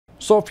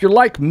So if you're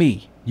like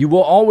me, you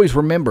will always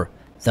remember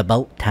The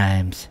boat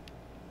times.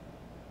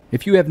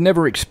 if you have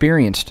never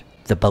experienced,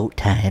 The boat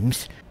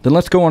times. then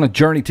let's go on a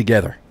journey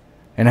together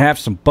and have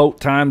some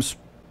boat times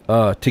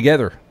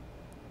together.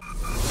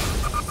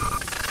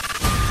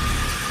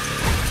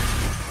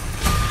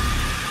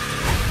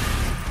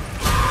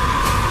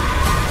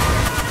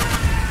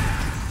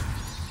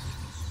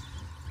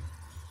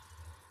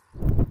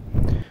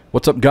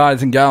 What's up,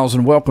 guys and gals,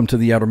 and welcome to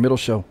the Outer Middle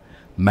Show.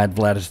 Mad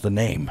Vlad is the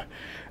name.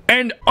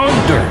 And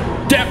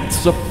under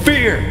depths of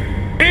fear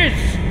is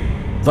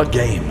the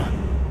game.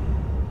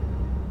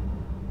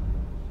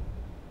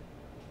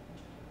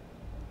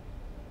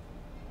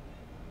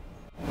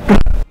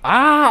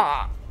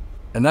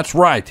 And that's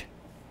right.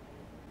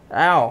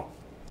 Ow.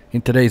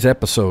 In today's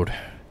episode,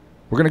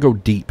 we're going to go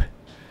deep.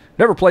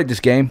 Never played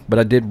this game, but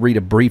I did read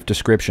a brief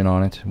description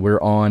on it.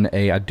 We're on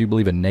I do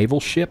believe, a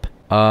naval ship.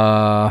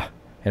 And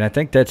I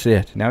think that's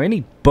it. Now,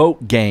 any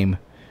boat game,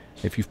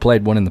 if you've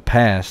played one in the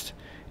past,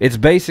 it's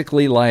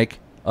basically like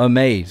a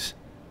maze.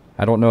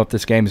 I don't know if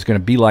this game is going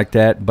to be like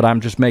that, but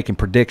I'm just making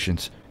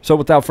predictions. So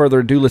without further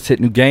ado, let's hit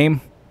new game,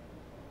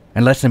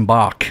 and let's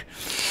embark.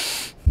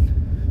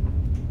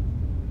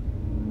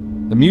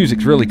 The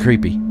music's really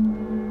creepy.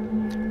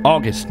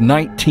 August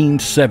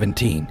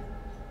 1917.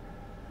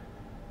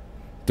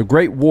 The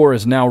Great War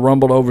has now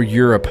rumbled over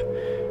Europe.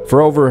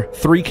 For over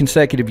 3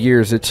 consecutive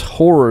years, its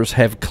horrors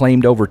have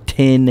claimed over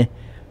 10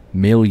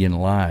 million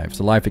lives.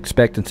 The life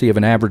expectancy of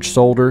an average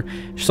soldier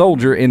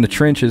in the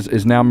trenches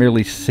is now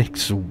merely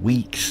 6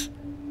 weeks.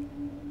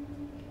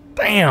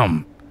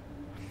 Damn!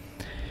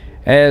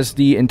 As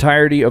the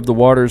entirety of the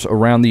waters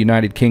around the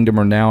United Kingdom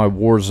are now a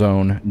war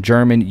zone,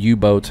 German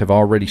U-boats have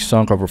already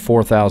sunk over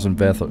 4,000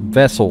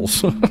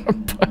 vessels.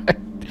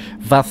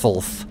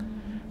 Vessels.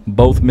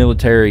 Both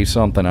military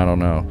something, I don't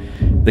know.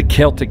 The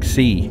Celtic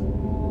Sea.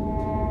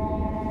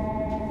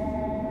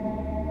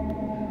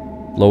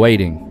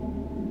 Loading.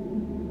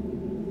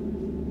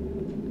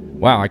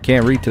 Wow, I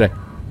can't read today.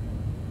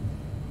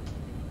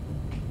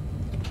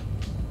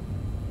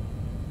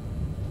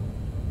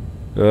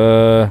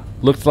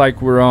 Looks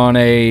like we're on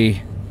in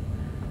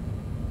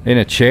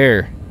a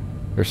chair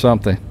or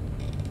something.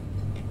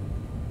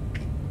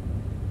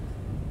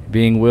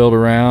 Being wheeled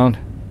around.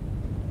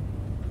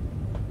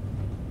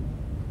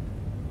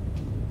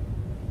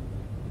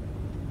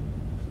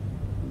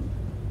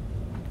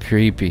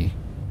 Creepy.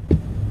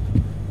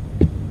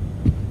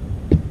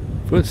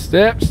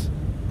 Footsteps.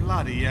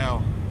 Bloody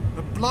hell.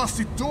 The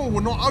blasted door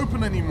will not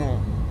open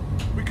anymore.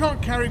 We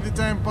can't carry the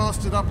damn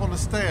bastard up on the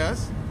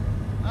stairs.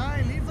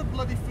 Aye, leave the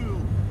bloody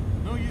fool.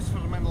 No use for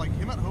a man like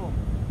him at home.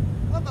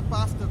 Let the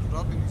bastard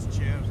rot in his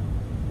chair.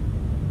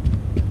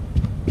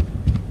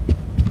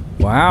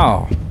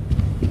 Wow.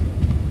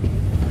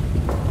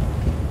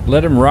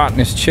 Let him rot in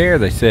his chair,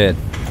 they said.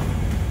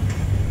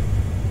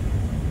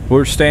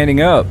 We're standing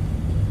up.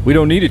 We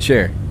don't need a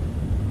chair.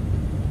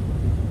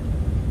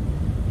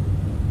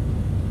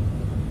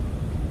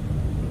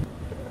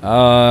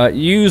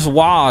 Use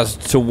WAS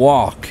to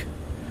walk.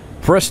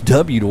 Press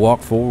W to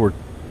walk forward.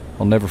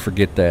 I'll never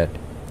forget that.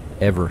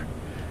 Ever.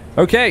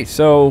 Okay,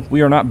 so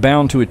we are not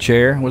bound to a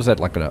chair. What is that,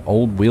 like an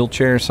old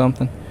wheelchair or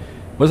something?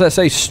 What does that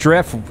say?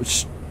 Staff?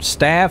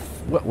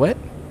 What?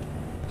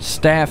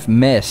 Staff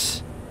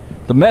mess.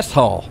 The mess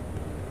hall.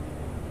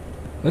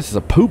 This is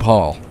a poop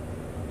hall.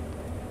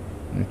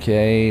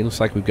 Okay, looks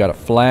like we've got a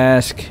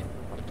flask.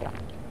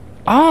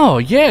 Oh,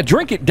 yeah,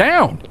 drink it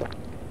down.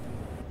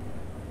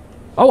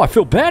 Oh, I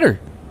feel better.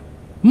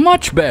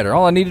 Much better.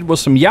 All I needed was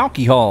some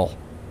alcohol.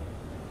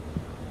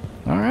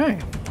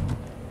 Alright.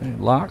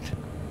 Locked.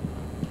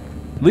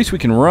 At least we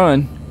can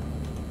run.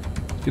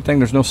 Good thing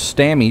there's no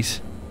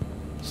stammies.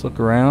 Let's look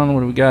around.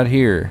 What do we got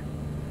here?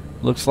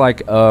 Looks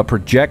like a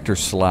projector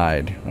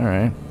slide.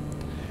 Alright.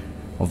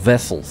 Well,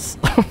 vessels.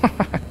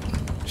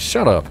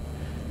 Shut up.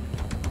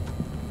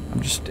 I'm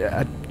just...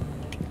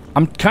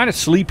 I'm kind of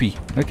sleepy,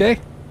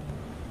 okay?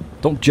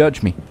 Don't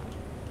judge me.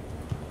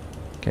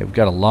 Okay, we've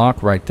got a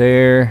lock right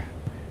there.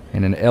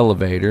 And an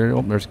elevator.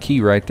 Oh, there's a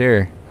key right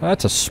there. Oh,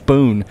 that's a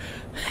spoon.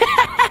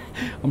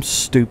 I'm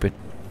stupid.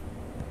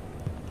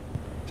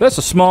 So that's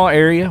a small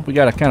area we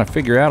got to kind of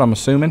figure out, I'm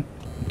assuming.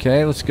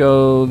 Okay, let's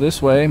go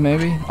this way,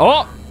 maybe.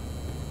 Oh!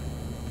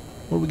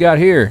 What do we got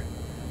here?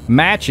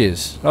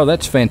 Matches. Oh,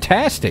 that's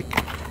fantastic.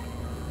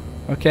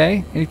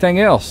 Okay, anything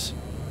else?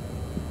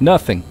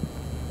 Nothing.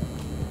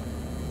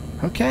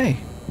 Okay.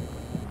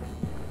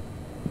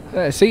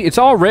 See, it's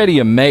already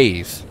a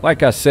maze,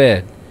 like I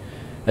said.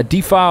 A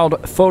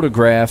defiled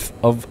photograph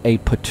of a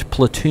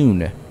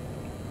platoon.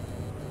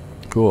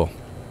 Cool.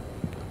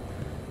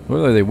 What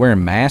are they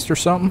wearing, masks or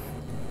something?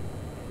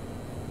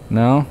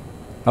 No?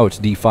 Oh, it's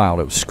defiled.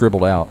 It was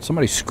scribbled out.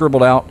 Somebody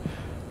scribbled out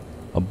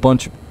a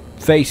bunch of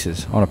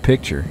faces on a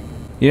picture.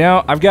 You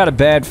know, I've got a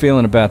bad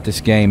feeling about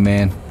this game,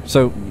 man.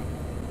 So,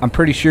 I'm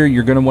pretty sure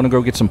you're going to want to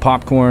go get some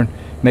popcorn,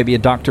 maybe a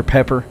Dr.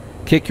 Pepper,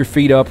 kick your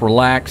feet up,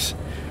 relax.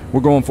 We're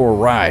going for a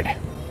ride.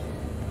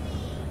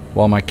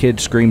 While my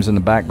kid screams in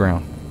the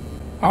background.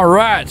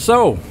 Alright,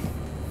 so.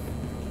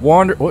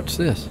 What's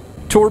this?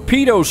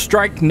 Torpedo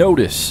strike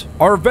notice.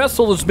 Our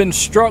vessel has been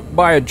struck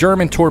by a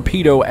German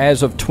torpedo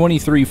as of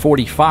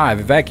 23:45.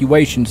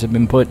 Evacuations have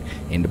been put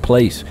into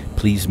place.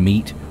 Please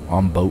meet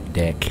on boat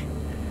deck.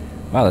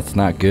 Wow, that's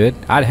not good.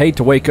 I'd hate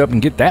to wake up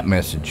and get that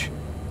message.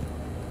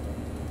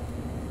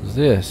 What's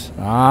this?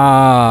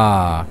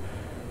 Ah,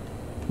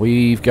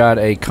 we've got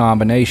a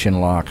combination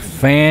lock.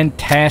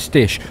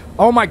 Fantastic.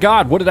 Oh my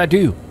God, what did I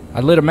do? I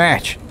lit a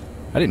match.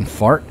 I didn't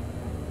fart.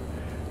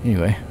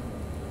 Anyway.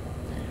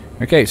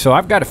 Okay, so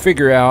I've got to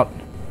figure out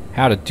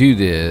how to do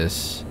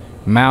this.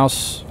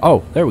 Mouse.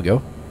 Oh, there we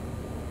go.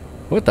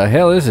 What the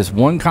hell is this?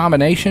 One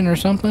combination or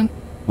something?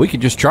 We could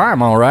just try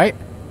them, all right.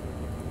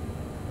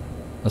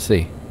 Let's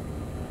see.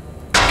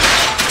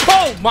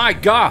 Oh my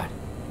God!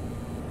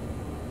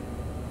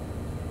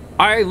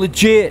 I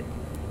legit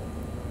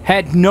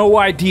had no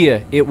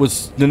idea it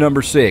was the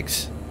number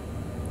 6.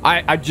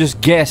 I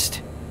just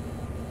guessed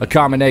a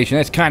combination.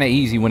 That's kind of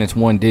easy when it's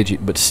one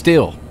digit, but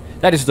still,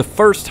 that is the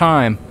first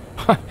time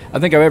I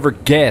think I've ever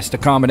guessed a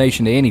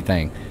combination to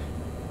anything,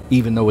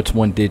 even though it's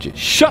one digit.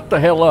 Shut the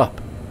hell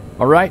up,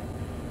 all right?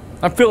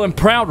 I'm feeling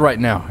proud right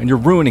now, and you're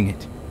ruining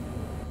it.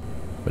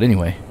 But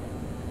anyway,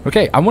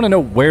 okay, I want to know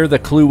where the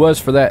clue was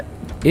for that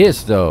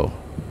is, though.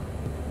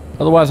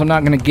 Otherwise, I'm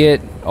not going to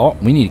get... Oh,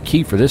 we need a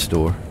key for this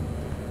door.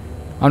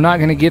 I'm not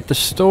going to get the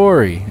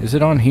story. Is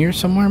it on here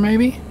somewhere,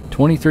 maybe?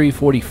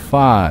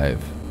 23:45.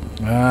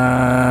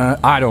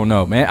 I don't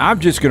know, man. I'm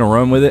just going to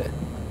run with it.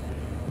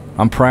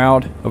 I'm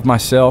proud of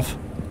myself.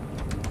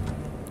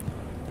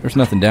 There's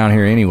nothing down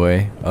here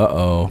anyway.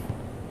 Uh-oh.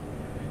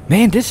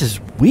 Man, this is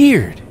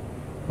weird.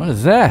 What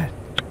is that?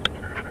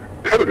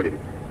 Tell me,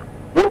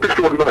 what is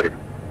your name?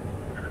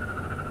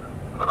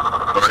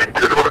 I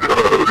do not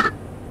know.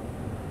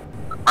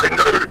 I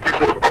know it was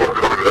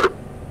Arthur.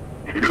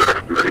 He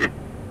left me.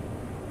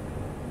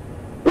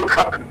 What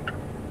happened?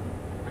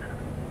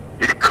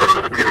 He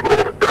cursed me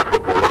more death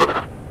upon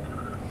us.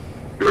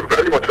 You're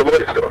very much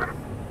alive, sir.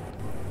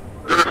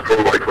 There is no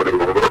life any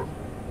longer.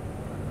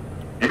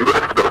 You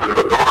left us in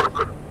the dark.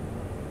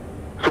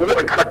 So what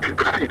exactly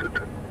proceeded?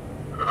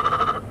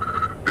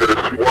 There is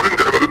one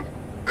devil,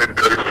 and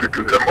there is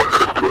written them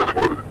others to us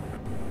all.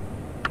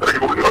 I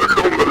will no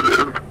longer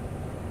live,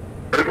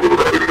 and will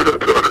roam in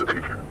eternity.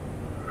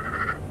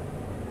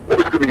 What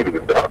is the meaning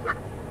of that?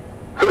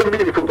 Is there a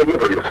meaningful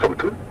delivery of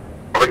something?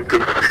 I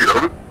can feel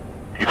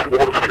he's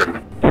watching.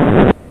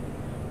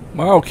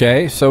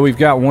 Okay, so we've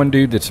got one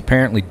dude that's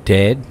apparently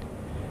dead,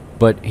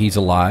 but he's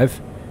alive,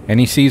 and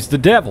he sees the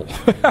devil.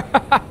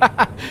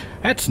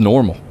 That's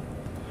normal.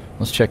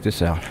 Let's check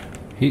this out.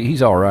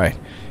 He's alright.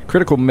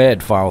 Critical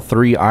med file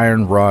 3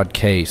 iron rod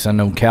case.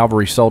 Unknown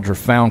cavalry soldier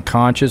found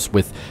conscious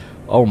with,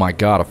 oh my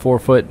God, a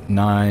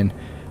 4'9"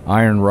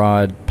 iron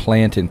rod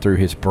planted through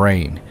his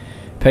brain.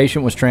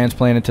 Patient was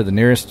transplanted to the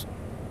nearest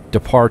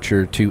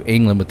departure to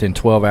England within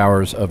 12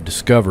 hours of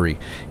discovery.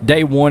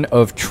 Day 1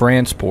 of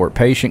transport.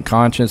 Patient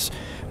conscious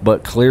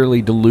but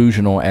clearly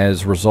delusional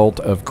as a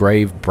result of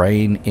grave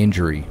brain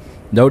injury.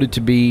 Noted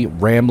to be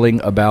rambling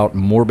about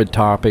morbid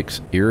topics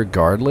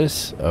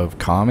irregardless of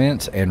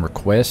comments and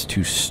requests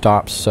to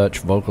stop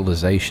such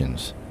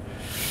vocalizations.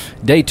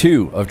 Day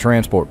 2 of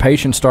transport.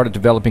 Patient started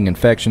developing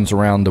infections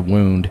around the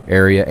wound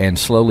area and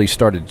slowly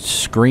started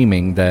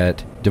screaming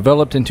that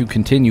developed into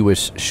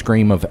continuous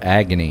scream of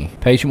agony.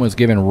 Patient was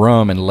given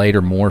rum and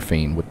later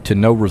morphine to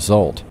no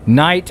result.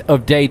 Night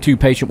of day 2,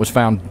 patient was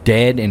found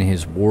dead in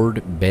his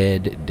ward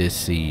bed,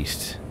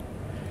 deceased.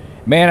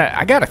 Man,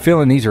 I got a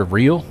feeling these are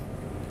real.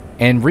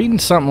 And reading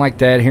something like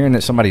that, hearing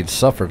that somebody had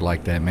suffered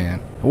like that,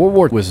 man. World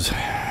War was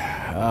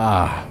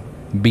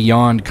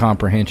beyond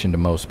comprehension to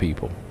most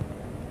people.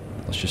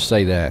 Let's just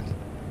say that.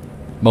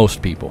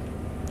 Most people.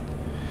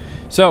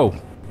 So,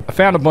 I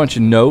found a bunch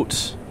of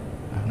notes.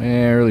 I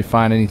didn't really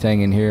find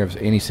anything in here of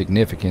any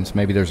significance.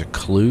 Maybe there's a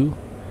clue.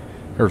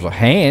 There's a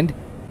hand.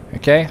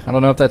 Okay, I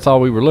don't know if that's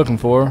all we were looking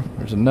for.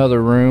 There's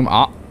another room.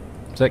 Ah,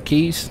 is that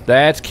keys?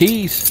 That's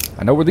keys.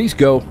 I know where these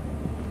go.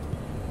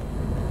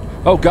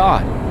 Oh,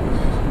 God.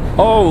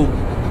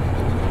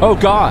 Oh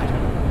God.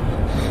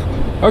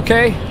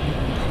 Okay.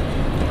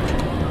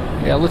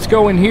 Yeah, let's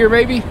go in here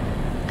maybe.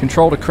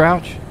 Control to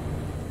crouch.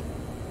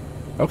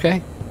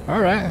 Okay.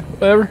 Alright,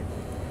 whatever.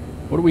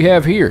 What do we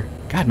have here?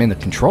 God, man, the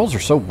controls are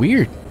so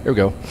weird. There we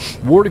go.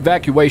 Ward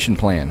evacuation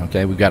plan.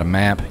 Okay, we've got a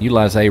map.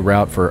 Utilize A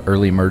route for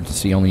early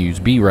emergency. Only use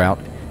B route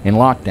in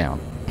lockdown.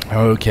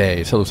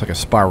 Okay, so it looks like a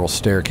spiral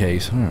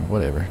staircase.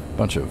 Whatever.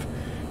 Bunch of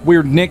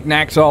weird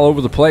knickknacks all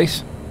over the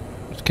place.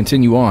 Let's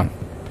continue on.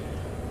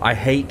 I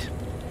hate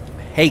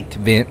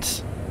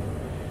vents.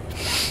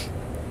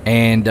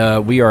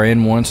 And we are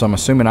in one, so I'm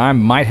assuming I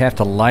might have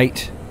to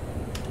light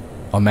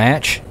a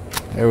match.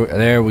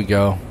 There we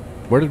go.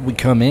 Where did we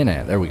come in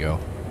at? There we go.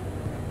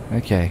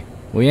 Okay.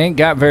 We ain't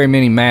got very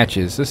many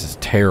matches. This is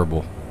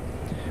terrible.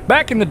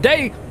 Back in the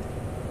day,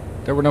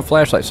 there were no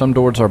flashlights. Some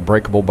doors are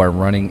breakable by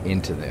running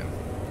into them.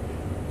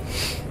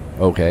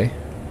 Okay.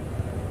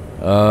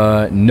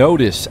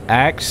 Notice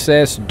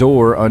access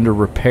door under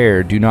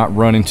repair. Do not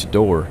run into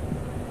door.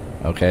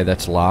 Okay,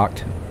 that's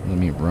locked. Let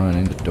me run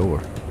into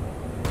door.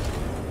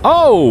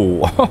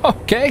 Oh,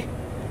 okay.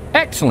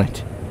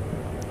 Excellent.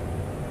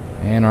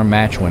 And our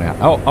match went out.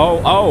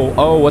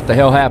 Oh, what the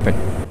hell happened?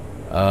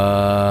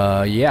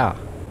 Yeah.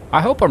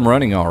 I hope I'm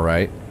running all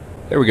right.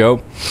 There we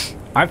go.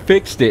 I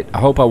fixed it. I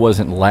hope I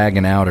wasn't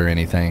lagging out or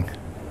anything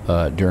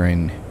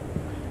during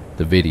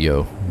the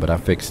video, but I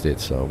fixed it,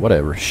 so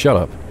whatever. Shut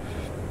up.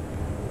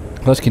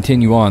 Let's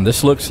continue on.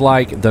 This looks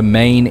like the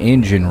main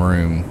engine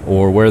room,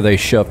 or where they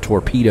shove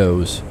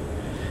torpedoes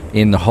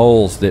in the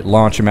holes that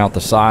launch them out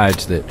the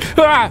sides.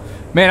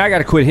 Man, I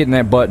gotta quit hitting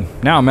that button.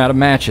 Now I'm out of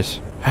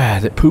matches.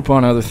 That poop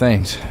on other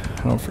things.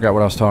 I forgot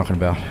what I was talking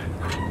about.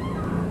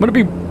 I'm gonna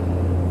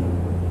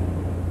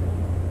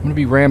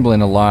be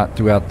rambling a lot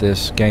throughout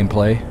this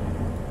gameplay.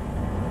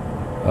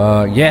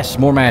 Yes,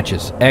 more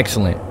matches.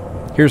 Excellent.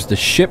 Here's the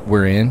ship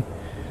we're in.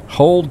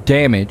 Hull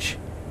damage,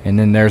 and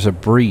then there's a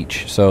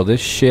breach. So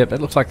this ship,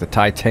 it looks like the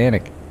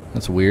Titanic.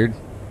 That's weird.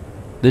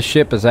 This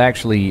ship is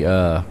actually,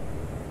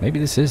 maybe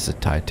this is the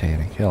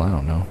Titanic. Hell, I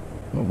don't know.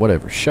 Well,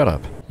 whatever. Shut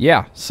up.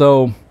 Yeah,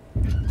 so...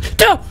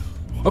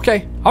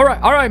 Okay.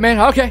 Alright, man.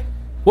 Okay.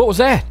 What was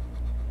that?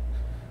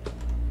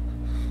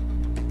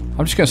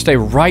 I'm just gonna stay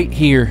right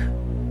here.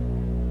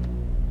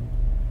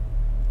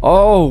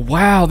 Oh,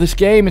 wow. This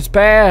game is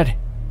bad.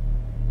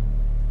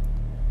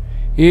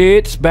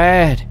 It's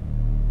bad.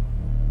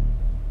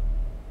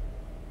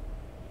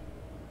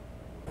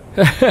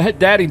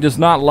 Daddy does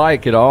not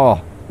like it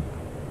all.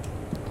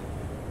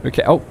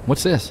 Okay. Oh,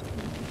 what's this?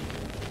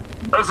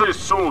 As a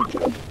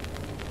soldier,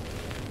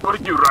 what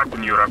did you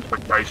reckon your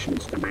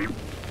expectations to be?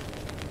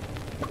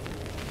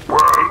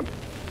 Well,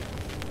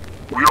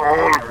 we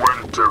all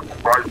went to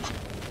fight.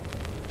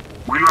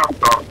 We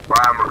left our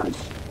families,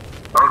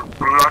 our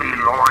bloody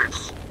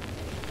lives.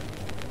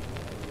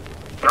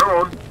 Go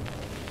on.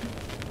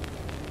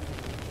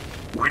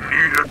 We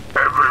needed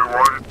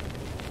everyone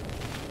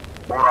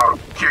for our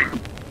king.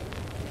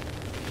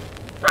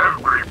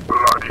 Every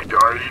bloody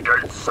day,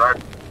 they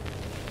said.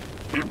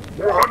 If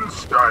one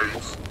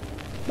stays,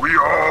 we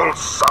all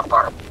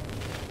suffer.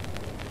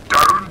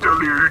 Don't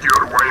delude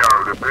your way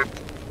out of it.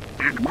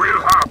 It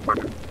will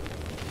happen.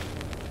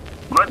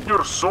 Let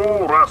your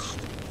soul rest.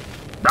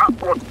 That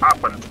what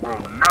happened will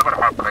never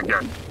happen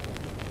again.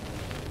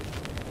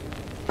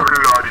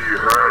 Bloody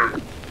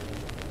hell.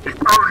 If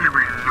only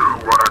we knew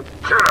what a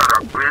killer a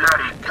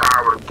bloody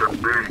coward can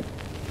be.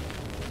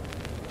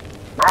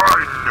 I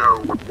know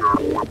what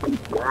you're looking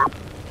for.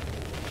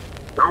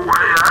 The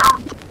way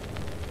out?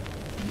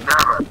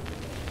 Never.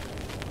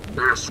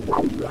 This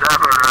will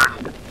never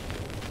end.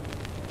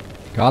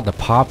 God, the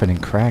popping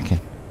and cracking.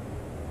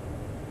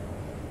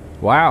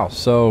 Wow,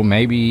 so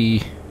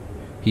maybe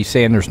he's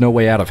saying there's no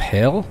way out of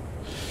hell?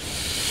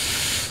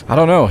 I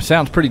don't know. It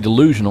sounds pretty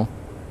delusional.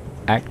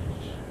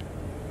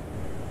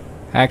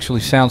 Actually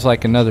sounds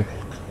like another...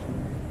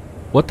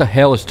 What the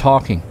hell is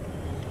talking?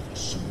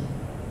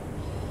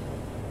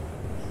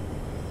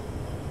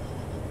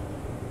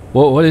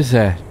 What is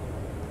that?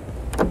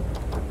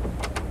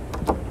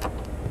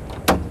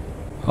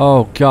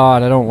 Oh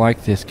God, I don't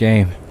like this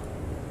game.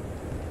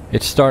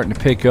 It's starting to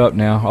pick up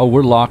now. Oh,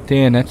 we're locked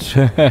in. That's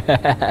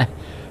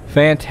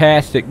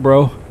fantastic,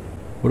 bro.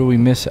 What do we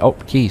miss? Oh,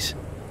 keys.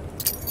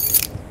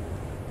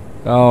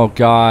 Oh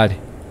God.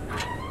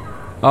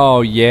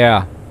 Oh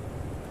yeah.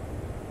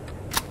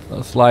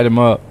 Let's light them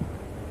up.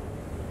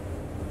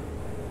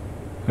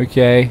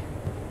 Okay.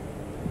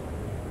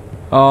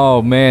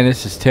 Oh man,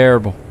 this is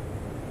terrible.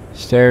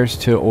 Stairs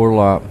to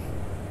Orlop.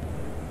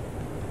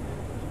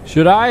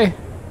 Should I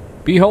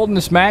be holding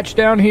this match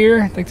down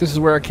here? I think this is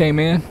where I came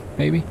in,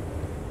 maybe.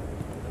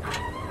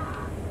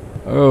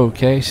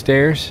 Okay,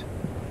 stairs.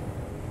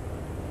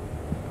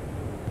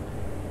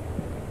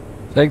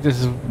 I think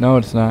this is... No,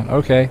 it's not.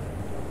 Okay.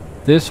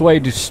 This way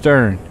to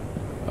stern.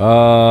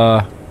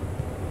 Let's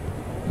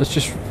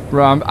just...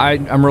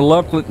 I'm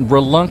reluctant...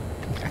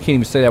 I can't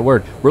even say that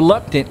word.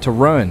 Reluctant to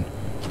run.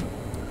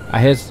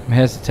 I'm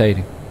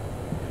hesitating.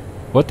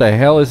 What the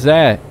hell is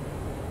that?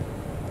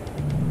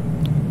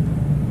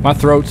 My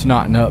throat's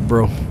knotting up,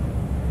 bro.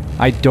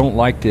 I don't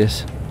like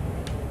this.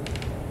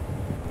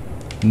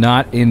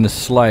 Not in the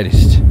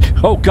slightest.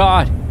 Oh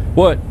God!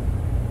 What?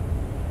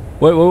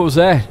 What was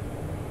that?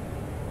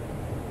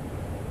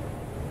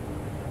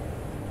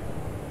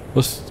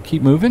 Let's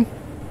keep moving.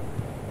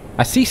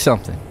 I see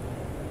something.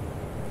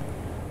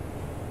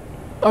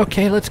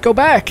 Okay, let's go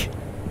back.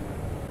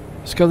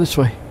 Let's go this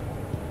way.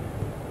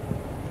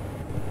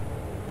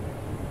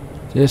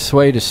 This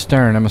way to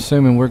stern. I'm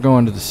assuming we're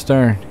going to the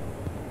stern.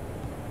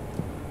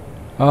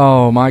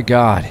 Oh my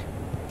God.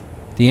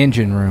 The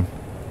engine room.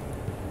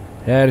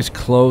 That is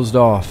closed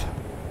off.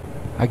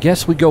 I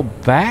guess we go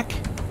back?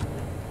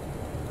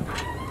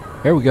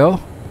 There we go.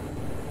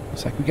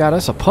 Looks like we got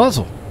us a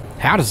puzzle.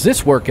 How does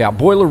this work out?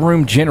 Boiler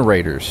room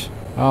generators.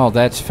 Oh,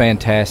 that's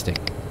fantastic.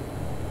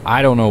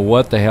 I don't know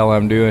what the hell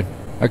I'm doing.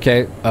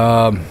 Okay,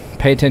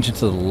 pay attention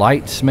to the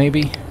lights,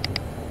 maybe?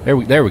 There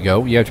we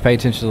go. You have to pay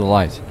attention to the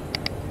lights.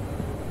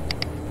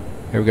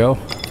 There we go.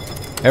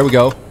 There we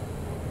go.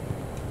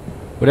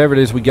 Whatever it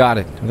is, we got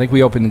it. I think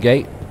we opened the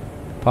gate.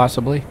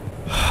 Possibly.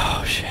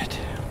 Oh, shit.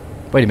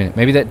 Wait a minute.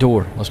 Maybe that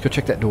door. Let's go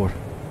check that door.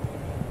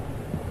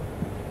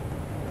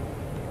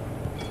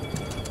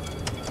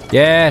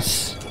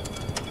 Yes.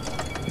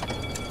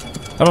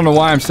 I don't know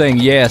why I'm saying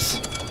yes.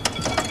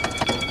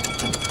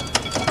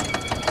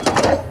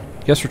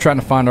 Guess we're trying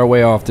to find our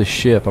way off this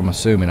ship, I'm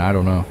assuming. I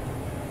don't know.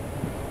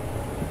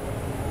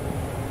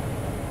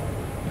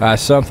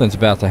 Something's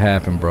about to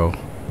happen, bro.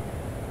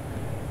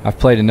 I've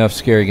played enough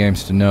scary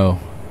games to know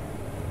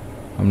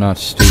I'm not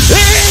stupid.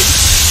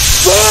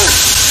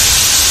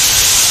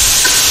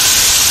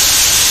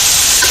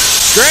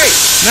 Great!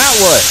 Now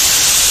what?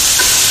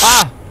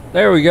 Ah!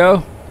 There we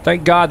go.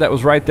 Thank God that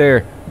was right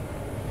there.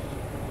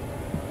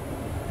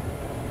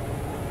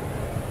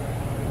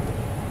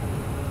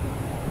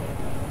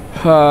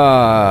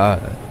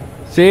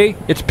 See?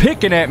 It's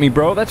picking at me,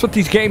 bro. That's what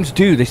these games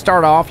do. They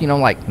start off, you know,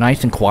 like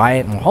nice and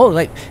quiet and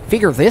like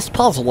figure this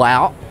puzzle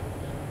out.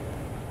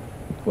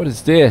 What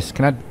is this?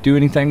 Can I do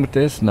anything with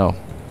this? No.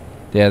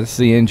 Yeah, this is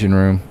the engine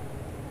room.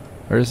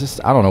 Or is this?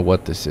 I don't know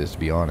what this is, to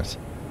be honest.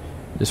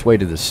 This way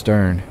to the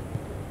stern.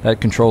 That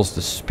controls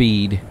the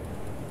speed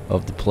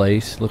of the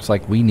place. Looks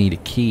like we need a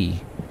key.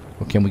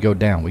 Well, can we go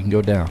down? We can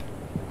go down.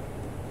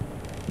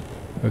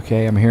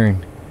 Okay, I'm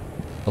hearing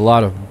a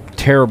lot of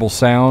terrible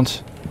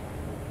sounds.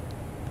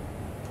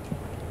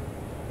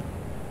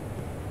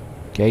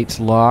 Gates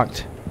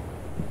locked.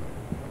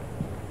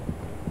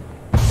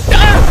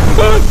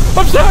 Ah!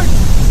 I'm stuck!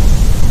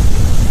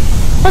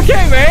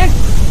 Okay, man!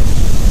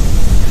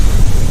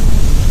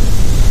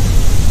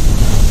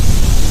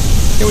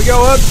 Can we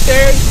go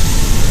upstairs?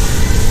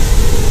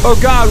 Oh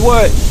God,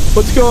 what?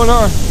 What's going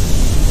on?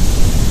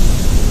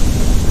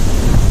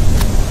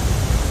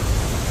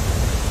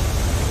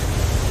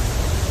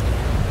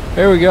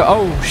 There we go.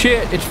 Oh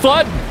shit, it's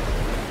flooding!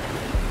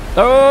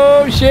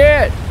 Oh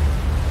shit!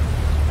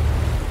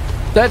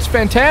 That's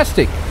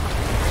fantastic.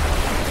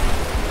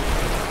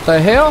 The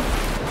hell?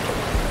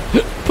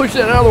 Push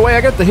that out of the way,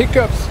 I got the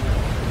hiccups.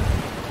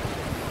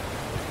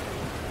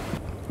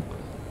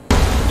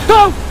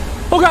 Oh!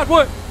 Oh God,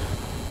 what?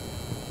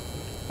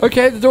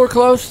 Okay, the door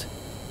closed.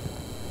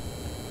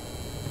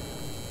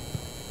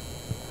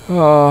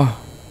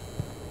 Oh.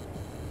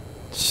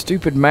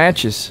 Stupid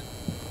matches.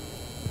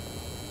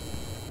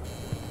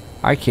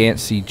 I can't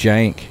see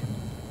jank.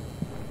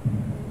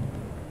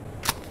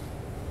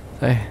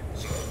 Hey.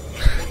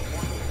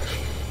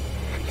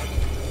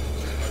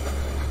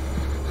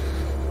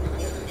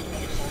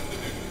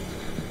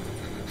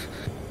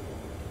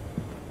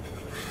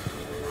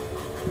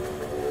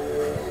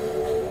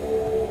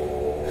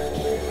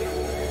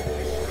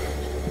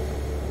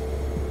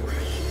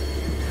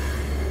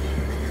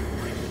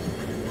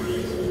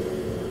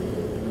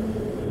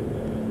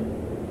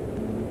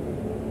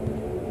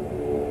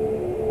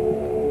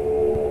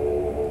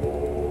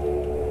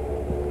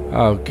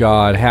 Oh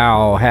God,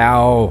 how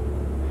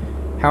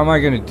am I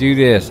gonna do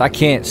this? I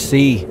can't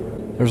see.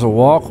 There's a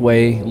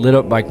walkway lit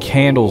up by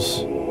candles,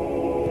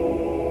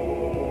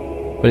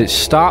 but it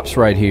stops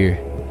right here.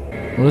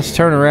 Well, let's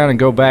turn around and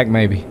go back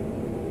maybe.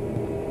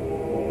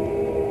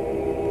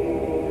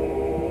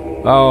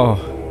 Oh,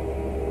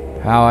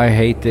 how I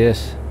hate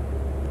this.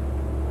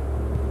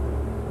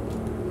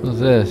 What's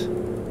this?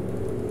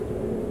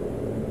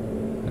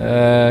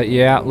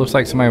 Yeah, it looks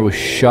like somebody was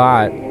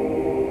shot.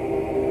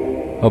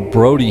 A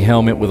Brody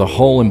helmet with a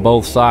hole in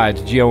both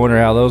sides. Gee, I wonder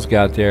how those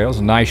got there. That was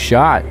a nice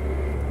shot.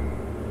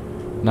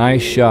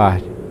 Nice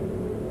shot.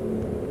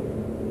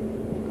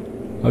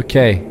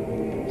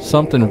 Okay.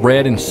 Something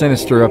red and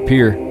sinister up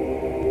here.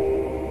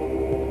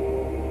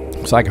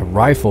 Looks like a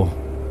rifle.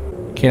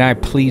 Can I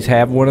please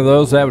have one of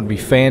those? That would be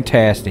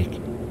fantastic.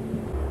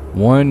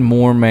 One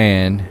more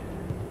man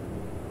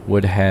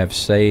would have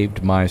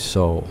saved my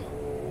soul.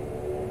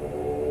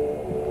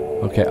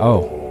 Okay,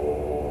 oh.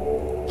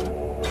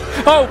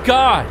 Oh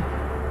God!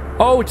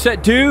 Oh, it's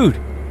that dude!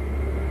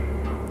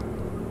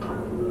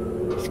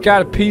 He's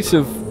got a piece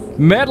of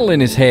metal in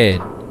his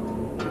head.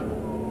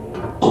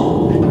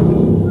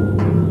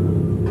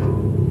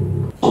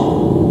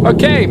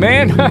 Okay,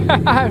 man.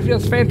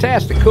 That's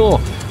fantastic.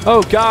 Cool.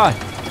 Oh God.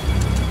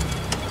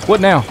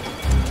 What now?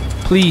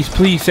 Please,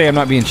 please say I'm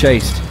not being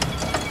chased.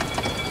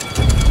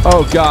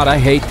 Oh God, I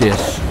hate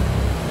this.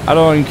 I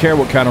don't even care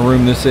what kind of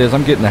room this is.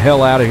 I'm getting the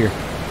hell out of here.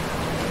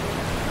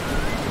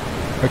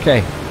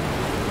 Okay.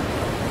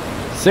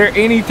 Is there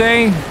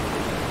anything?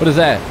 What is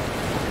that?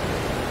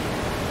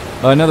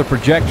 Another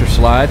projector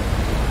slide.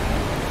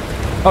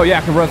 Oh yeah,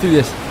 I can run through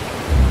this.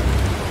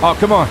 Oh,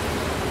 come on.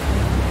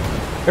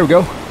 There we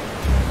go.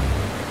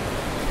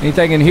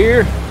 Anything in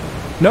here?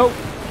 Nope.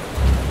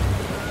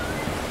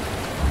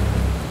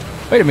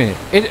 Wait a minute.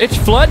 It's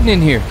flooding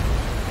in here.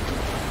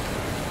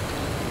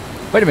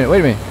 Wait a minute,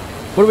 wait a minute.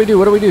 What do we do?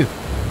 What do we do?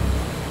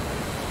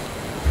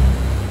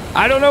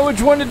 I don't know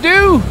which one to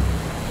do.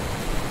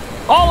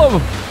 All of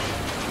them.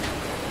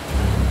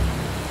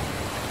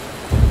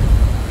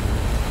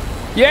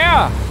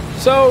 Yeah,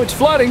 so it's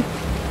flooding.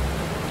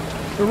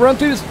 We'll run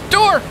through this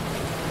door.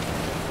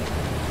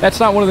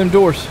 That's not one of them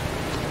doors.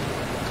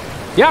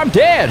 Yeah, I'm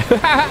dead.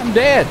 I'm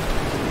dead.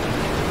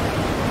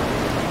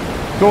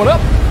 Going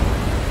up.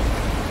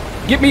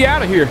 Get me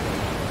out of here.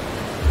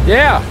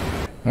 Yeah.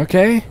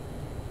 Okay.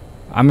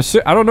 I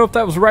don't know if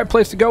that was the right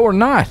place to go or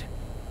not.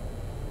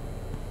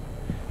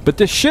 But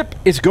the ship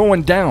is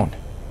going down.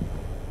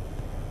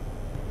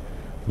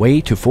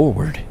 Way to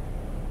forward.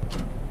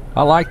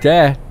 I like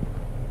that.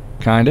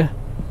 Kinda.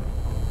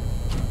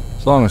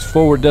 As long as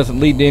forward doesn't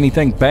lead to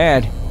anything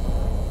bad.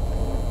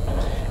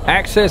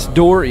 Access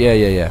door.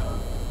 Yeah.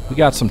 We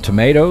got some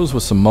tomatoes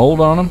with some mold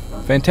on them.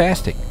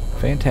 Fantastic.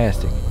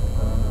 Fantastic.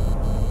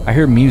 I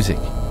hear music.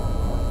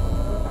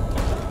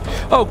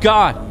 Oh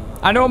God.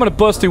 I know I'm going to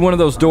bust through one of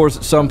those doors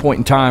at some point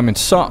in time and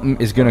something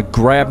is going to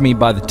grab me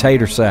by the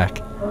tater sack.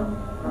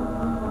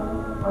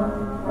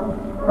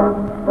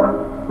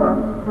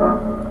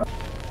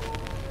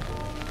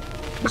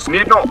 This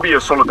need not be a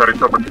solitary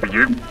topic for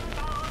you.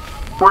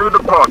 For your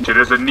departure,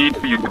 there's a need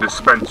for you to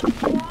dispense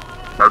with me.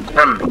 Now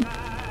tell me.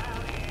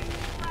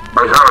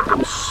 I heard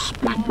him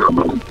speak of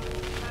it.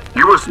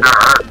 He was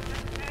there.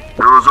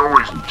 There was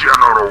always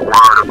general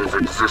word of his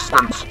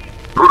existence.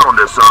 Put on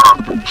this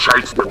earth to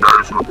chase the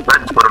those who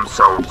bent for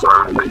themselves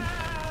only.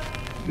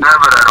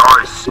 Never had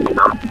I seen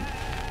him.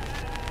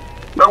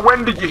 Now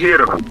when did you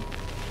hear of him?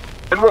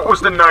 And what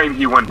was the name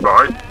he went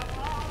by?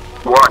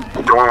 What,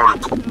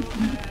 Donald?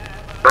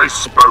 They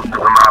spoke of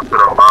him after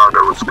a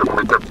murder was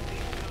committed.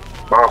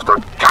 After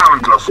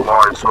countless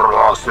lives were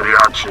lost to the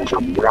actions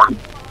of one.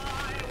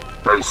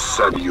 They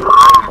said he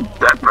roamed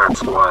that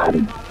man's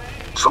land,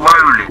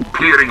 slowly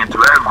peering into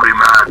every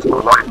man's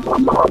life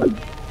within.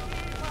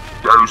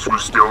 Those who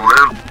still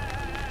lived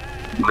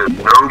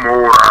no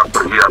more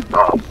after he had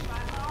passed.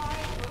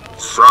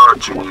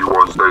 Searching he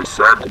was, they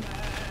said,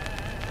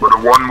 for the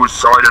one who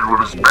sided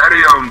with his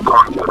very own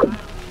conjurer,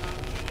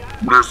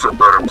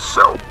 Lucifer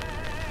himself.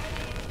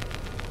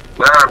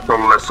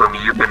 Careful listen,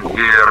 you can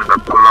hear the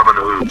cloven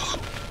hooves.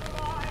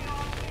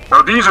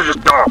 Now these are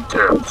just dark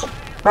tales,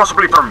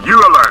 possibly from you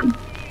alone.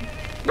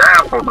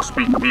 Careful to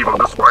speak of evil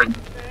this way.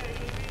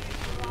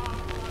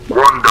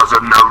 One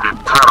doesn't know the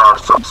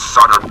terrors of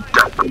sudden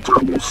death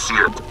until you see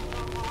it.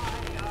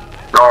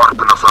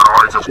 Darkness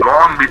arises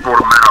long before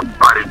men are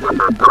buried in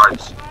their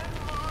graves.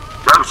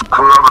 Those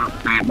cloven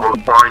feet will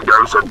find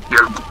those at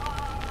guilt.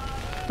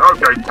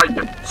 Okay, take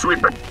it,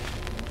 sweep it.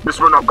 This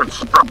will not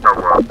construct our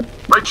world.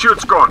 Make sure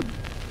it's gone.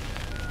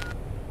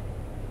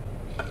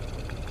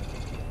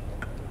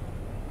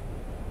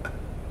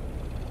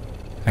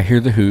 I hear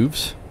the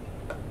hooves.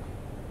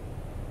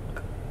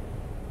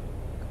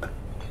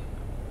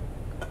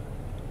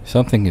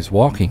 Something is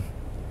walking.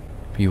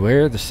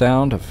 Beware the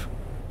sound of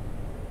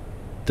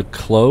the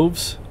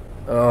cloves.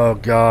 Oh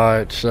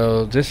God,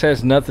 so this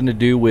has nothing to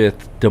do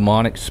with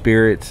demonic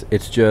spirits.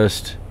 It's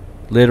just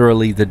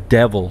literally the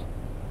devil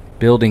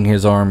building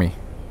his army.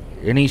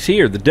 And he's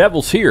here, the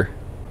devil's here.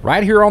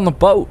 Right here on the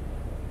boat.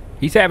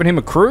 He's having him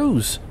a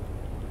cruise.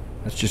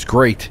 That's just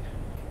great.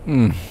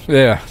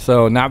 Yeah,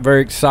 so not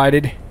very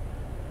excited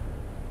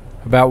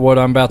about what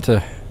I'm about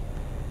to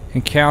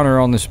encounter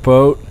on this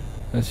boat.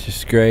 That's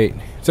just great.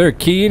 Is there a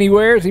key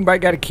anywhere? Has anybody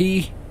got a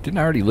key? Didn't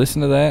I already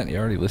listen to that? Yeah, I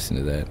already listened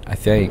to that, I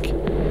think.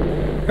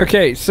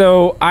 Okay,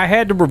 so I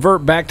had to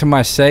revert back to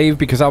my save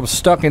because I was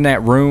stuck in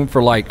that room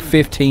for like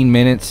 15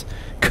 minutes.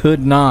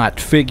 Could not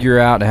figure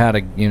out how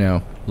to, you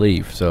know,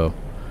 leave, so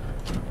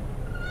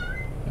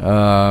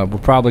we're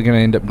probably going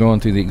to end up going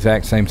through the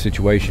exact same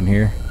situation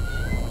here.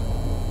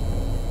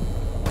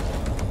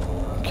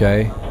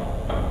 Okay.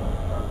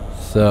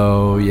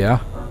 So, yeah.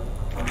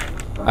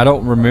 I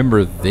don't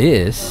remember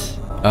this.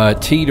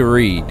 T to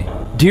read.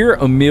 Dear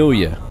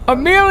Amelia.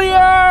 Amelia!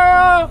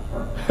 Ha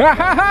ha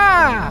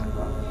ha!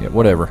 Yeah,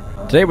 whatever.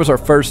 Today was our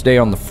first day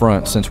on the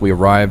front since we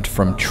arrived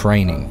from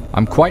training.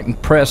 I'm quite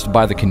impressed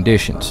by the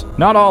conditions.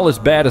 Not all as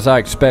bad as I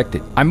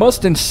expected. I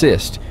must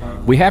insist,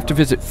 we have to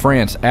visit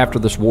France after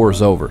this war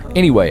is over.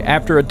 Anyway,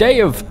 after a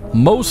day of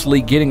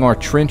mostly getting our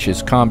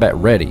trenches combat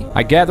ready,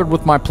 I gathered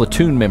with my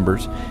platoon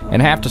members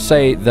and have to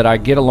say that I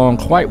get along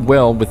quite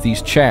well with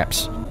these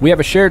chaps. We have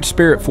a shared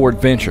spirit for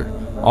adventure,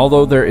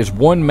 although there is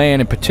one man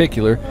in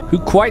particular who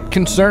quite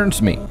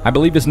concerns me. I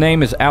believe his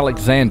name is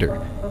Alexander.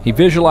 He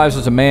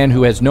visualizes a man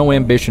who has no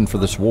ambition for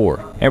this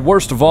war, and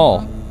worst of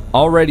all,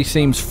 already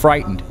seems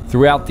frightened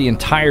throughout the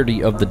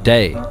entirety of the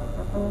day.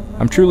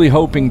 I'm truly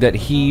hoping that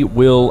he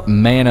will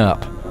man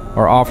up.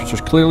 Our officers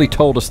clearly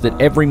told us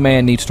that every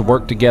man needs to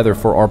work together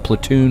for our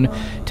platoon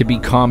to be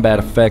combat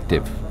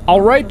effective.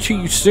 I'll write to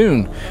you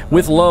soon.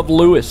 With love,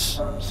 Lewis.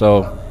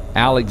 So,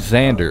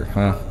 Alexander,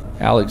 huh?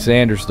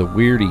 Alexander's the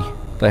weirdie.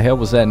 What the hell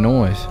was that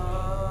noise?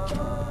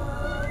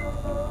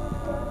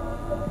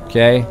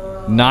 Okay.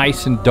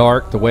 Nice and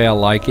dark the way I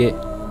like it.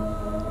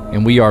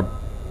 And we are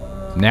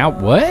now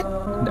what?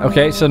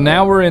 Okay, so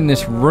now we're in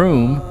this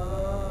room.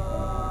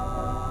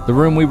 The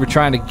room we were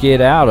trying to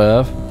get out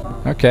of.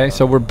 Okay,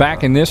 so we're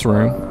back in this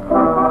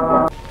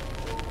room.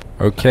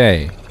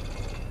 Okay.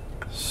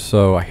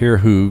 So I hear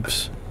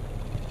hooves.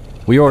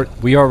 We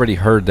already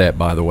heard that,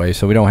 by the way,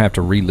 so we don't have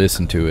to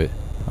re-listen to it.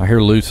 I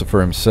hear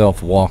Lucifer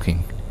himself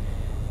walking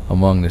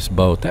among this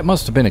boat. That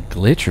must have been a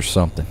glitch or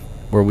something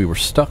where we were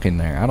stuck in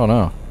there. I don't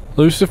know.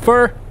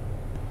 Lucifer?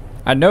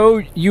 I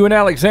know you and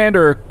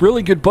Alexander are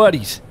really good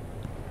buddies.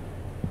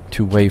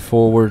 Two-way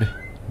forward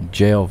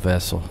jail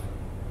vessel.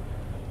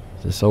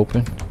 Is this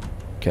open?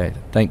 Okay,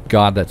 thank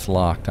God that's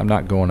locked. I'm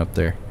not going up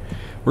there.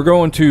 We're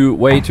going to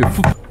way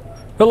to...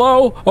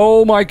 Hello?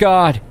 Oh my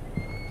God.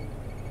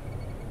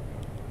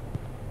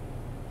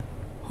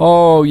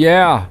 Oh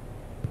yeah.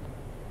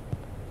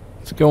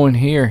 Let's go in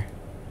here.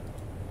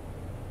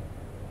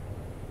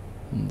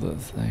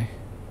 Let's see.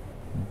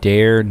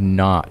 Dare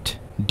not.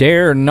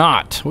 Dare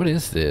not. What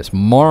is this?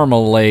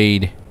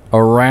 Marmalade.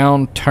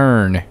 Around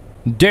turn.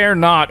 Dare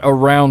not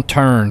around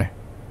turn.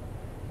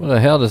 What the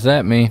hell does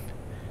that mean?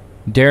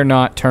 Dare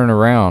not turn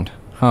around.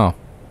 Huh.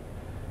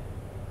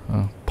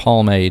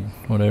 Palmade.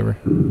 Whatever.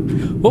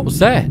 What was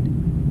that?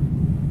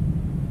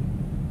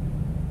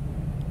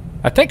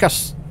 I think I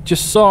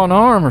just saw an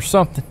arm or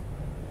something.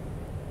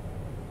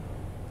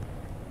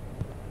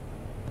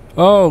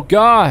 Oh,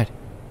 God.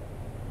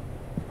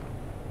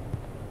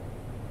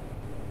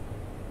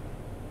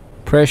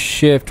 Press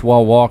shift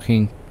while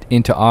walking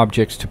into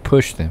objects to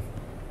push them.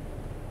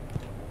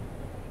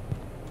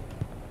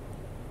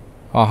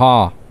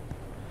 Aha.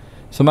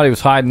 Somebody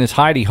was hiding this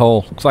hidey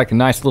hole. Looks like a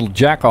nice little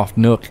jack-off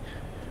nook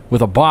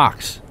with a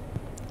box.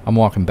 I'm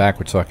walking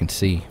backwards so I can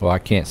see. Well, I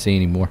can't see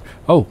anymore.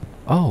 Oh.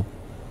 Oh.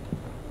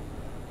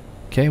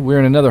 Okay, we're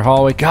in another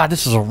hallway. God,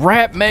 this is a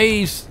rat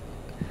maze.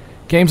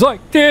 Games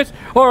like this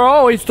are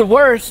always the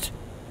worst.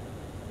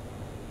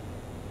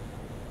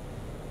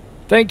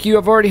 Thank you,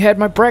 I've already had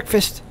my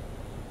breakfast.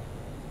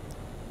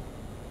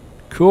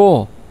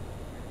 Cool.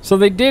 So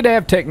they did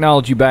have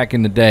technology back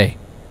in the day.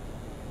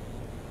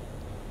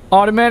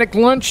 Automatic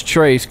lunch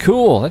trays.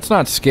 Cool. That's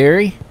not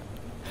scary.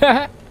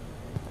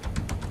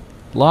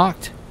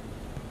 Locked.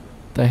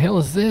 The hell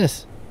is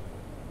this?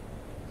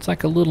 It's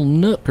like a little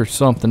nook or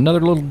something.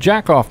 Another little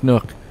jack-off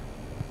nook.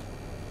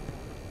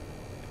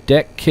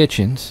 Deck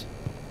kitchens.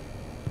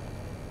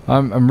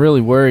 I'm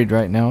really worried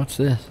right now. What's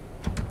this?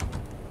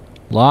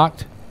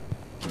 Locked.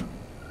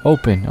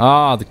 Open.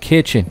 Ah, the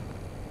kitchen.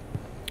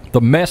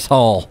 The mess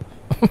hall.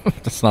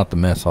 That's not the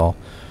mess hall.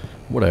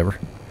 Whatever.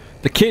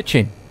 The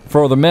kitchen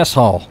for the mess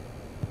hall.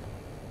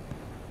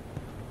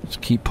 Let's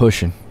keep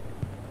pushing.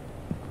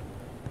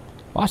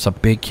 Oh, it's a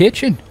big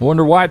kitchen. I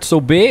wonder why it's so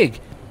big.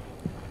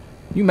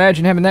 Can you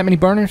imagine having that many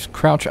burners?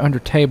 Crouch under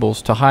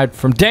tables to hide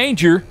from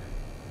danger.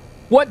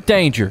 What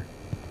danger?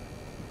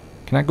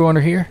 Can I go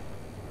under here?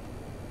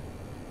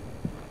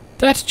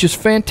 That's just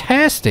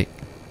fantastic.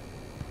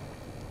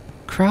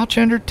 Crouch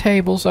under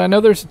tables. I know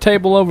there's a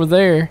table over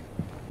there.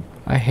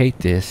 I hate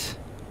this.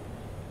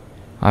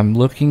 I'm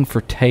looking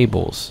for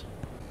tables.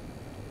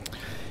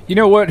 You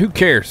know what? Who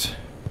cares?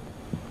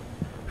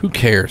 Who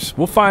cares?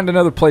 We'll find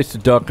another place to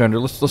duck under.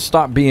 Let's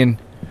stop being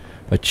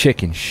a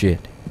chicken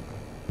shit.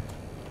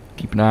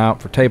 Keep an eye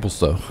out for tables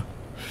though.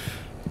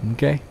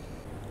 Okay.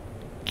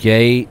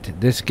 Gate.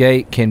 This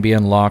gate can be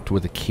unlocked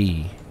with a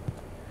key.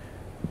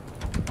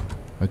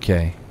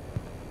 Okay.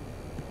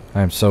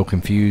 I am so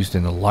confused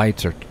and the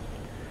lights are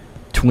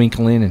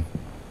twinkling and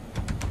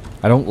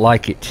I don't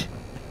like it.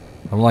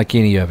 I don't like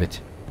any of it.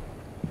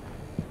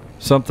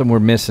 Something we're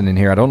missing in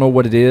here. I don't know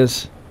what it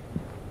is.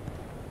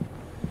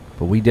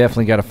 But we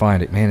definitely got to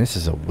find it. Man, this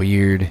is a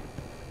weird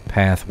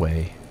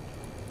pathway.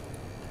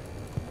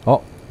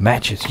 Oh,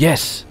 matches.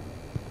 Yes!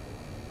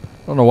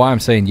 I don't know why I'm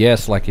saying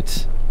yes like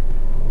it's...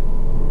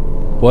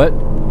 What?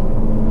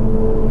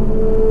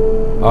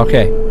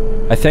 Okay.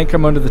 I think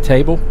I'm under the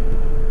table.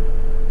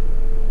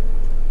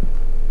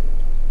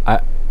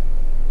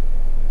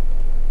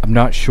 I'm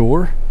not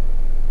sure.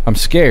 I'm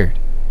scared.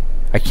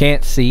 I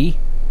can't see.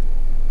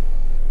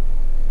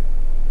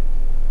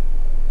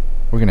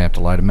 We're gonna have to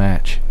light a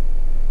match.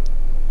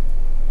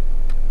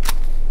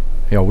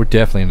 Yo, we're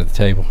definitely under the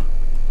table.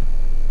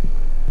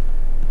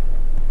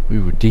 We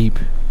were deep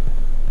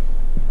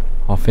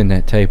off in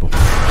that table.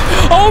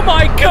 Oh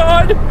my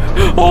God!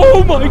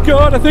 Oh my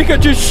God! I think I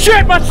just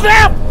shit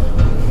myself!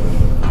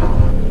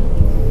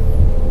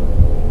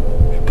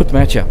 Put the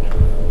match out.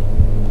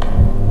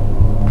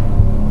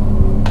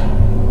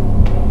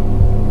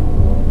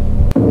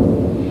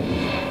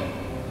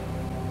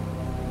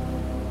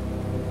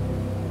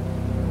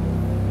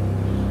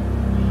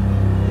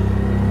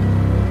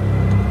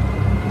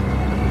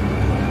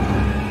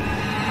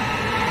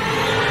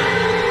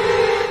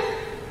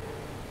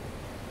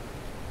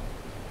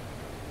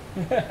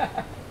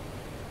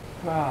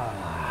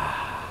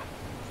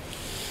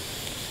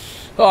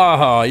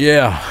 Oh,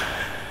 yeah.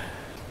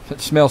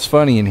 That smells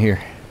funny in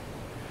here.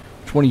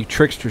 Which one of you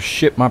tricksters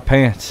shit my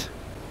pants?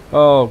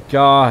 Oh,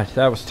 God.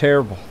 That was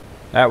terrible.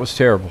 That was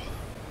terrible.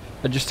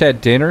 I just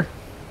had dinner.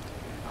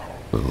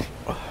 And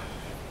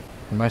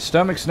my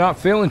stomach's not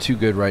feeling too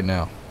good right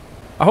now.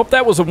 I hope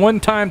that was a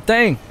one-time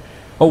thing.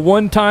 A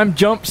one-time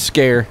jump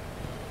scare.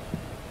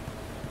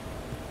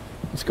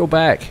 Let's go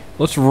back.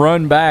 Let's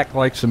run back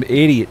like some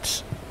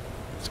idiots.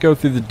 Let's go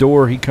through the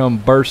door he come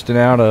bursting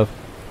out of.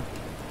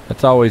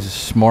 That's always a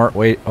smart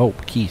way. Oh,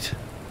 keys.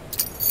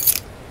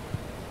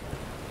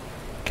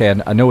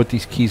 Okay, I know what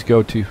these keys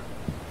go to.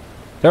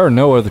 There are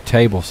no other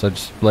tables, so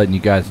just letting you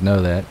guys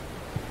know that.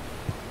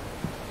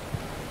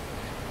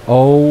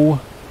 Oh,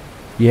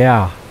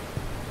 yeah.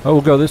 Oh,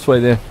 we'll go this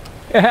way then.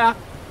 Yeah.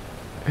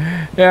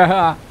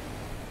 Yeah.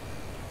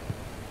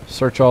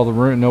 Search all the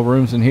room. No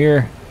rooms in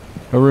here.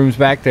 No rooms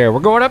back there. We're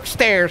going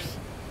upstairs.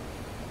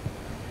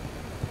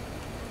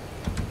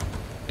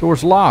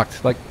 Door's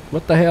locked. Like,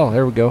 what the hell?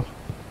 There we go.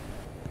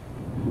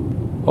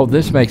 Oh,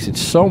 this makes it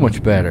so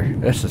much better.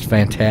 This is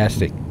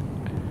fantastic.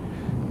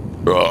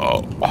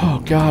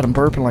 Oh, God, I'm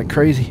burping like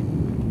crazy.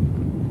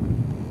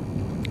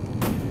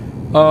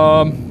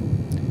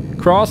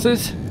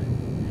 Crosses.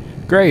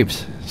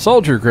 Graves.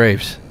 Soldier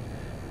graves.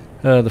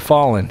 The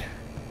fallen.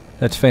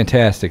 That's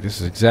fantastic. This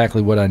is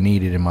exactly what I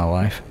needed in my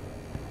life.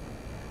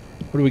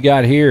 What do we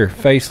got here?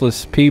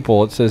 Faceless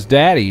people. It says,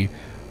 Daddy,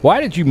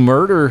 why did you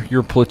murder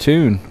your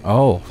platoon?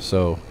 Oh,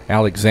 so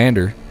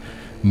Alexander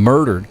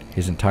murdered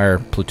his entire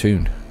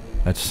platoon.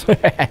 That's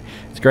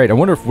it's great. I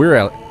wonder if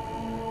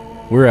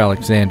we're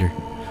Alexander.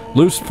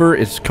 Lucifer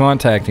is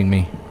contacting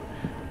me.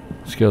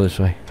 Let's go this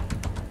way.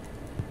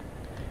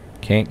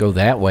 Can't go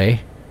that way.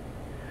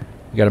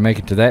 We got to make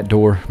it to that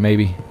door,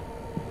 maybe.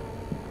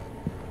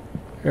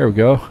 There we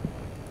go.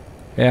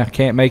 Yeah,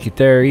 can't make it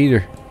there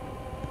either.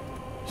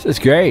 This is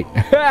great.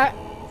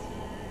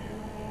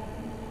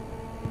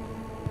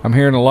 I'm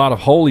hearing a lot of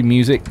holy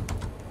music.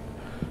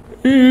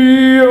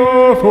 Maybe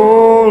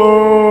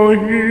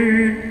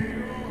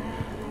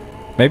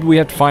we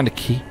have to find a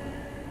key.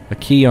 A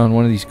key on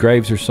one of these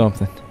graves or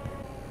something.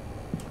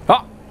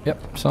 Oh,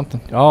 yep,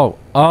 something. Oh,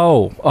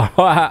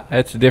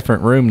 that's a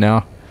different room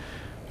now.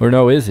 Or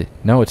no, is it?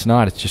 No, it's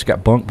not. It's just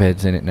got bunk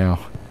beds in it now.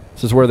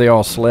 This is where they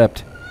all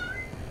slept.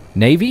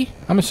 Navy,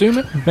 I'm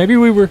assuming? Maybe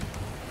we were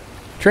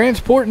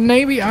transporting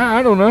Navy?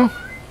 I don't know.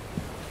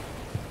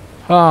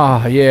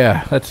 Ah,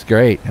 yeah, that's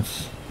great.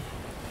 That's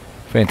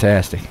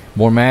fantastic.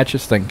 More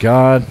matches, thank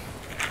God.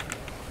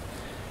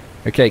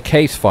 Okay,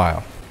 case file.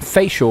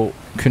 Facial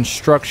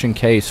construction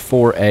case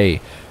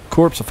 4A.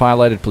 Corpse of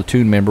highlighted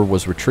platoon member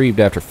was retrieved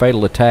after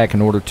fatal attack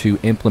in order to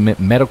implement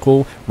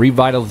medical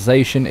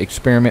revitalization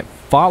experiment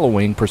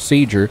following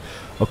procedure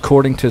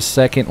according to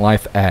Second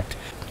Life Act.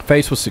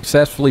 Face was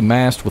successfully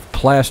masked with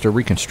plaster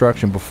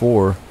reconstruction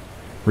before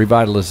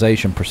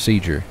revitalization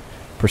procedure.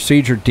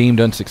 Procedure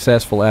deemed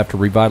unsuccessful after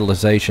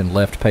revitalization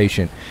left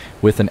patient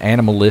with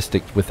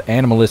animalistic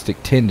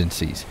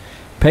tendencies.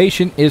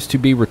 Patient is to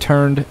be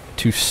returned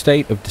to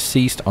state of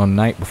deceased on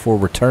night before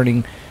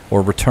returning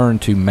or return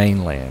to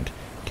mainland.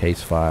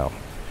 Case file.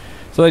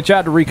 So they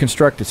tried to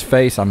reconstruct his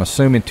face, I'm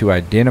assuming to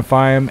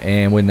identify him,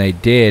 and when they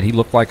did, he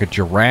looked like a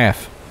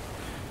giraffe.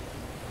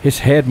 His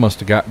head must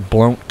have got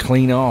blown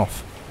clean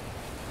off.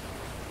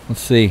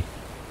 Let's see.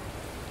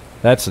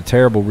 That's a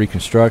terrible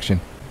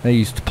reconstruction. They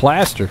used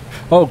plaster.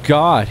 Oh,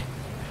 God.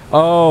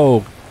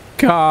 Oh,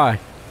 God.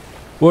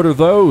 What are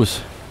those?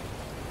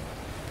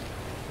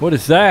 What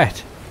is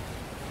that?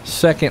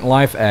 Second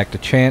Life Act, a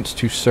chance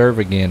to serve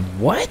again.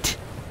 What?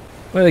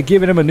 Well, they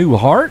giving him a new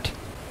heart?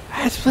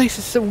 This place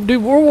is so...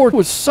 Dude, World War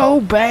was so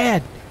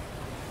bad.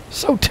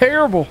 So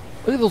terrible.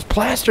 Look at those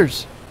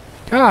plasters.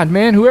 God,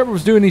 man, whoever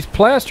was doing these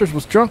plasters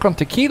was drunk on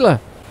tequila.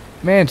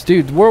 Man,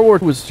 dude, World War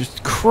was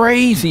just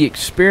crazy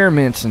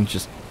experiments and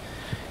just...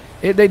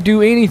 they'd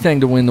do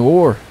anything to win the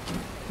war.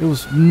 It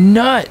was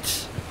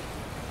nuts.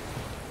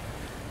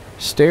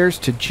 Stairs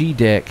to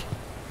G-Deck.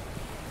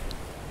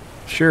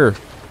 Sure.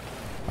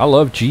 I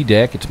love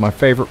G-Deck. It's my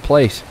favorite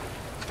place.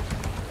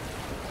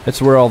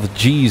 That's where all the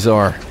G's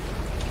are.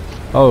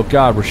 Oh,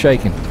 God, we're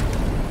shaking.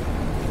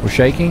 We're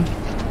shaking?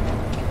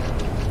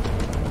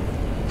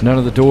 None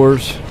of the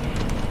doors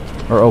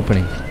are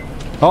opening.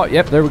 Oh,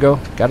 yep, there we go.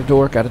 Got a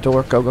door, got a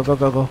door. Go, go, go,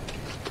 go, go.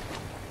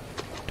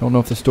 Don't know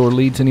if this door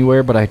leads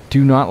anywhere, but I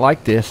do not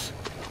like this.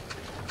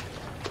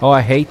 Oh,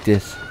 I hate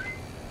this.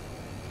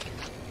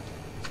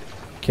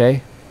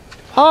 Okay.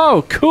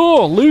 Oh,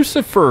 cool.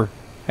 Lucifer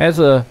as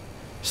a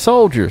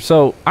soldier.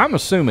 So, I'm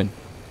assuming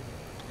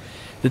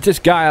that this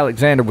guy,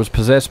 Alexander, was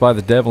possessed by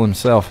the devil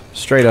himself.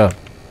 Straight up.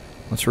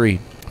 Let's read.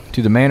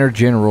 To the Manor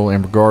General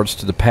in regards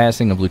to the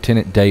passing of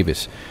Lieutenant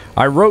Davis.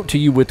 I wrote to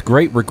you with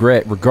great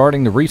regret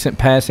regarding the recent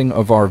passing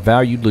of our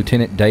valued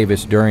Lieutenant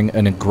Davis during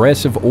an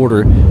aggressive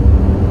order...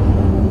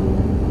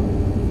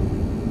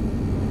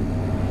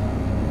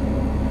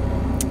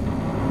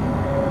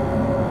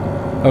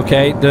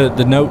 Okay,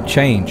 the note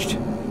changed.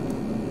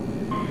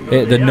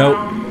 The note...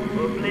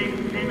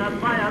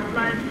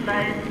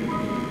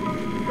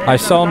 I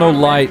saw no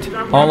light.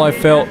 All I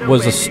felt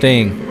was a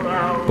sting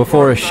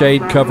before a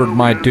shade covered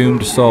my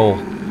doomed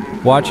soul.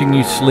 Watching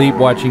you sleep,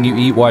 watching you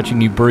eat,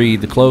 watching you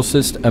breathe. The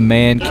closest a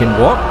man can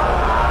walk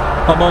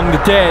among the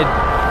dead.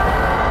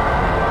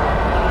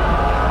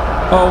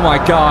 Oh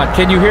my God.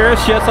 Can you hear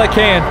us? Yes, I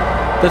can.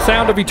 The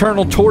sound of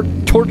eternal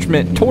torment.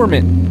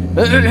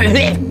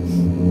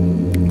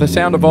 The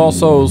sound of all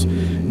souls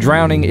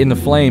drowning in the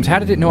flames. How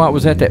did it know I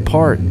was at that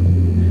part?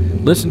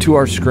 Listen to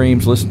our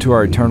screams. Listen to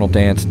our eternal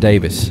dance.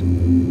 Davis.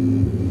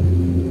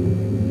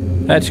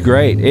 That's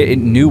great. It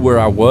knew where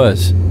I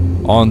was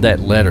on that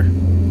letter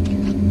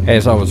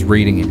as I was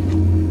reading it.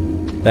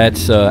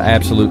 That's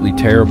absolutely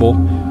terrible.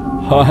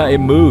 It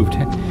moved.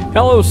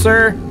 Hello,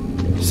 sir.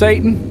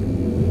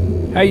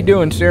 Satan. How you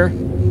doing, sir?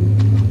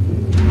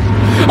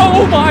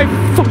 Oh my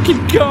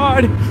fucking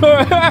god!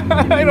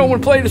 I don't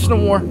want to play this no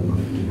more.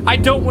 I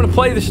don't want to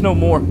play this no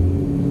more.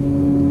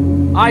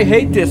 I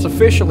hate this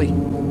officially.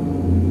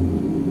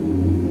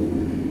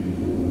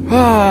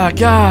 Ah,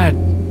 God.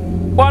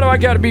 Why do I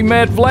gotta be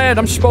Mad Vlad?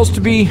 I'm supposed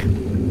to be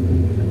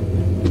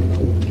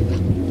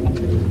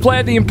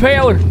Vlad the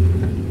Impaler.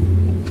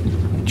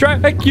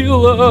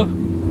 Dracula.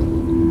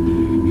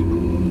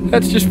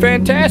 That's just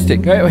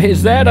fantastic.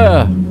 Is that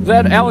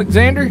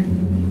Alexander?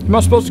 Am I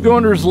supposed to go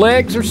under his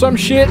legs or some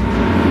shit?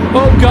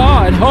 Oh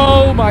God,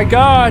 oh my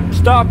God,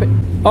 stop it.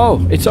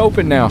 Oh, it's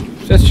open now.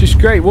 That's just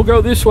great. We'll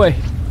go this way.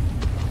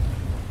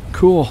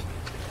 Cool.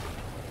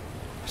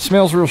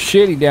 Smells real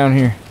shitty down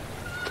here.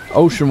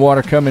 Ocean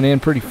water coming in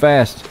pretty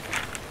fast.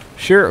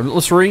 Sure,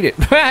 let's read it.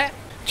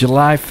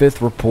 July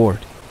 5th report.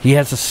 He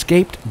has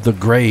escaped the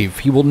grave.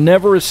 He will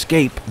never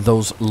escape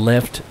those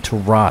left to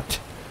rot.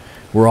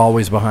 We're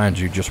always behind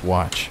you, just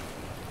watch.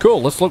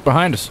 Cool, let's look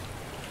behind us.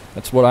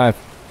 That's what I've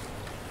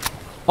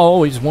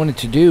always wanted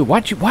to do.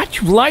 Why'd you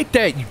light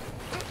that, you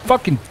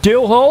fucking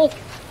dill hole?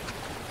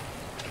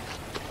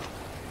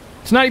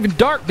 It's not even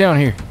dark down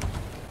here.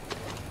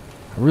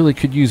 I really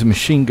could use a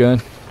machine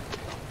gun.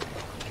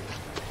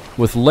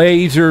 With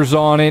lasers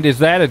on it. Is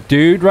that a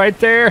dude right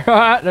there?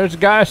 There's a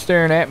guy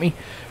staring at me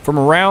from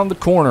around the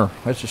corner.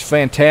 That's just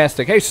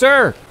fantastic. Hey,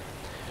 sir.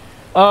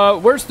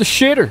 Where's the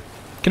shitter?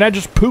 Can I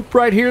just poop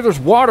right here? There's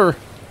water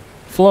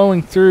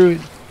flowing through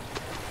it.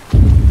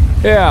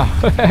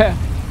 Yeah.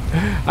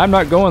 I'm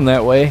not going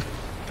that way.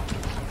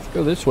 Let's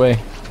go this way.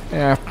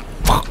 Yeah.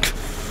 Fuck.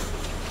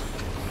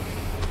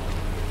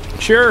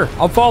 Sure.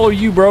 I'll follow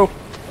you, bro.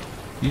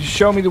 You just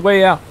show me the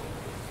way out.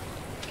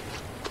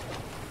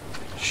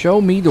 Show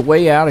me the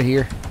way out of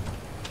here.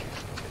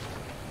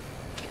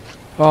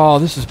 Oh,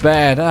 this is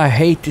bad. I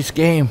hate this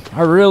game.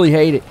 I really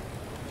hate it.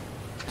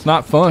 It's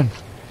not fun.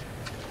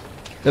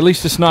 At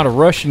least it's not a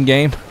Russian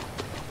game.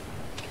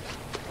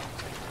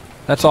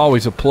 That's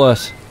always a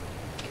plus.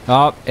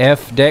 Oh,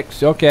 F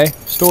decks. Okay.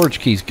 Storage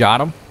keys. Got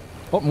them.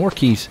 Oh, more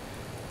keys.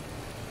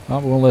 Oh,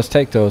 well, let's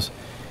take those.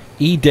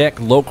 E-deck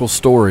local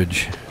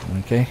storage.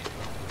 Okay.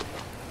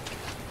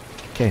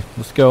 Okay,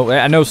 let's go.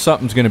 I know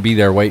something's going to be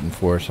there waiting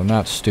for us. I'm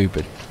not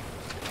stupid.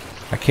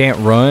 I can't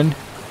run.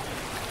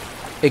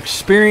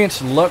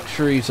 Experience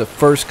luxuries of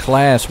first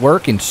class.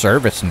 Work in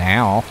service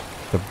now.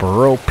 The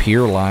Borough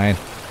Pier Line.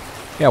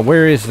 Yeah,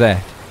 where is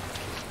that?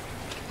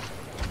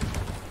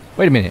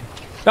 Wait a minute.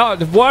 Oh,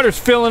 the water's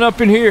filling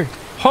up in here.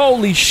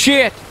 Holy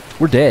shit.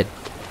 We're dead.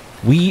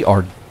 We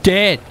are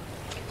dead.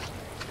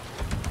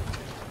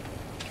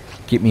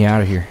 Get me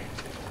out of here.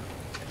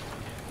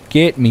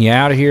 Get me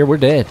out of here. We're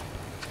dead.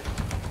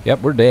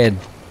 Yep, we're dead.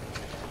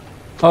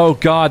 Oh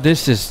God,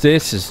 this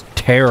is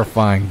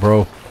terrifying,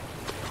 bro.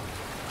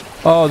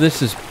 Oh,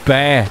 this is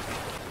bad.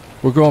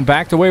 We're going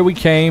back the way we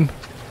came.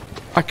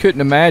 I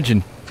couldn't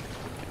imagine.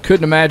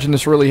 Couldn't imagine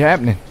this really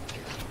happening.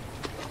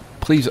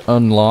 Please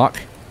unlock.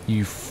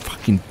 You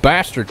fucking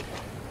bastard.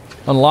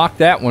 Unlock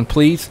that one,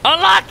 please.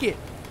 Unlock it!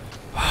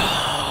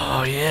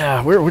 Oh,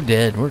 yeah. We're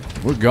dead.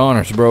 We're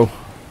goners, bro.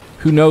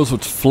 Who knows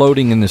what's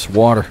floating in this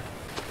water?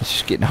 It's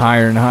just getting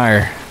higher and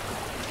higher.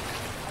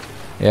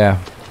 Yeah,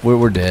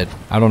 we're dead.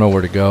 I don't know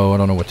where to go. I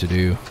don't know what to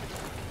do.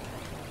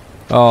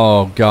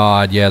 Oh,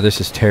 God. Yeah, this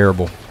is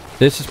terrible.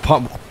 This is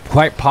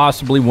quite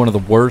possibly one of the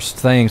worst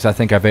things I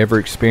think I've ever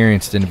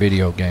experienced in a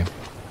video game.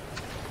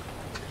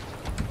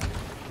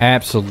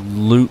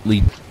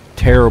 Absolutely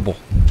terrible.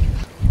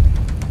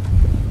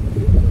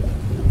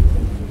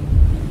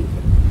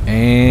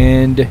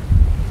 And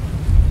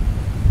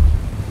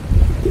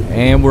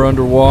we're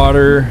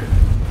underwater.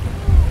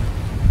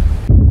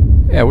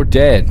 Yeah, we're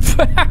dead.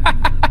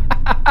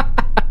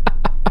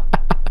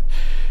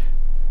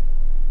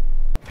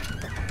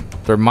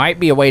 There might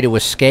be a way to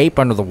escape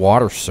under the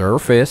water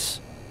surface.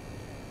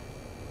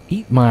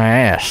 Eat my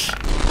ass.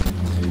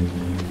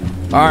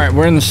 Alright,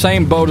 we're in the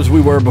same boat as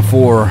we were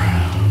before.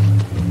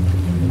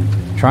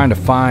 Trying to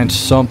find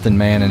something,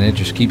 man, and it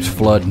just keeps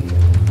flooding.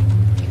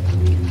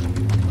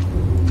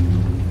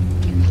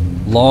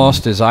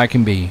 Lost as I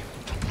can be.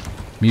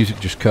 Music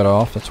just cut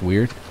off. That's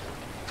weird.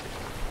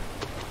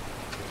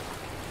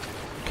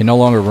 Can no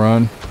longer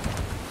run.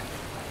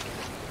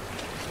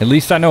 At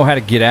least I know how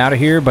to get out of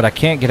here, but I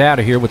can't get out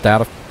of here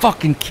without a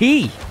fucking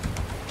key.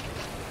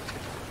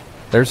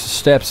 There's the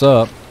steps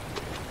up.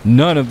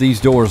 None of these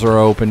doors are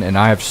open, and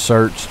I have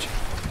searched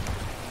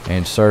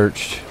and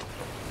searched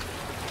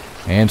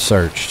and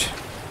searched.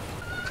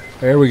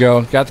 There we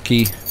go. Got the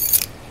key.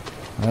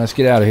 Let's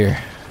get out of here.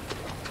 I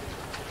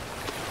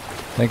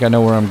think I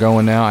know where I'm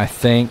going now. I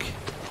think.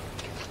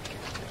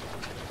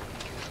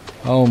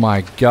 Oh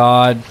my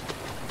God.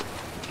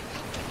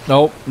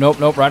 Nope, nope,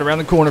 nope. Right around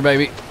the corner,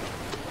 baby.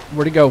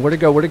 Where'd it go? Where'd it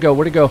go? Where'd it go?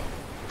 Where'd it go?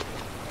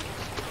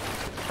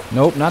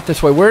 Nope, not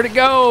this way. Where'd it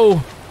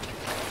go?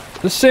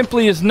 This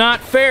simply is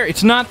not fair.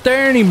 It's not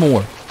there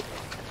anymore.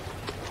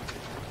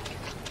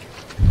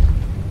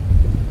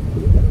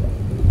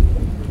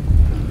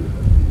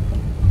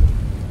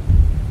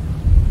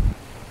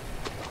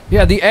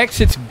 Yeah, the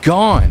exit's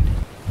gone.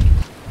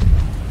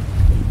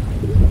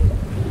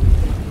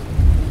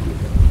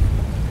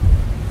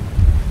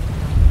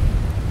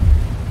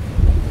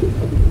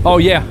 Oh,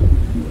 yeah.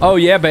 Oh,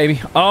 yeah,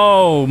 baby.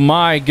 Oh,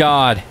 my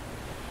God.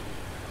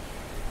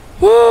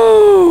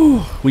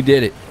 Woo! We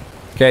did it.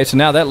 Okay, so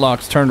now that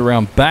lock's turned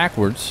around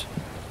backwards.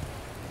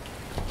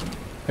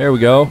 There we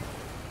go.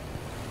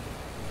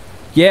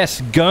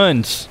 Yes,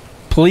 guns.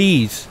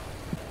 Please.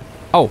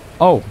 Oh,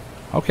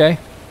 okay.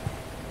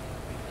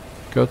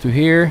 Go through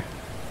here.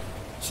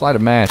 Slide a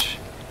match.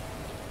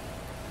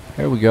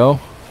 There we go.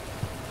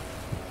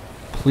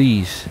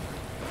 Please.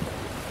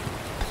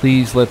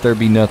 Please let there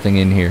be nothing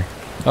in here.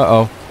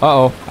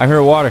 Uh-oh. I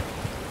hear water.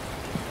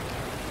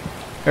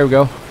 There we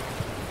go.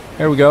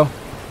 There we go.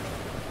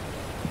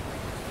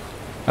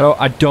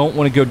 I don't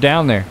want to go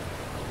down there.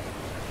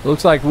 It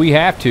looks like we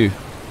have to.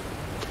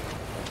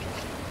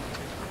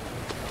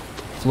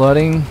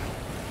 Flooding.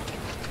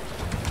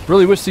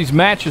 Really wish these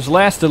matches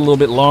lasted a little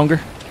bit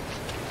longer.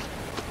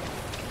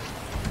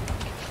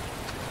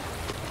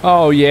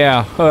 Oh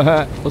yeah.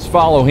 Let's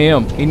follow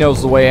him. He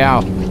knows the way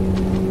out.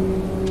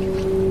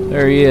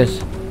 There he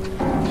is.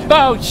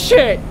 Oh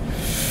shit!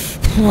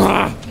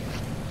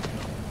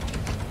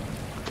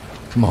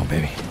 Come on,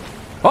 baby.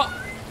 Oh!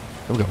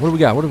 There we go. What do we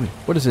got?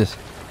 What is this?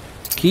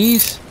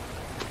 Keys.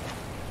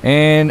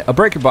 And a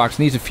breaker box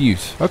needs a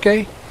fuse.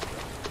 Okay.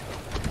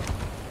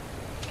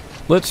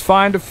 Let's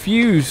find a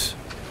fuse.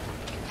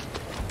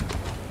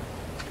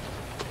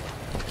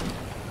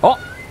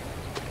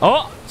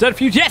 Oh! Is that a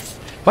fuse? Yes!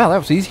 Wow, that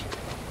was easy.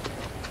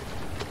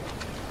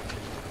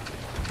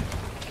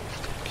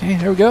 Okay,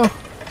 there we go.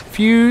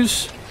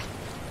 Fuse.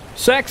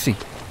 Sexy.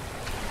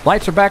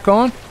 Lights are back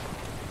on.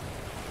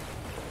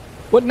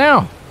 What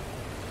now?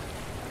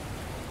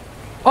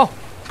 Oh,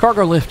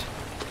 cargo lift.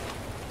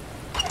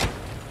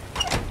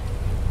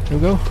 There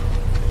we go.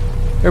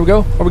 There we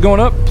go. Are we going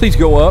up? Please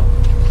go up.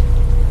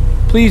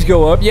 Please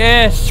go up.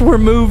 Yes, we're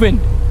moving.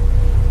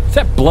 Is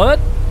that blood?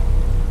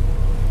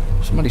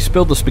 Somebody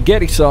spilled the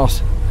spaghetti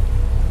sauce.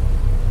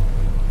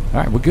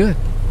 Alright, we're good.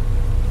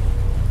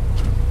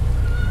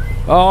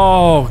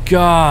 Oh,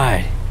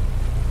 God.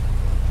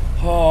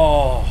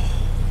 Oh.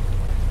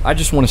 I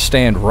just want to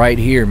stand right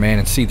here, man,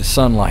 and see the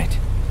sunlight.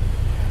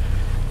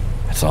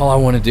 That's all I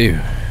want to do.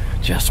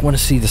 Just want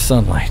to see the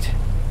sunlight.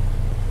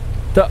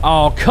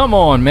 Oh, come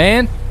on,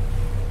 man.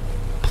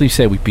 Please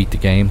say we beat the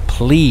game.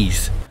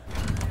 Please.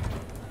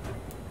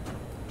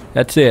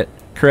 That's it.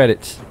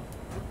 Credits.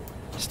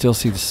 Still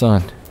see the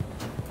sun.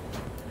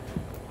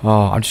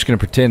 Oh, I'm just going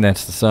to pretend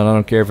that's the sun. I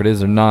don't care if it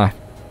is or not.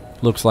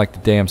 Looks like the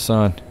damn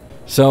sun.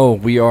 So,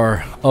 we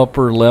are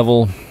upper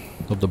level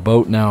of the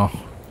boat now.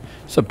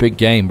 It's a big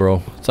game,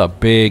 bro. It's a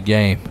big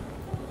game.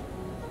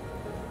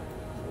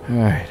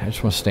 Alright, I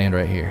just want to stand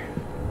right here.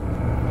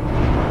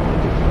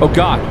 Oh,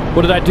 God.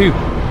 What did I do?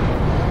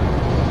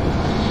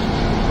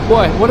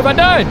 What? What have I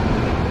done?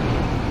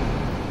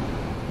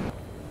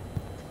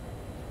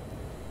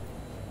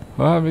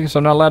 Well, I guess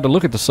I'm not allowed to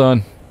look at the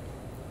sun.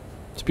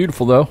 It's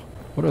beautiful, though.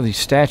 What are these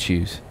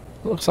statues?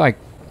 It looks like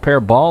a pair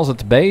of balls at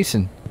the base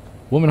and a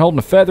woman holding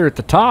a feather at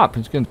the top.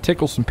 It's going to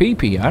tickle some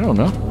pee-pee. I don't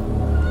know.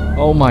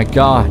 Oh, my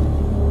God.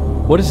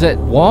 What is that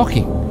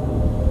walking?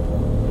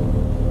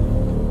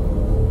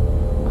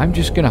 I'm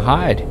just going to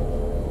hide.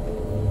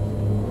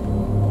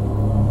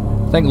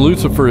 I think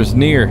Lucifer is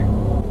near.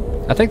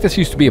 I think this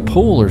used to be a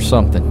pool or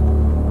something.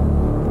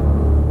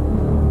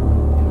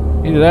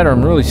 Either that or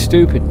I'm really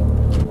stupid.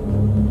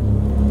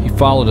 He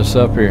followed us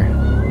up here.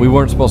 We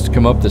weren't supposed to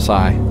come up this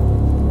high.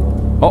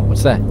 Oh,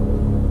 what's that?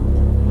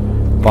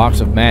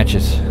 Box of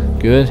matches.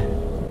 Good.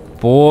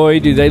 Boy,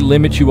 do they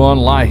limit you on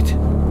light.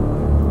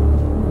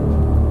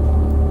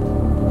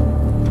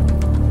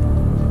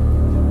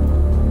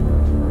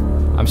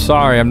 I'm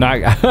sorry, I'm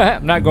not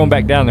I'm not going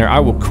back down there. I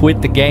will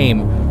quit the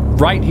game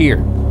right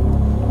here.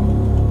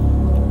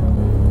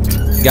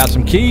 Got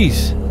some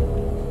keys.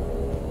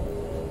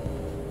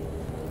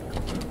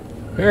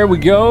 There we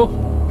go.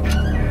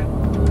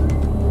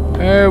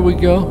 There we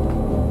go.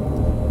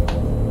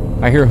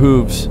 I hear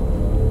hooves.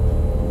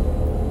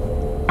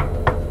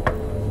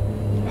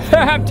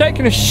 I'm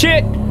taking a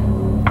shit.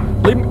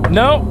 Leave me,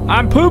 no,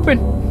 I'm pooping.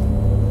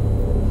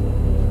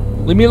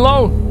 Leave me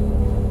alone.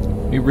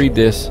 Let me read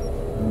this.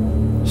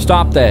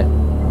 Stop that.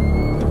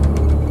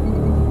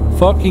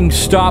 Fucking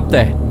stop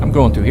that. I'm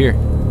going through here.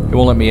 It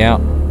won't let me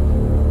out.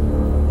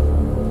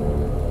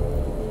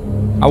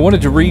 I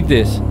wanted to read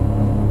this.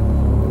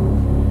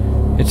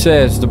 It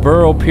says, the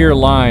Borough Pier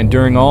line,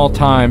 during all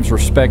times,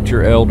 respect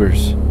your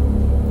elders.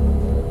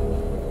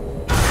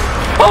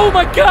 Oh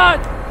my God!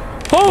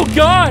 Oh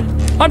God!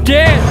 I'm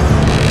dead!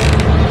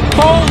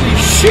 Holy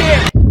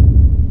shit!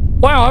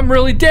 Wow, I'm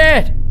really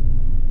dead!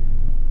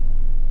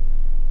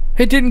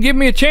 It didn't give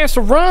me a chance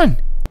to run!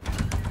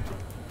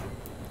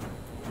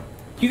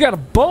 You gotta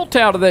bolt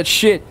out of that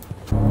shit!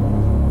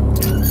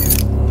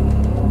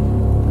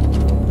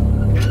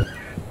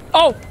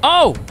 Oh!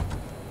 Oh!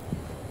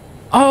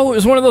 Oh, it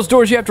was one of those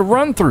doors you have to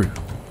run through.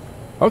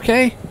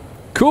 Okay.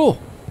 Cool.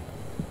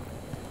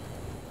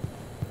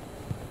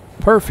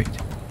 Perfect.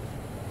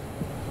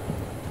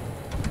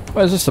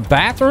 What is this, the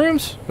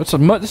bathrooms? This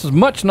is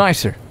much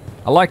nicer.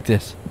 I like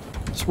this.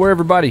 It's where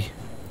everybody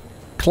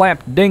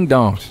clapped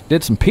ding-dongs.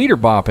 Did some Peter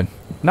bopping.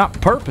 Not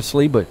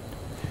purposely, but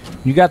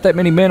you got that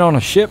many men on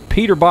a ship,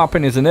 Peter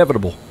bopping is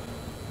inevitable.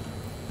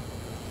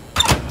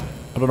 I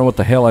don't know what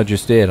the hell I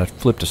just did. I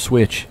flipped a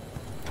switch.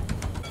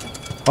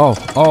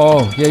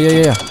 Oh,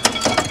 yeah.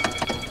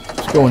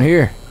 Let's go in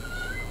here.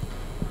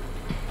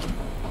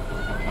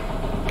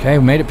 Okay,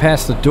 we made it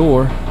past the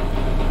door.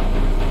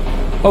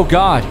 Oh,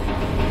 God.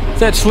 Is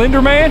that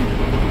Slender Man?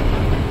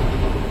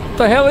 What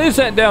the hell is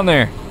that down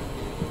there?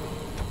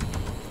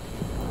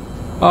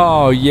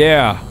 Oh,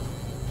 yeah.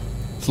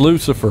 It's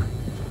Lucifer.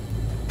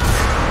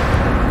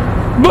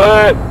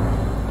 But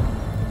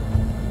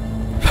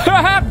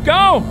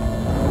go!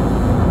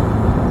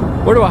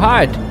 Where do I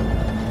hide?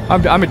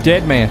 I'm a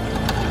dead man.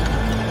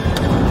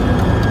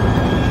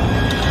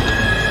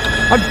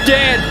 I'm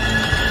dead.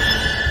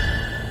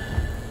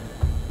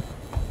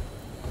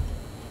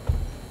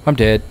 I'm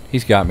dead.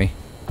 He's got me.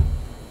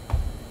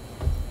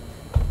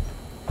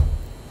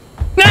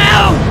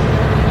 No!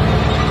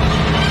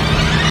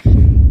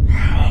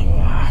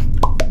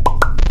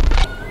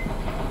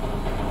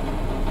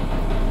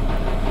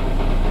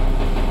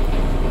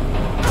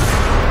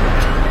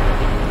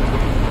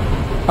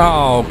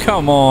 Oh,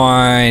 come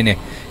on.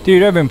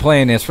 Dude, I've been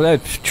playing this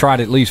I've tried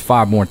at least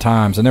 5 more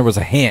times, and there was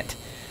a hint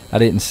I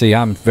didn't see.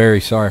 I'm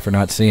very sorry for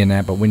not seeing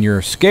that, but when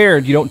you're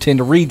scared, you don't tend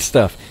to read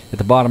stuff at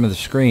the bottom of the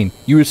screen.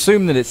 You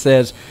assume that it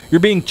says,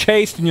 you're being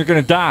chased and you're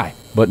going to die.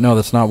 But no,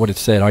 that's not what it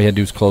said. All you had to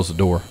do is close the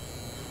door.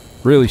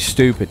 Really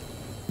stupid.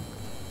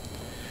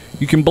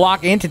 You can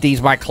block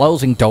entities by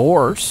closing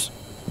doors.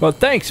 Well,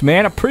 thanks,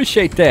 man. I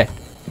appreciate that.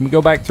 Can we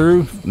go back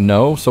through?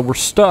 No, so we're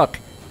stuck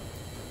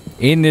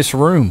in this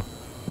room.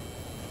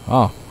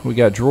 Oh, we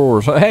got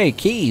drawers. Oh, hey,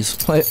 keys.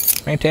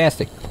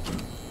 Fantastic.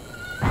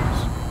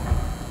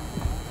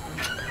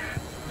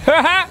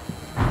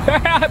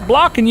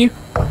 Blocking you.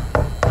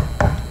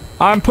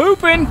 I'm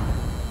pooping.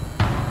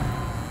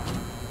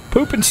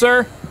 Pooping,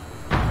 sir.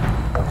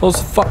 Close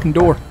the fucking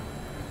door.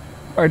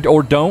 Or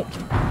don't.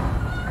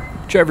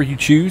 Whichever you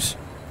choose.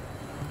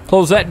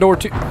 Close that door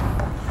too.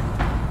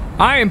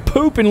 I am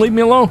pooping. Leave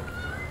me alone.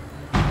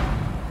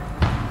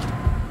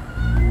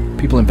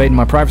 People invading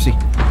my privacy.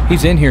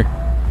 He's in here.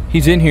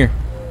 He's in here.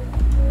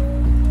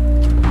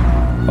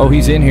 Oh,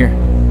 he's in here.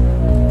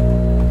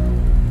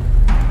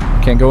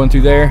 Can't go in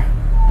through there.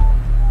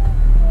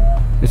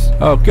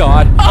 Oh,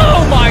 God.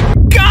 Oh, my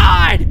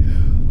God!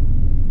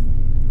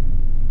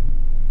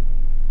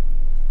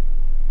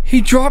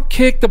 He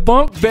drop-kicked the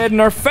bunk bed in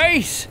our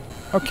face.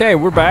 Okay,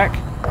 we're back.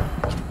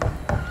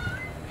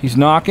 He's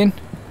knocking.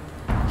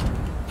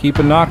 Keep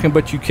a knocking,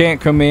 but you can't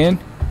come in.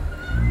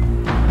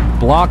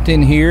 Blocked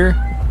in here.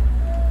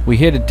 We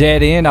hit a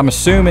dead end. I'm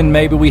assuming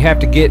maybe we have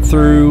to get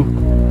through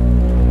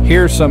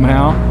here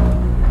somehow.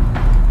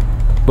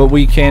 But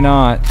we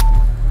cannot.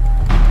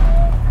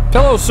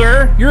 Hello,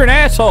 sir. You're an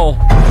asshole.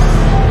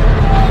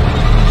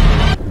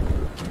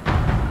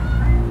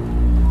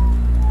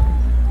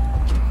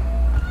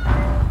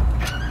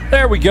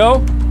 There we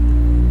go.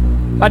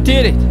 I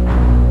did it.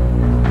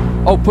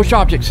 Oh, push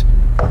objects.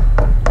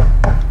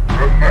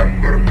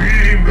 Remember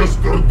me,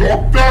 Mr.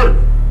 Doctor?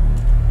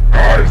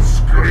 I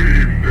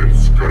screamed and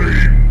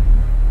screamed,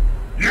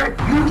 yet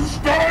you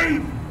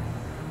stayed.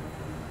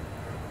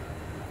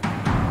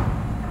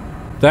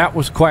 That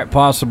was quite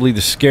possibly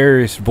the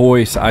scariest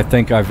voice I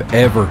think I've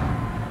ever,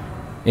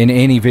 in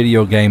any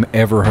video game,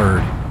 ever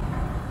heard.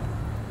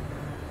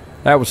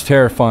 That was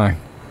terrifying.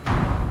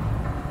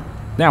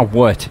 Now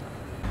what?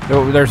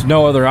 There's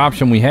no other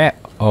option we have.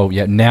 Oh,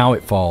 yeah, now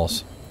it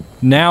falls.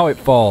 Now it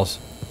falls.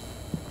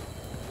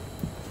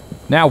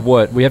 Now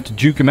what? We have to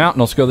juke him out,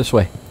 and let's go this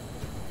way.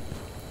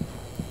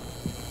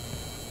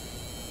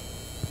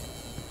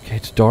 Okay,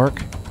 it's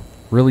dark.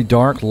 Really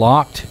dark.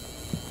 Locked.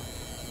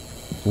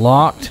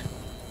 Locked.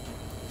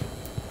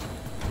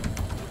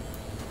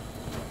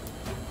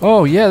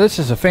 Oh, yeah, this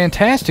is a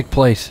fantastic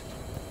place.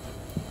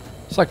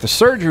 It's like the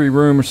surgery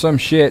room or some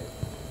shit.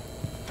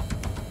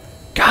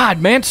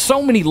 God, man,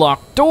 so many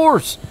locked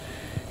doors.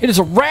 It is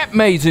a rat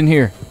maze in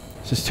here.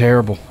 This is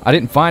terrible. I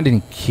didn't find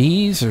any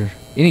keys or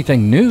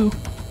anything new.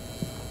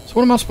 So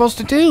what am I supposed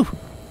to do?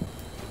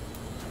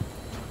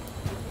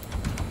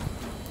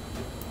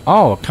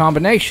 Oh, a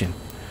combination.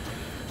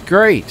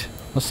 Great.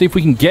 Let's see if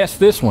we can guess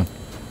this one.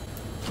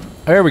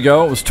 There we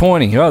go. It was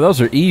 20. Oh,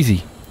 those are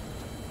easy.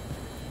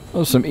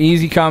 Those are some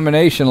easy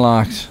combination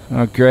locks.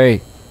 Oh,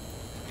 great.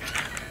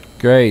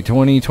 Great.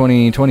 20,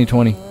 20, 20,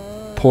 20.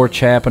 Poor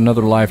chap,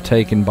 another life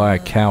taken by a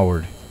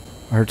coward.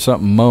 I heard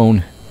something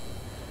moan.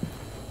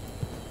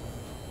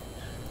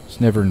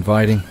 It's never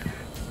inviting.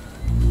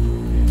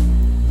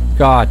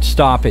 God,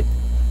 stop it.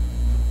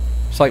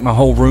 It's like my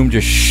whole room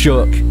just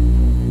shook.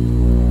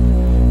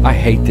 I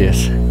hate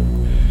this.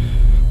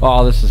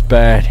 Oh, this is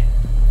bad.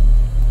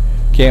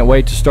 Can't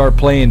wait to start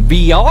playing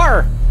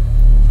VR.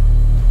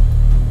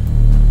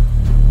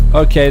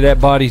 Okay, that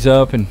body's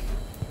up and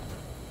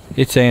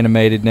it's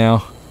animated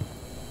now.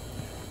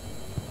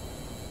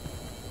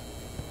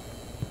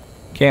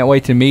 Can't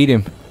wait to meet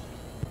him.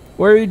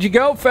 Where did you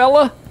go,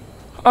 fella?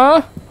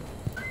 Huh?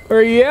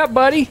 Where you at,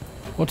 buddy?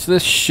 What's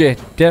this shit?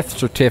 Death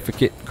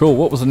certificate. Cool.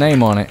 What was the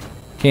name on it?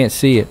 Can't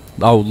see it.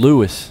 Oh,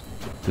 Lewis.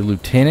 The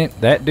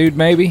lieutenant? That dude,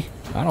 maybe?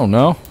 I don't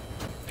know.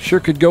 Sure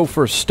could go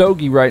for a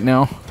stogie right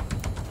now.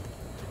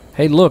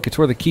 Hey, look. It's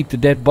where they keep the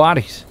dead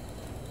bodies.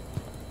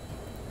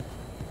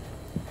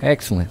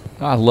 Excellent.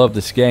 I love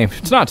this game.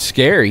 It's not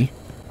scary.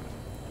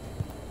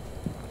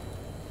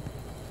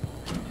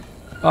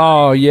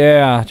 Oh,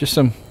 yeah. Just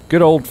some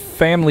good old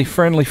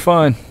family-friendly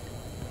fun.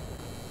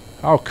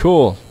 Oh,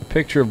 cool.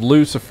 Picture of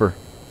Lucifer.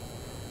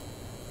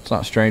 It's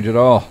not strange at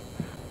all.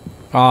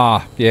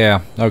 Ah,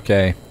 yeah.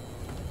 Okay.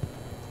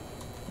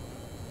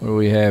 What do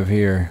we have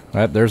here?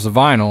 There's the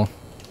vinyl.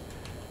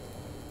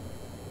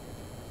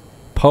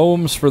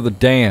 Poems for the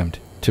Damned.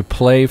 To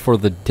play for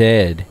the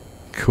dead.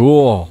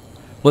 Cool.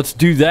 Let's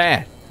do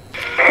that.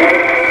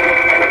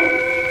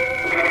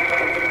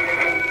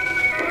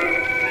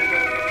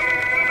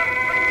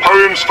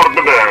 Poems for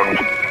the damned,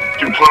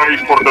 to play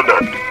for the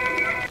dead.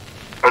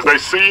 As they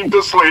seem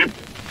to sleep,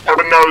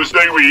 heaven knows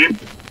they weep.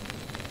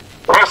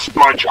 Rest,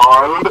 my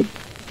child.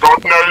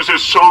 God knows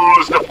his soul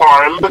is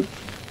defiled.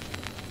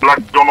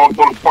 Black Donald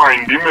will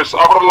find him, his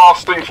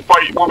everlasting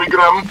fate will be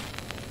grim.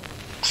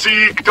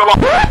 Seek till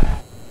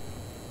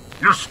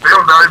You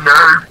still don't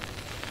know?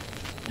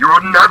 You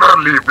will never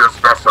leave this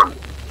vessel.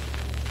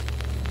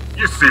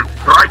 You seem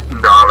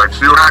frightened, Alex.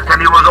 You reckon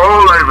he was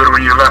all over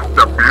when you left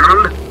the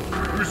field?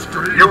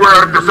 You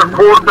were to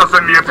support us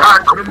in the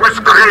attack. We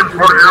screamed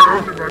for you.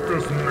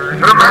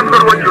 Remember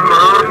what you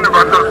learned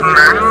about those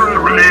men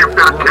who leave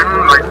their kin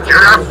like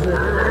Jeff?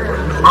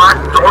 Black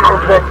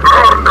Donald will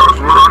burn those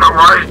who run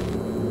away.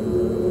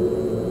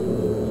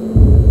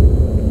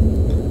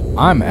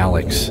 I'm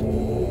Alex.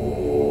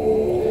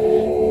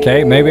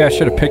 Okay, maybe I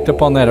should have picked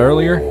up on that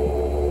earlier.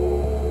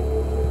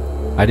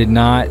 I did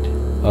not,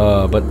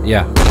 but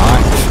yeah.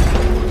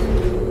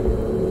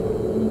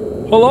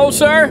 Hello,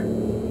 sir?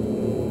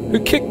 Who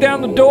kicked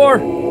down the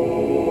door?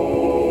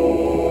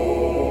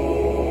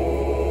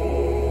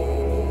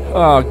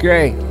 Oh,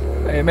 great.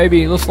 Hey,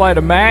 maybe let's light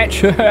a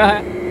match.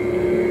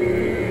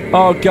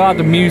 Oh, God,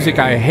 the music.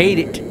 I hate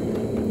it.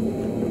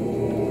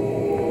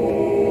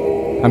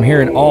 I'm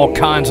hearing all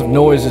kinds of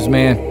noises,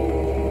 man.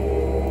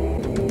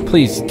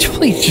 Please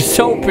just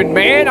open,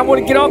 man. I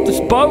want to get off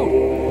this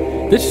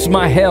boat. This is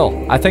my hell.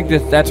 I think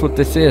that's what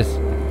this is.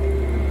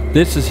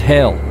 This is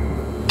hell.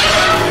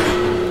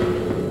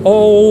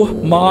 Oh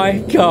my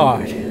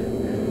God.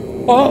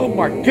 Oh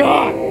my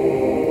God.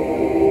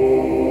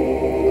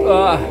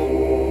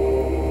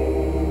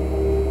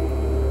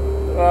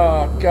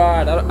 Oh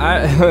God.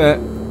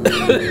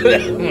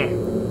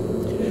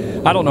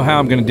 I don't know how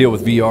I'm gonna deal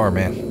with VR,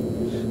 man.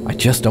 I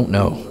just don't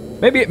know.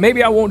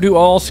 Maybe I won't do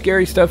all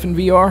scary stuff in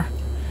VR.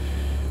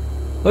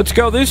 Let's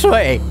go this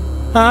way.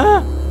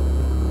 Huh?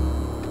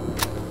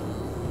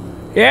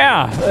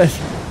 Yeah.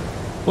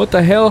 What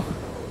the hell?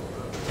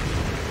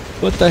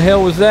 What the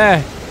hell was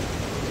that?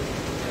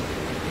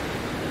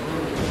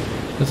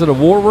 Is it a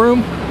war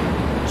room?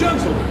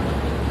 Gentlemen,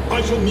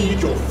 I shall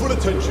need your full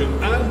attention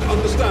and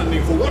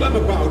understanding for what I'm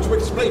about to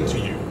explain to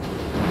you.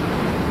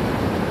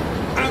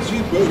 As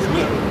you both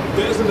know,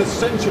 there's an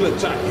essential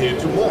attack here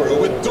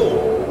tomorrow at dawn.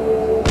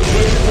 When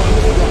the time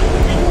is right,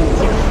 we will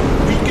rush the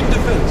weakened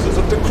defenses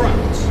of the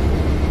crowds.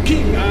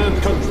 King and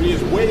country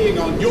is weighing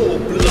on your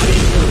bloody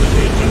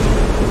liberty,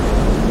 gentlemen.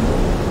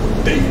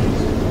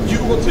 Davies, you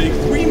will take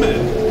 3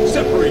 men,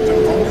 separate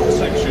them from your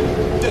section,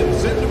 then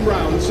send them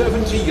round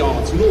 70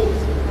 yards north,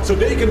 so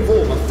they can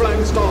form a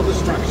flank-style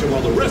distraction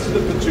while the rest of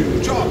the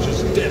platoon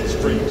charges dead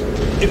straight.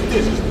 If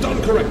this is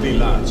done correctly,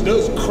 lads,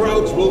 those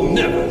crowds will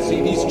never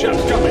see these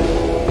chaps coming.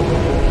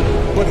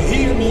 But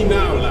hear me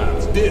now,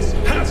 lads, this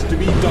has to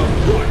be done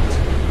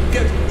right.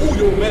 Get all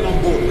your men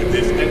on board with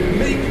this and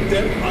make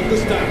them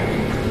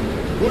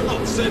understand. We're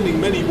not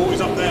sending many boys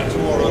up there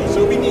tomorrow,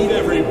 so we need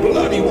every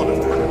bloody one of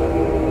them.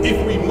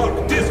 If we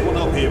muck this one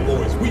up here,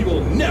 boys, we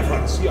will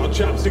never see our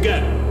chaps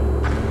again.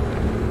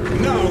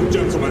 Now,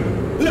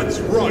 gentlemen, let's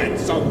write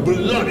some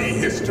bloody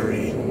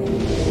history.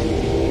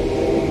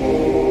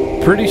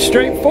 Pretty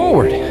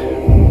straightforward.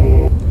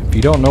 If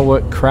you don't know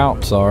what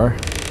Krauts are,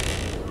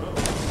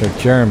 they're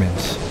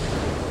Germans.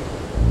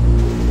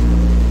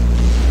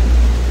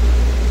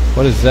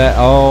 What is that?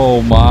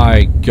 Oh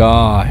my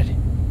God.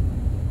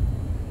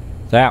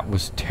 That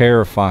was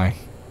terrifying.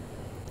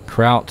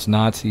 Krauts,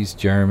 Nazis,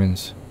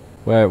 Germans,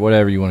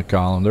 whatever you want to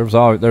call them.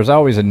 There's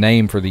always a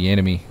name for the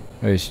enemy.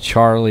 There's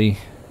Charlie.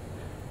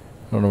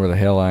 I don't know where the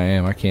hell I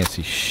am. I can't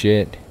see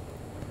shit.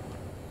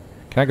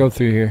 Can I go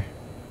through here?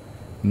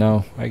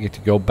 No, I get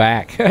to go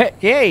back.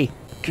 Hey!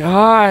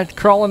 God,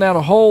 crawling out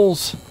of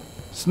holes.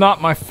 It's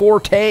not my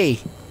forte.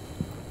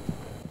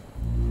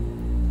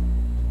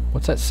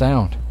 What's that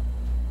sound?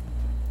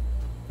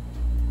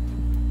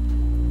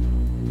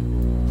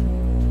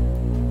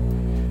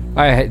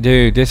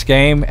 Dude, this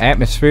game,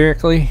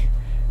 atmospherically,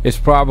 is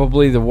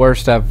probably the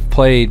worst I've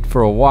played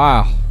for a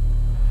while.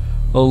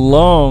 A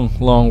long,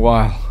 long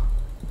while.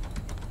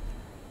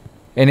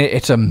 And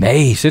it's a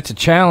maze. It's a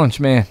challenge,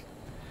 man.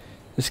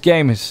 This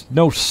game is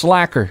no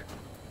slacker.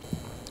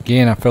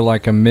 Again, I feel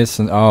like I'm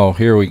missing. Oh,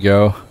 here we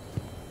go.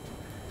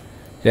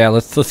 Yeah,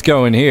 let's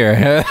go in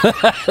here.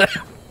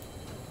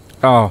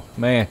 Oh,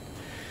 man.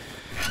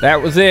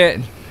 That was it.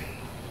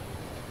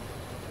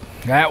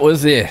 That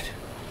was it.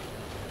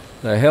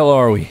 The hell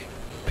are we?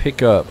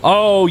 Pick up.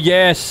 Oh,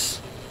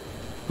 yes.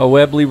 A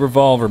Webley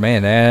revolver.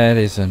 Man, that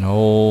is an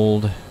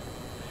old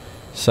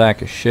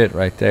sack of shit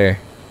right there.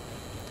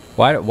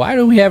 Why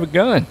do we have a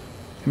gun?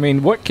 I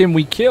mean, what can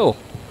we kill?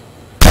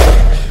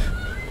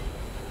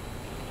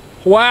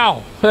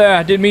 Wow.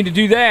 I didn't mean to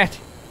do that.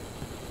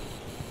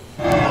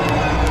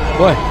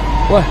 What?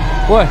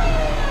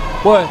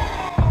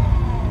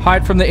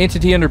 Hide from the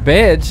entity under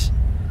beds?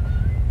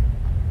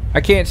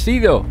 I can't see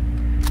though.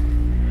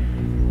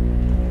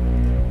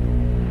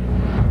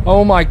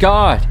 Oh my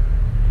god.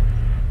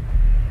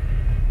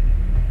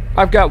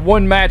 I've got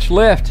one match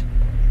left.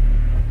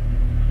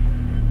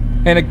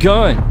 And a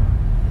gun.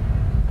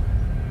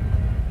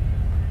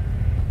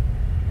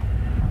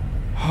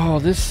 Oh,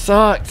 this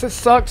sucks. This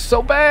sucks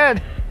so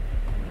bad.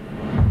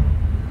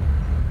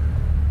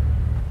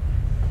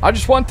 I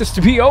just want this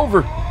to be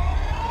over.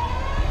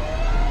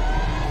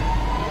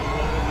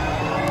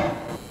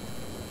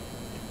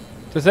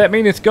 Does that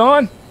mean it's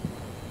gone?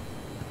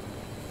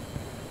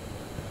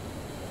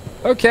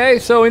 Okay,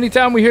 so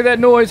anytime we hear that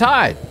noise,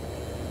 hide.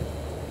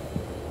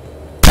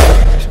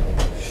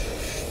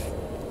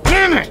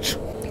 Damn it!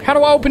 How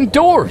do I open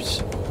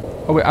doors?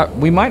 Oh,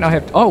 we might not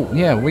have to. Oh,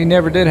 yeah, we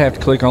never did have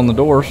to click on the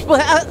doors.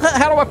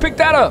 How do I pick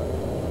that up?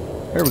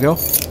 There we go.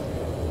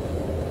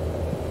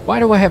 Why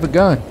do I have a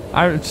gun?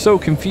 I'm so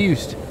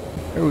confused.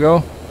 There we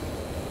go.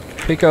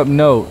 Pick up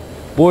note.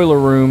 Boiler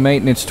room,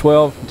 maintenance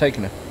 12. I'm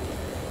taking a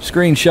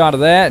screenshot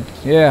of that.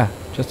 Yeah,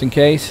 just in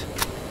case.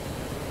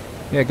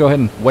 Yeah, go ahead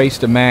and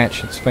waste a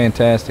match. It's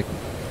fantastic.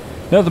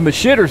 Nothing but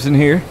shitters in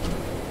here.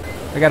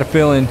 I got a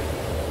feeling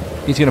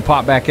he's going to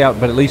pop back out,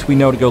 but at least we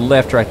know to go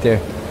left right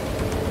there.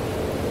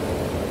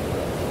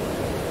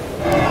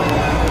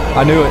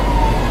 I knew it.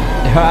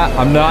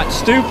 I'm not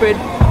stupid.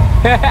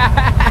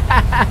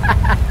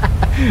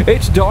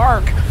 It's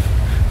dark.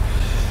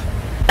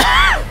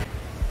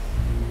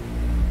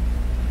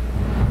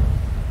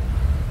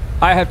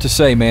 I have to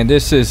say, man,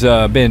 this has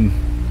been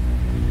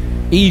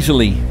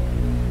easily,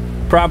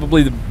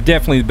 probably,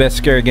 definitely the best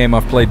scary game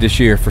I've played this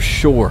year, for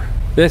sure.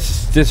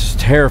 This is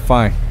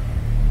terrifying.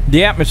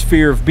 The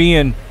atmosphere of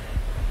being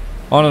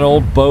on an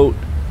old boat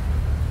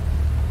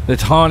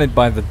that's haunted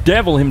by the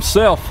devil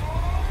himself.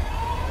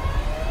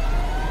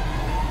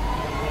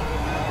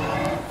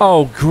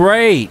 Oh,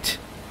 great.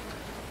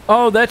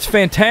 Oh, that's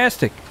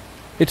fantastic.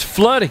 It's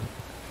flooding.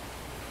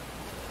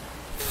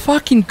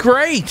 Fucking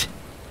great.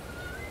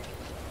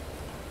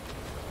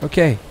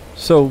 Okay,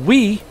 so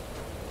we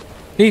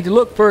need to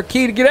look for a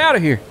key to get out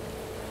of here.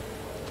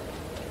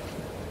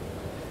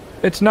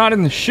 It's not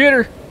in the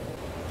shitter.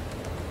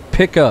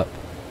 Pick up.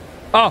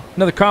 Oh,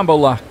 another combo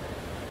lock.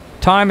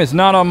 Time is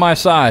not on my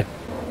side.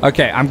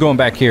 Okay, I'm going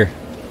back here.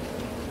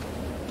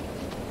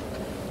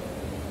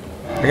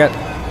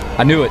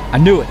 I knew it. I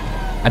knew it.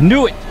 I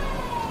knew it.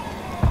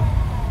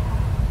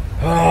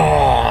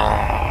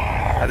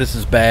 Oh, this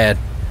is bad.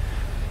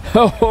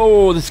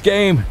 Oh, this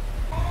game.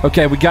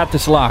 Okay, we got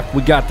this lock.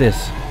 We got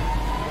this.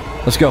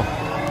 Let's go.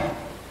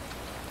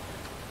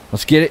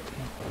 Let's get it.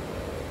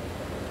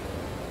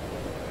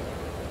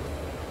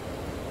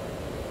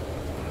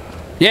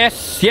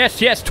 Yes, yes,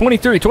 yes.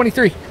 23,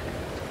 23.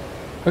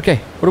 Okay,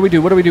 what do we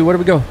do? What do we do? Where do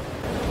we go?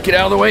 Get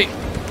out of the way.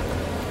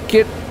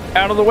 Get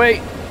out of the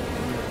way.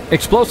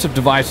 Explosive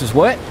devices,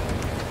 what?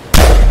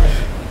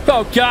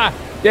 Oh, God.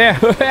 Yeah.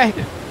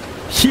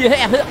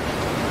 Yeah.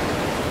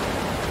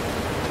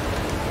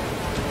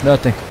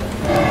 Nothing.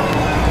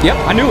 Yep,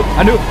 I knew it.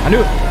 I knew it. I knew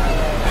it.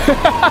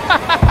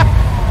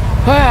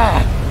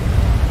 Ah.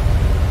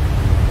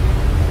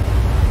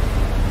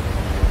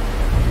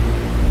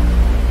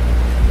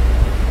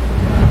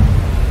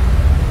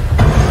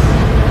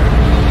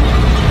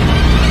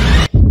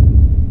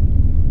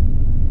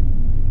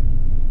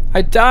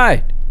 I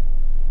died.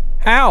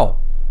 How?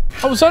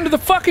 I was under the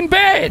fucking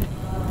bed.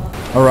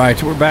 All right,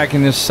 so we're back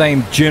in this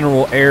same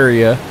general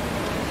area.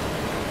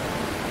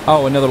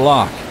 Oh, another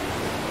lock.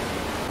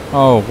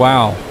 Oh,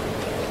 wow.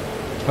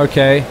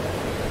 Okay.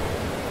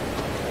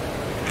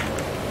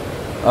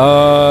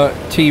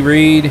 T.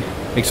 Reed.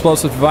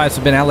 Explosive device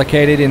has been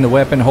allocated in the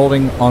weapon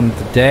holding on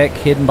the deck,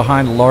 hidden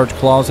behind a large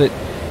closet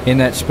in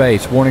that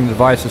space. Warning the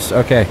devices.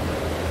 Okay.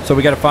 So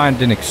we got to find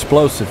an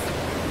explosive.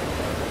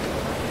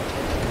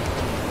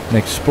 An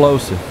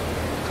explosive.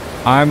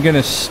 I'm going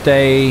to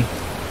stay...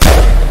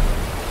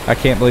 I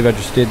can't believe I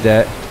just did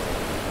that.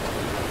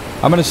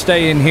 I'm going to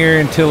stay in here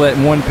until that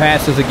one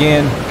passes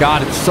again.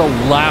 God, it's so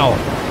loud.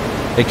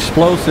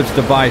 Explosives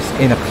device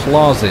in a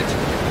closet.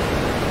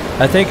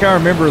 I think I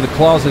remember the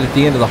closet at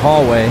the end of the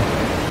hallway.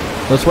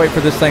 Let's wait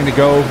for this thing to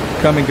go.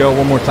 Come and go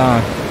one more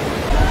time.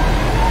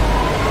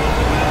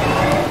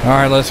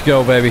 Alright, let's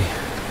go, baby.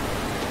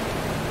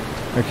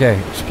 Okay,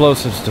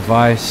 explosives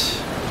device.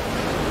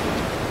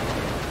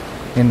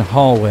 in the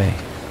hallway.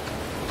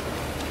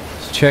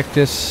 Let's check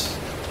this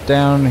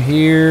down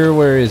here.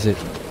 Where is it?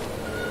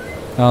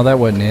 Oh, that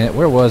wasn't it.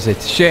 Where was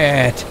it?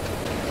 Shit!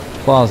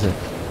 Closet.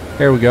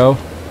 Here we go.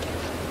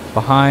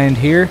 Behind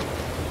here.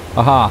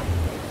 Aha.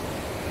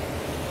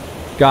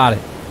 Got it.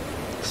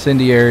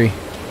 Incendiary.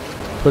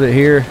 Put it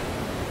here.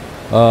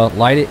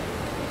 Light it.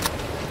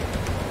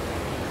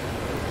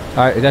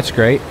 Alright, that's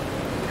great.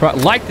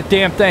 Light the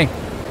damn thing.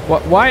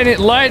 Why ain't it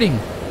lighting?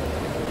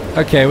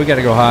 Okay, we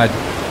gotta go hide.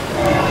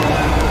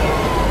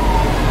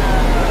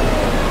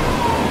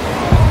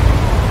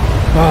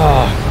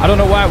 I don't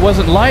know why it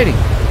wasn't lighting.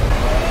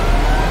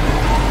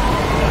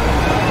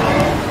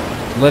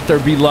 Let there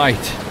be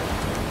light.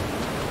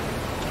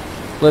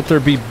 Let there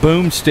be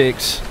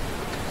boomsticks.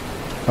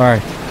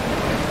 Alright.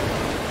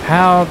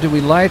 How do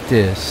we light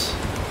this?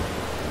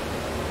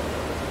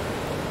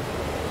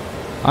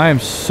 I am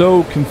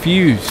so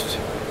confused.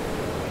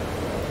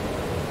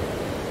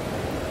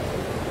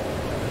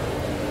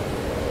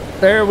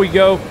 There we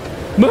go.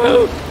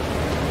 Move!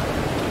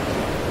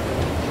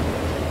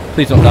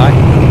 Please don't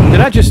die.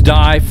 Did I just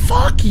die?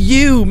 Fuck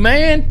you,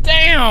 man.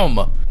 Damn.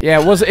 Yeah,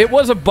 it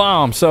was a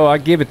bomb, so I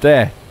give it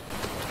that.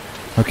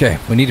 Okay,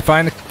 we need to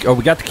find the... Oh,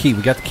 we got the key.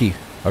 We got the key.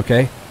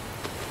 Okay.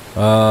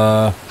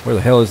 Where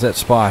the hell is that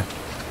spot?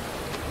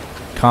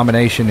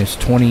 Combination is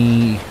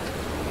 20...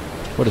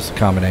 What is the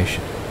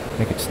combination? I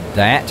think it's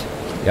that.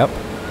 Yep.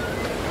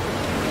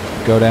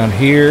 Go down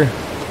here.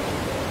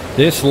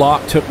 This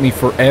lock took me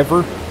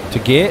forever to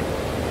get.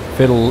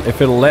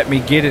 If it'll let me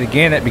get it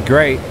again, that'd be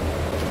great.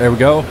 There we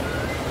go.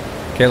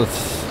 Okay,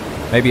 let's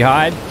maybe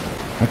hide.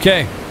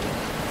 Okay.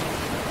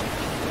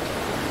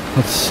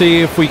 Let's see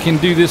if we can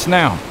do this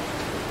now.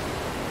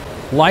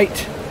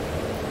 Light.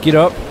 Get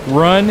up.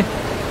 Run.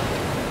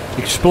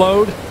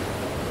 Explode.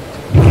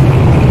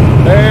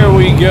 There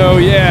we go.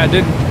 Yeah,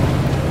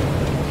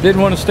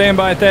 didn't want to stand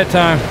by at that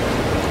time.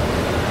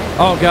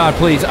 Oh God,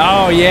 please.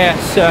 Oh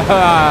yes.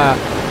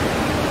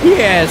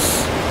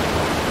 Yes.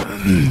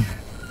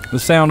 The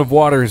sound of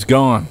water is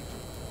gone.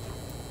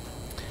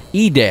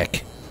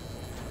 E-deck.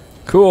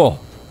 Cool.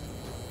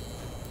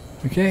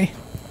 Okay.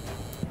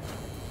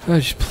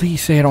 Just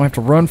please say I don't have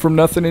to run from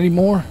nothing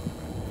anymore.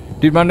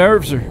 Dude, my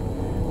nerves are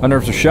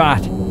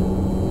shot.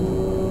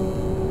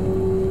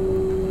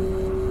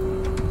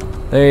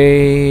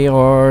 They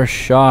are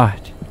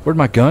shot. Where'd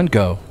my gun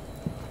go?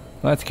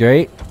 Well, that's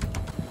great.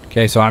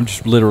 Okay, so I'm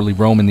just literally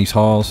roaming these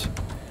halls.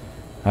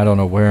 I don't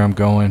know where I'm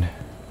going.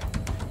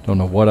 Don't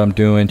know what I'm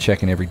doing.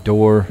 Checking every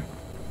door.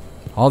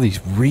 All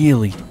these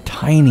really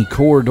tiny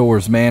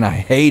corridors, man. I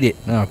hate it.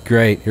 Oh,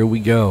 great. Here we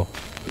go.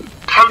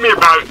 Tell me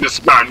about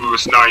this man who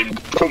was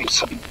named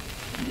Thompson.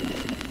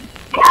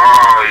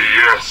 Ah,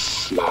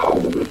 yes.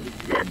 The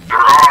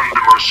blonde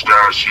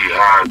mustache he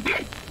had.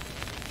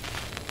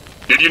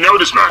 Did you know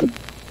this man?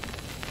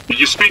 Did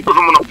you speak with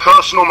him on a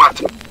personal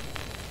matter?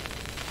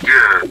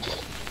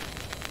 Yes.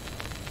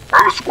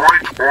 I was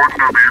quite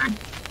fond of him.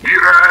 He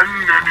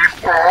ran and he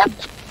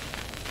fought.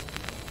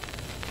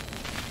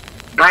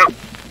 Now,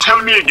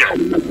 tell me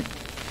again.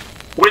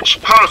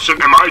 Which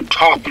person am I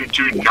talking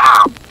to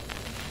now?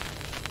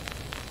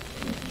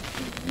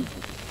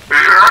 The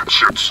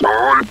ancient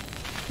soul,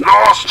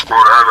 lost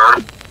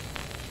forever.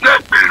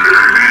 Let me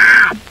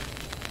leave.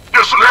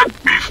 Just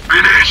let me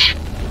finish.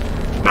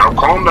 Now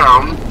calm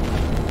down.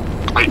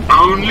 I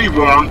only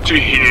want to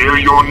hear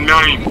your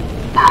name.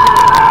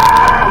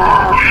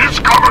 He's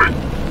coming.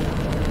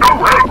 No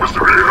help is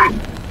real.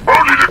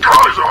 Only the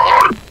guys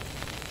are.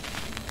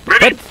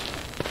 Ready?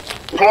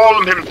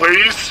 Call him,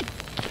 please.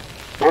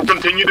 We'll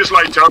continue this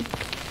later.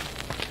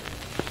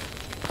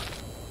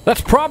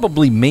 That's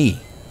probably me.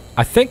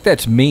 I think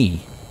that's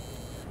me.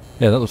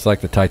 Yeah, that looks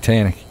like the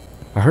Titanic.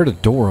 I heard a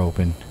door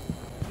open.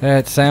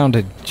 That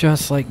sounded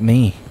just like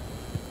me.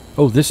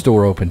 Oh, this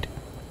door opened.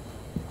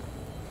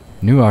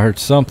 Knew I heard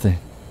something.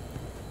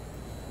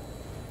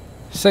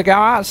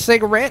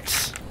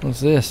 Cigarettes?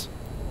 What's this?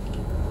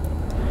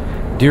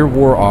 Dear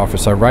War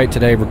Office, I write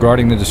today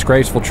regarding the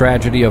disgraceful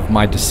tragedy of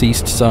my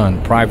deceased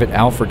son, Private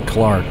Alfred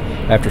Clark.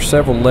 After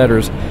several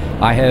letters,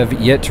 I have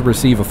yet to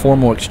receive a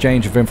formal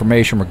exchange of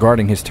information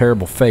regarding his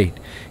terrible fate.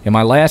 In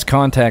my last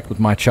contact with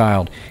my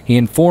child, he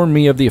informed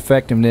me of the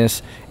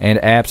effectiveness and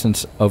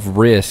absence of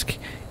risk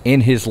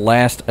in his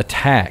last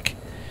attack.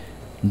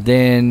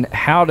 Then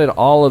how did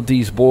all of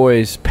these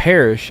boys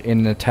perish in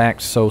an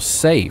attack so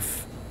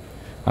safe?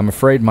 I'm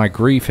afraid my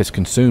grief has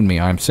consumed me.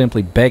 I'm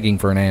simply begging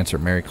for an answer,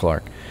 Mary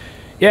Clark.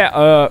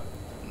 Yeah,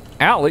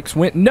 Alex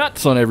went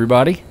nuts on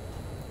everybody.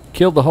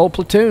 Killed the whole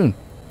platoon.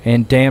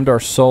 And damned our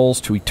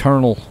souls to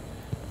eternal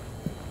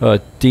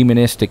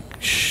demonistic,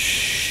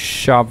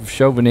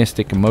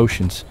 chauvinistic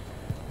emotions.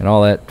 And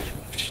all that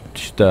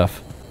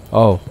stuff.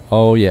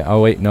 Oh yeah.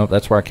 Oh wait, no,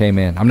 that's where I came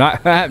in. I'm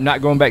not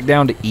going back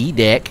down to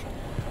E-deck.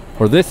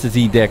 Or this is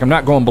E-deck. I'm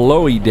not going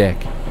below E-deck.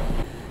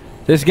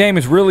 This game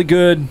is really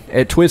good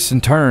at twists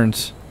and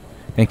turns.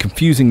 And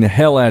confusing the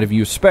hell out of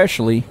you,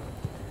 especially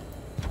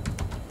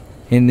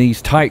in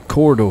these tight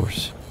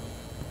corridors.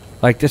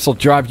 Like, this will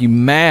drive you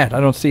mad.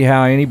 I don't see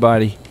how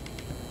anybody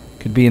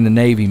Could be in the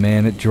Navy,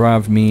 man. It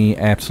drives me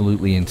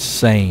absolutely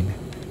insane.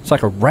 It's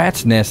like a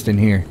rat's nest in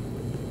here.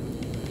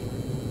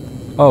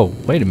 Oh,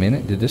 wait a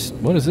minute.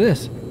 What is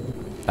this?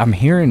 I'm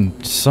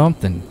hearing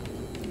something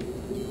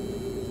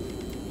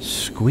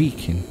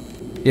squeaking.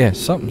 Yeah,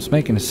 something's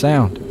making a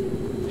sound.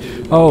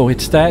 Oh,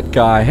 it's that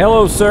guy.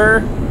 Hello,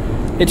 sir.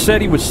 It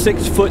said he was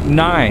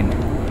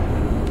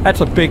 6'9". That's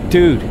a big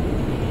dude.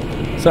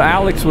 So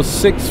Alex was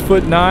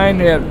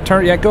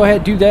 6'9". Yeah, go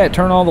ahead, do that.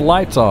 Turn all the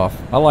lights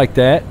off. I like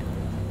that.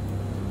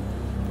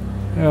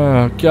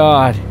 Oh,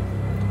 God.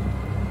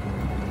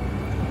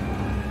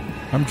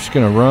 I'm just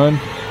gonna run.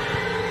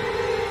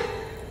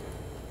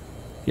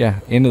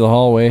 Yeah, into the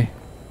hallway.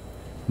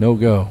 No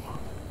go.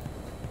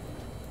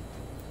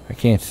 I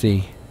can't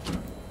see.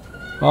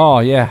 Oh,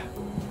 yeah.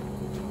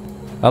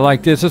 I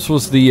like this. This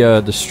was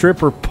the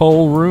stripper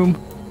pole room.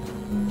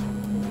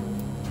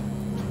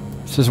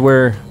 This is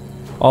where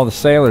all the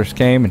sailors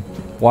came and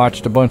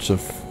watched a bunch of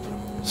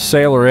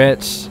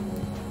sailorettes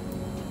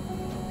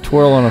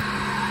twirl on a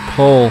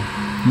pole.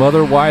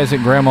 Mother, why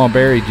isn't Grandma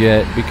buried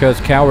yet? Because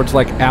cowards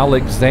like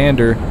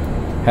Alexander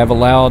have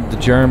allowed the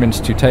Germans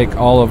to take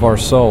all of our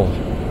soul.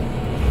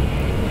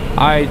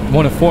 I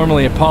want to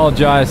formally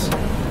apologize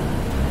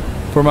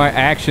for my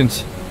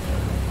actions.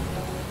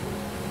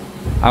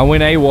 I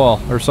went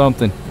AWOL or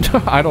something.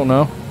 I don't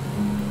know.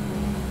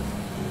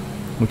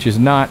 Which is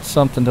not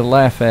something to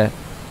laugh at.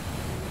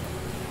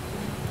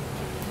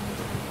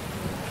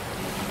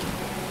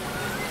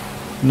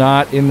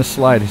 Not in the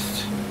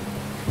slightest.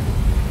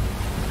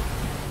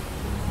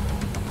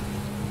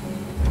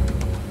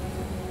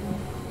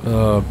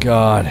 Oh,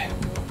 God.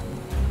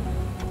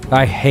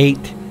 I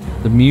hate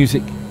the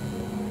music.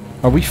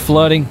 Are we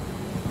flooding?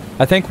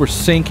 I think we're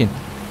sinking.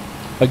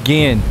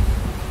 Again.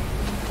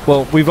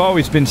 Well, we've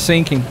always been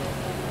sinking.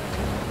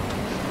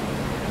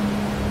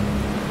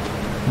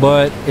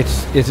 But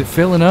is it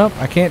filling up?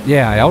 I can't,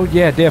 yeah, oh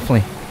yeah,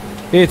 definitely.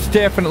 It's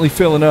definitely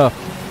filling up.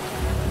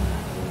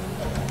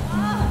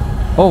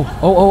 Oh,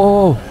 oh, oh,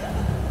 oh,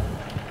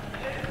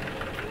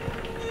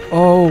 oh.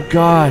 Oh,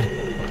 God.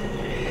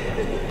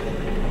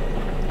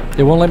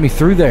 It won't let me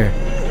through there.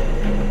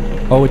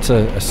 Oh, it's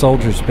a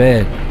soldier's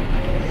bed.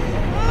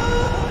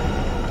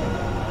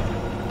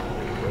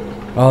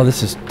 Oh,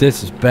 this is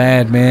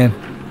bad, man.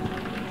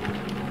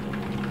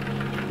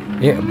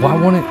 Yeah, why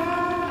won't it?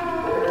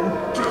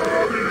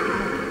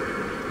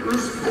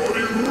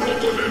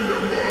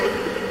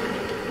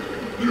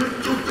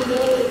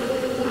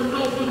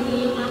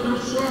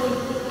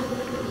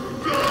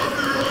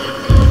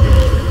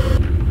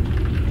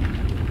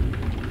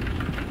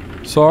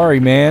 Sorry,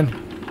 man.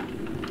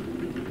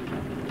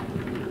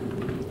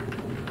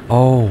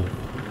 Oh.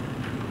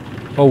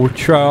 Oh,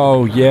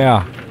 oh,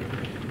 yeah.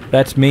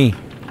 That's me.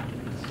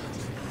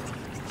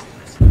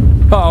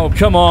 Oh,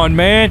 come on,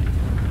 man.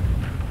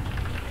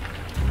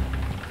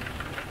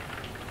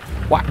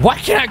 Why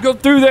can't I go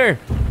through there?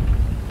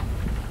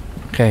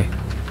 Okay.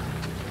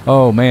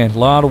 Oh, man. A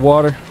lot of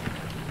water.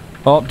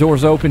 Oh,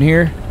 doors open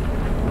here.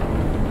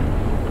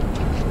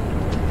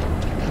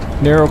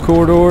 Narrow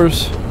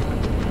corridors.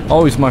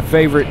 Always my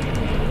favorite.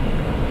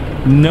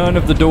 None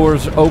of the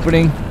doors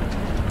opening.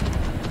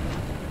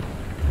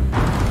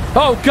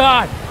 Oh,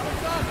 God!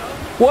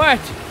 What?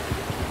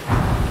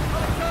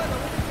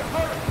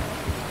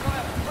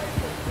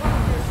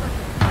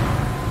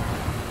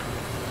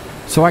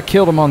 So I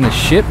killed him on this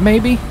ship,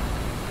 maybe?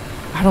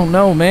 I don't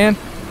know, man.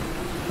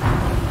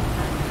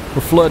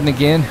 We're flooding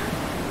again.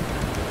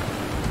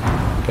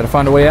 Gotta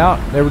find a way out.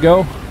 There we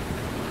go.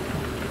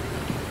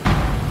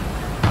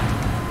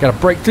 Gotta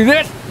break through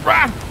this.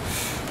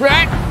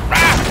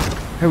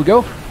 Here we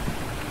go.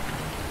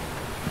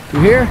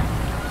 Through here.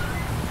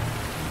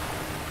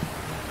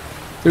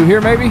 Through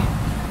here, maybe?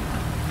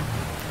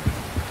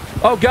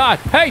 Oh, God.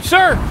 Hey,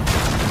 sir!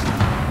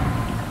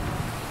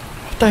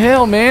 What the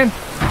hell, man?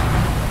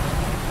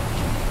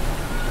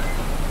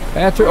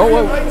 Bathroom.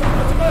 Oh,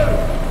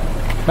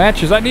 whoa.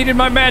 Matches. I needed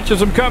my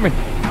matches. I'm coming.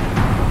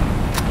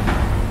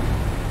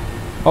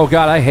 Oh,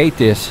 God. I hate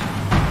this.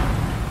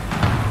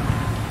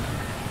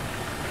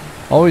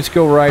 Always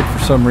go right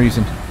for some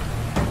reason.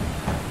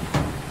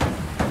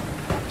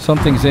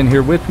 Something's in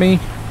here with me.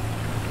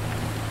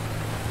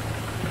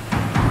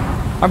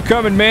 I'm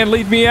coming, man.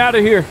 Lead me out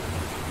of here.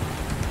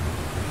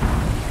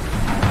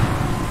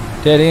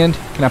 Dead end.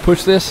 Can I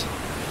push this?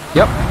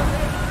 Yep.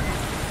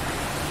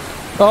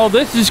 Oh,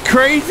 this is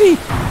crazy.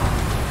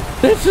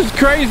 This is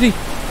crazy.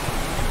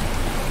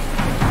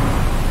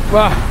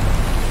 Wow.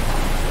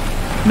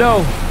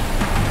 No.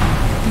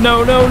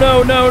 No, no,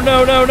 no, no,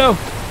 no, no, no.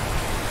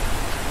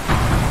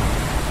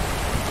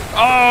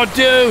 Oh,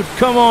 dude.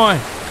 Come on.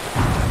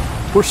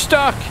 We're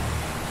stuck.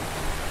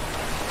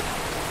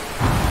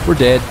 We're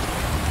dead.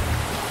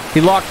 He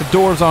locked the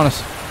doors on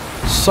us.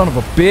 Son of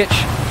a bitch.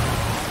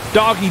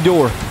 Doggy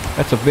door.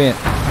 That's a vent.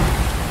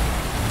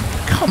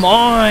 Come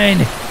on.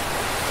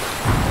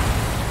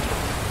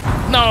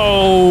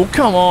 No.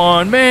 Come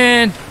on,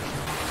 man.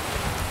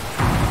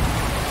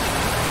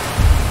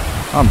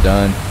 I'm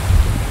done.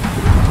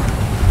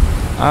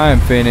 I am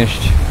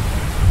finished.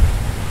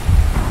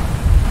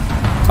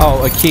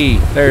 Oh, a key.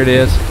 There it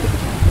is.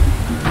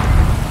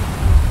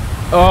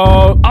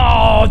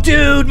 Oh,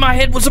 dude, my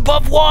head was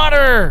above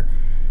water.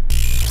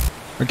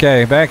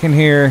 Okay, back in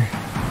here.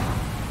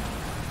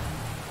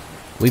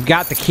 We've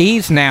got the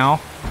keys now.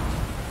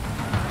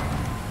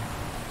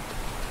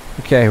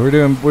 Okay, we're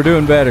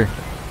doing better.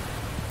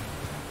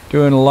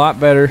 Doing a lot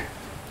better.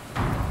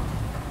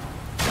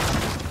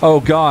 Oh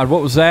God,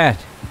 what was that?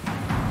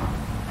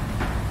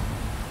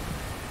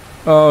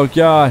 Oh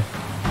God.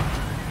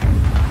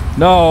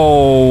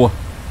 No.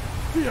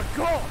 Dear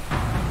God!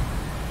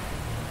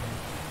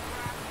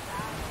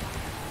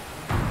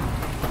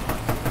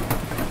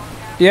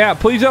 Yeah,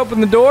 please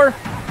open the door.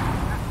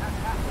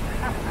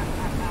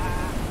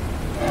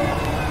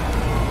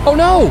 Oh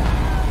no!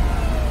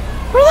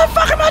 Where the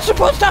fuck am I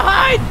supposed to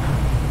hide?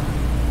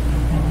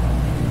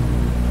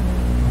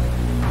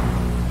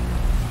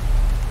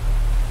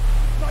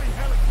 Bloody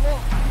hell, it's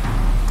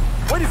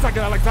locked! Wait a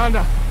second,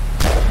 Alexander!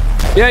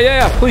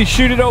 Yeah, please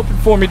shoot it open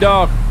for me,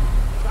 dog.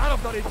 That'll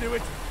bloody do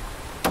it!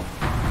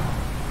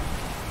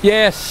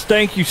 Yes,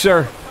 thank you,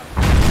 sir.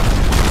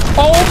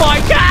 Oh my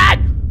God!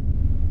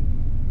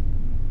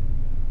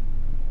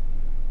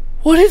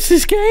 What is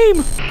this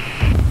game?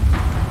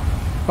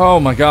 Oh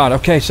my God.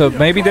 Okay, so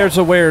maybe there's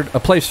a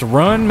place to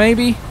run,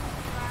 maybe?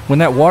 When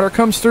that water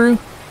comes through?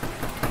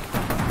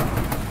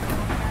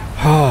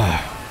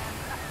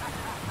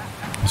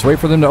 Let's wait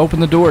for them to open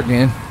the door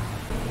again.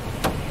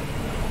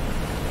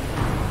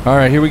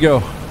 Alright, here we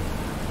go.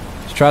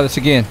 Let's try this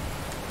again.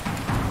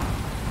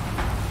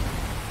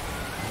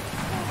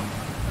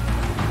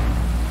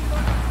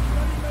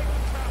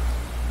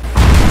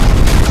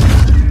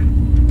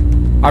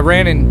 I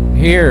ran in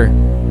here.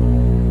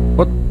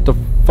 What the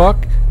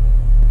fuck?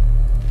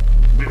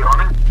 You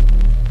running?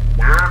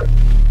 Yeah.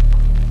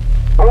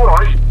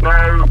 Alright,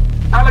 now,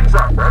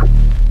 Alexander,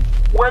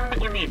 when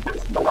did you meet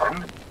this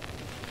man?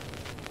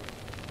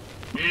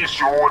 He's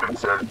short,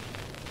 sir.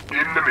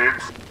 In the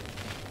midst.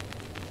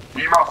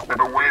 He must have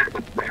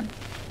awakened me.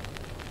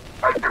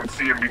 I can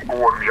see him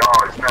before my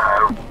eyes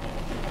now.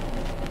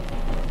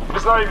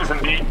 His name is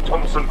indeed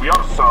Thompson. We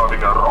are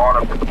serving a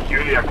rather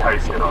peculiar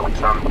case here,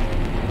 Alexander.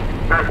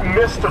 Now,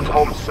 Mr.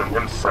 Thompson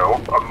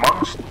himself,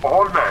 amongst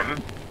all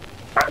men,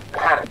 had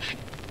perished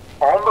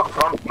on the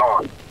front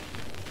line.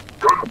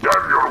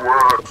 Condemn your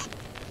words.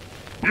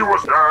 He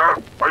was there.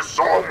 I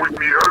saw him with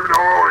my own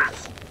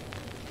eyes.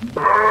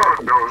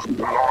 Burn those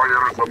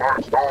liars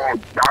amongst all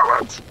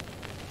gallants.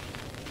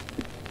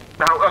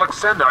 Now,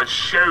 Alexander, I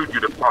showed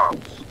you the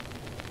parts.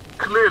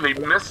 Clearly,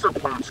 Mr.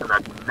 Thompson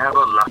had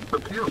never left the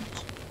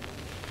fields.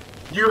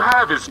 You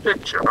have his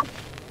picture.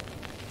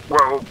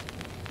 Well,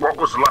 what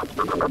was left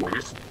of him, at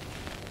least.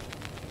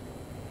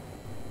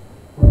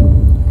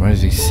 What,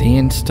 is he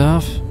seeing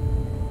stuff?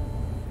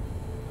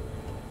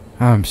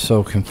 I'm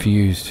so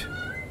confused.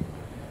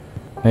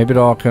 Maybe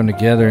it'll all come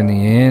together in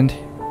the end.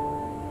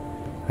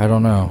 I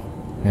don't know.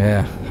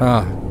 Yeah,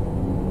 huh.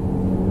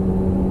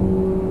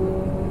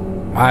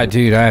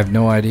 Dude, I have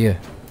no idea.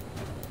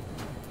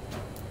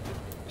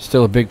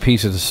 Still a big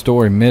piece of the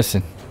story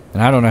missing.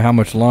 And I don't know how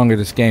much longer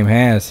this game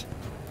has.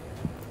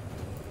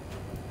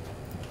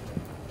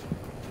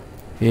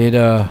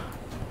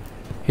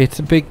 It's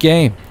a big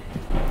game.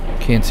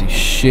 Can't see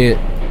shit.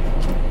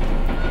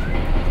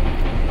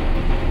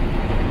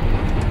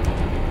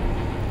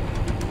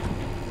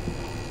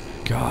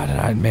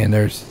 God, man,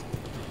 there's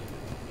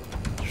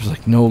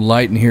like no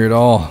light in here at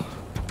all.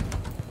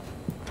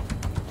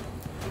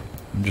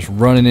 I'm just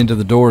running into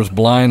the doors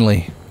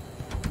blindly.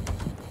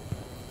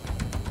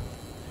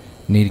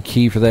 Need a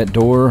key for that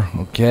door.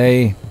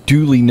 Okay.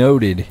 Duly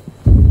noted.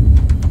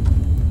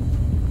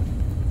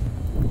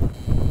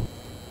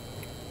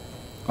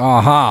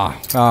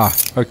 Aha.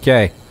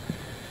 Okay.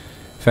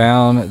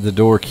 Found the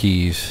door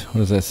keys.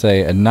 What does that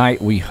say? A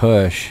night we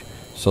hush,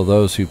 so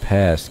those who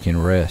passed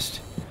can rest.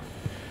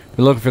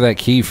 Been looking for that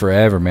key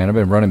forever, man. I've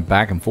been running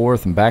back and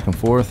forth and back and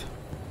forth.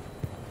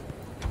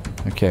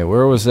 Okay,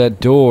 where was that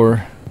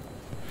door?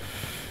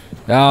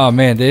 Oh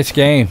man, this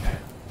game.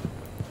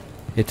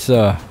 It's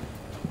a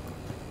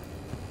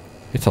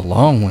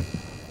long one.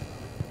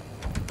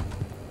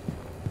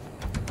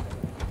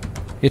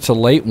 It's a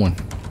late one.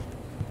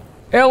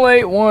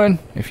 L81.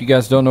 If you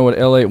guys don't know what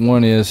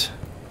L81 is,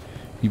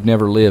 you've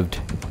never lived.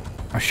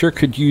 I sure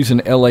could use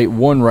an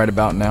L81 right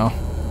about now.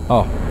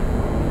 Oh.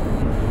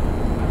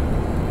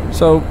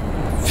 So,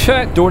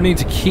 that door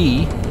needs a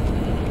key.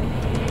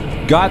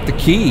 Got the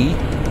key.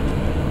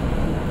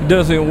 It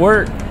doesn't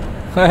work.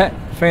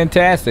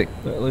 Fantastic.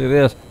 Look at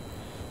this.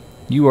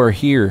 You are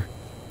here.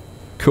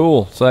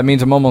 Cool. So that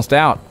means I'm almost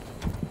out.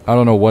 I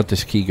don't know what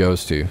this key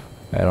goes to.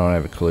 I don't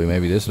have a clue.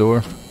 Maybe this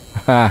door?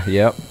 Ha,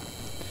 yep.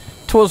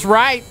 'Twas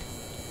right.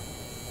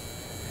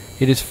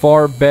 It is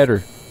far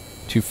better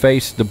to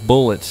face the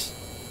bullets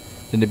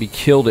than to be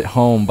killed at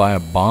home by a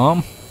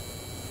bomb.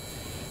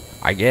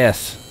 I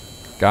guess.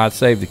 God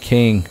save the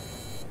king.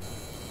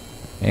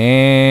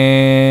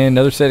 And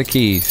another set of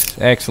keys.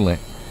 Excellent.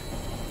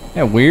 Isn't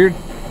that weird?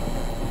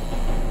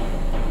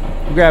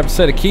 We grabbed a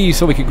set of keys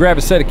so we could grab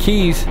a set of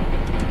keys.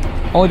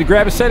 Only to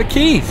grab a set of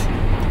keys.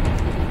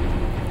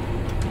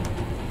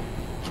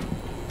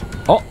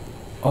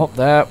 Oh,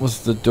 that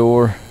was the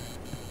door.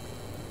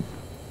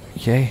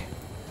 Okay.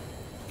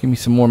 Give me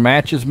some more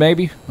matches,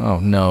 maybe? Oh,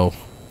 no.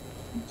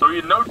 So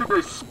you noted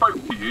they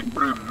spoke to you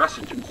through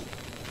messages?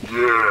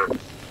 Yes.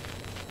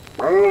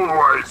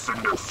 Always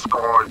in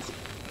disguise.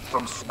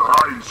 Some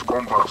strange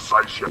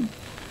conversation.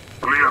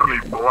 Clearly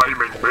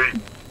blaming me.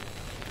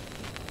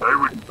 They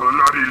would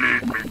bloody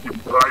lead me to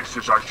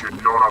places I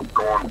should not have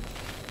gone.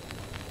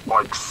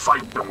 Like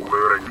Satan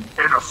luring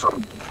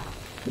innocent.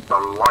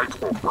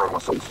 Delightful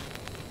promises.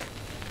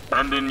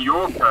 And in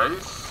your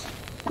case,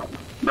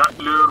 that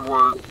lure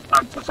was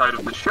outside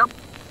of the ship?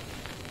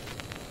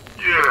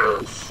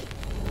 Yes.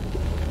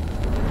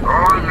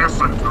 I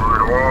listened to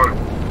it all.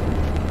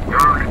 The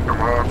only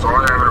commands I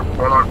ever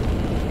followed.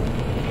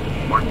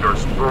 Like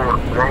those poor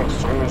 12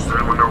 souls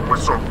there when the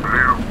whistle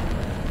blew.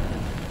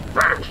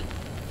 Finished.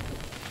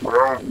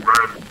 12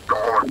 men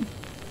gone.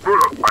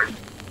 Full of light.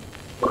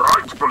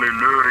 Rightfully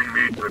luring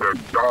me to the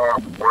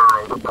dark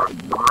world of the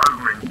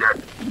roaming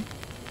dead.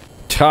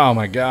 Oh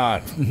my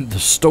god. The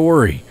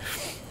story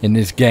in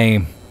this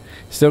game.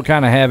 Still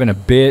kind of having a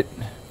bit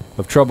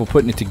of trouble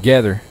putting it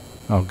together.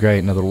 Oh great,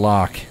 another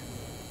lock.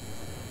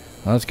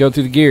 Well, let's go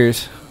through the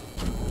gears.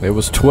 It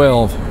was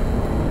 12.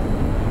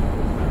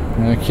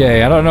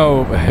 Okay, I don't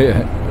know.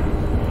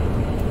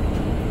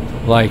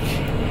 Like,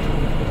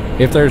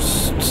 if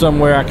there's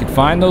somewhere I could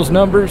find those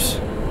numbers?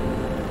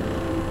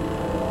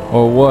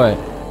 Or what?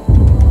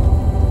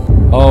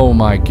 Oh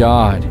my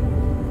god.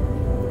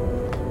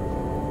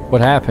 What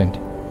happened?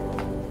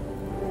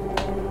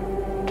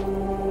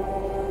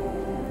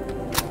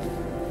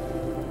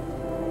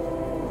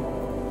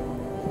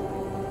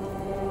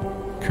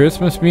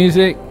 Christmas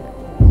music?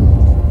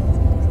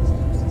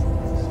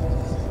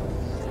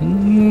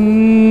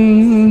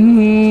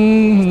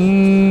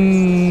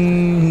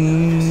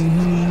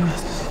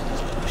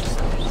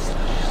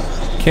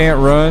 Can't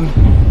run.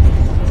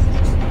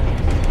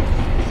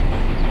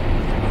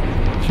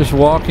 Just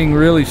walking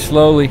really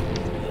slowly.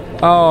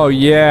 Oh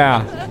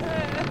yeah.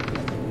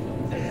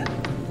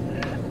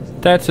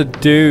 That's a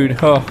dude.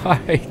 Oh, I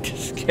hate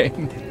this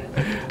game.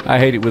 I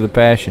hate it with a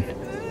passion.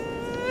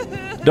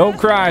 Don't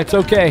cry, it's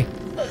okay.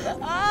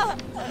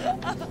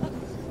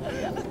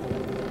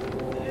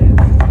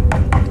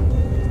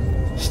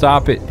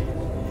 Stop it.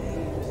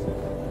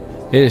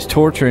 It is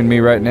torturing me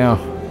right now.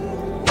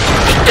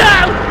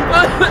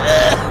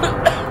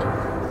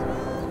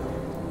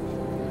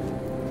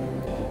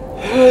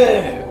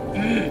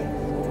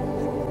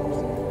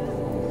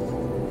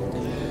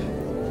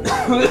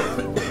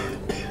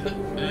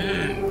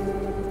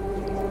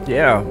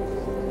 Yeah.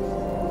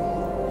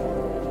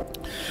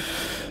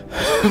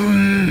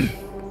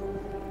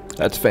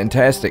 That's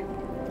fantastic.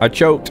 I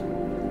choked.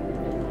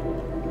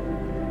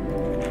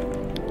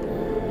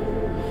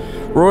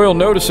 Royal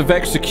Notice of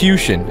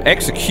Execution.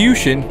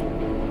 Execution?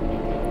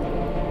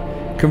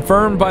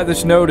 Confirmed by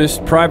this notice,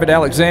 Private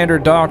Alexander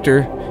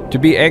Doctor to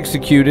be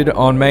executed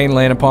on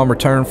mainland upon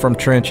return from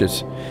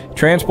trenches.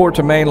 Transport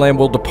to mainland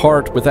will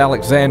depart with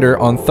Alexander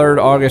on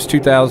 3rd August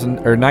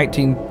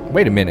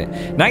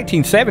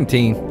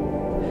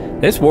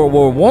 1917. This World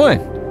War I.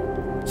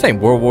 This ain't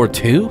World War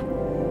II.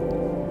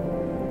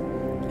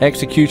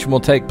 Execution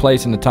will take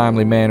place in a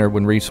timely manner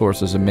when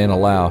resources and men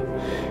allow.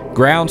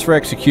 Grounds for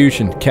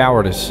execution,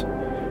 cowardice.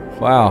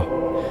 Wow.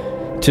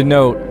 To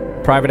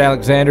note, Private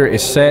Alexander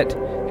is set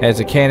as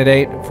a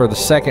candidate for the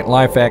Second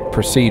Life Act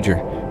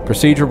procedure.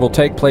 Procedure will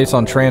take place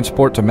on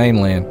transport to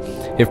mainland.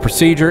 If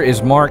procedure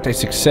is marked a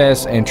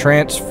success and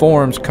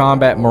transforms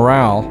combat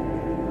morale,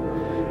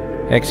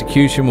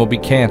 execution will be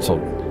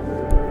canceled.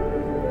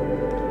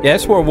 Yeah,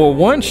 that's World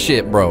War I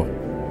shit, bro.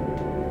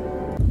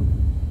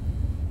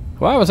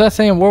 Why was I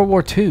saying World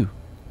War II?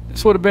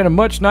 This would have been a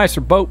much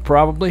nicer boat,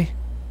 probably.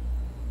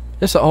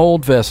 It's an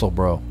old vessel,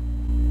 bro.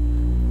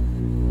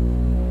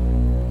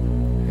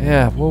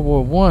 Yeah,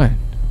 World War I.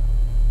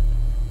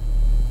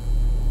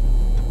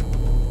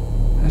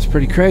 That's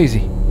pretty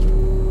crazy.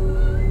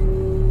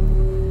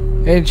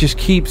 It just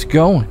keeps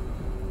going.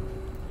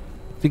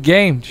 The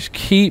game just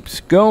keeps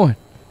going.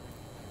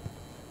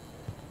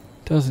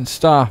 Doesn't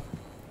stop.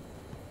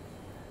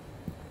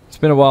 It's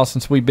been a while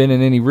since we've been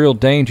in any real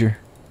danger.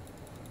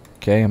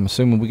 Okay, I'm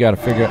assuming we gotta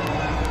figure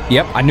out...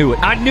 Yep, I knew it.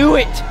 I knew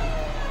it!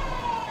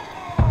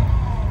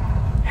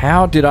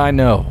 How did I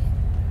know?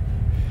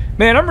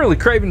 Man, I'm really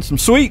craving some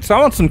sweets. I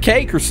want some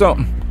cake or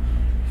something.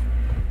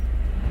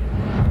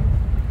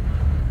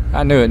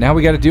 I knew it. Now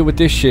we got to deal with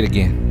this shit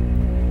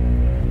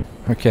again.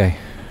 Okay.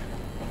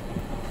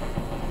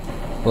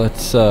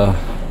 Let's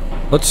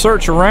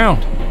search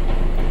around.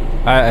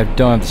 I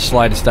don't have the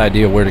slightest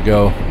idea where to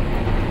go.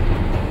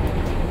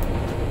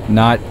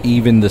 Not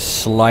even the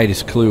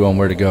slightest clue on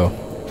where to go.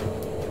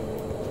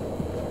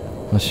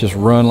 Let's just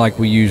run like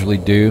we usually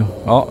do.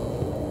 Oh.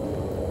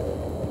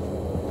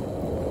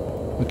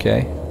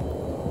 Okay.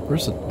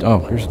 Where's the... Oh,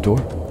 here's the door.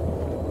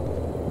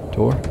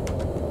 Door.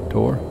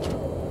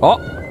 Oh!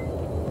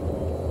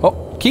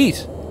 Oh,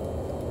 keys!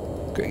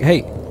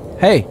 Hey!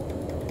 Hey!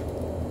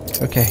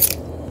 Okay.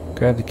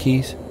 Grab the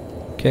keys.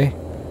 Okay.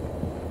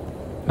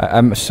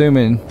 I'm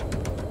assuming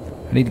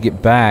I need to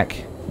get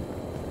back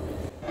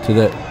to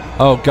the...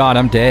 Oh, God,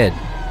 I'm dead.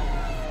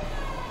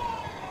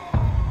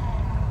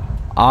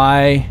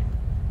 I'm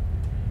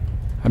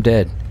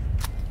dead.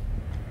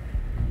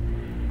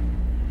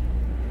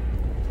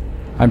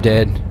 I'm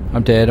dead.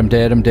 I'm dead. I'm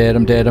dead. I'm dead.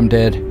 I'm dead. I'm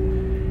dead.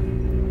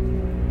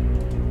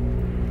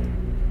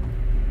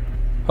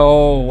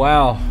 Oh,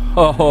 wow.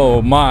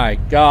 Oh, my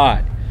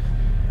God.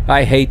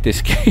 I hate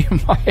this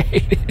game. I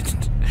hate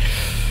it.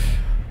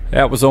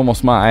 That was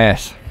almost my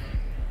ass.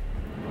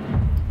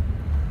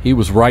 He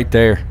was right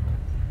there.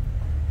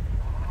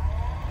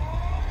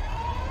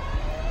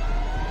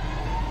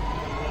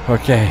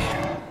 Okay.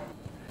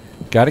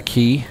 Got a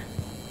key.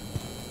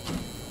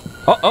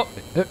 Oh, oh.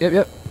 Yep, yep,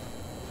 yep.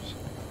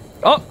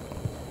 Oh.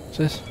 What's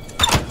this?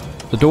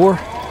 The door.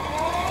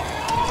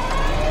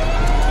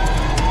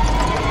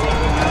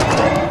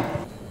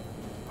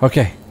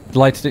 Okay. The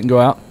lights didn't go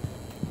out.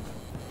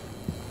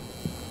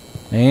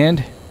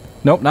 And...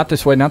 Nope, not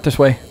this way, not this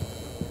way.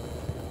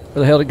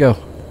 Where the hell did it go?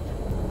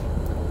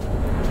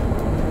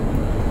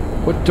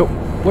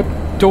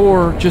 What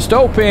door just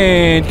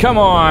opened? Come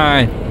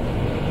on!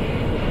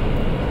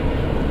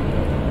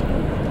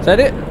 Is that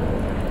it?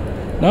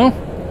 No?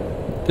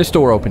 This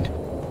door opened.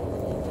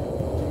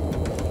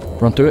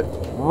 Run through it.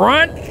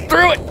 Run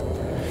through it!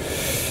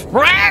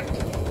 Run!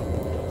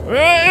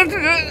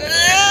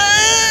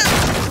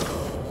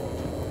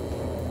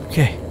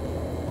 Okay.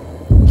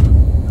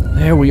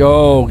 There we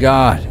go. Oh,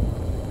 God.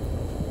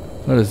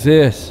 What is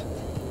this?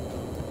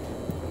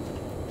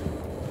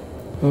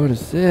 What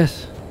is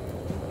this?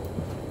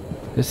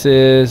 This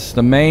is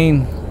the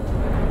main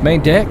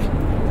deck?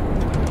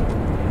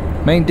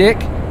 Main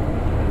deck?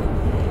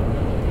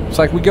 Looks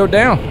like we go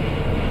down.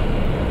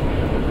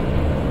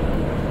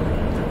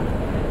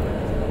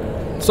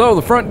 So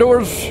the front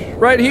door's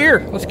right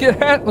here. Let's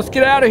get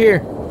out of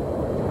here.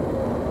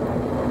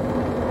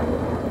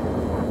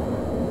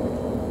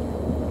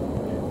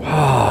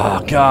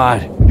 Oh,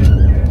 God.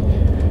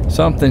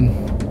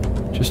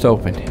 Something just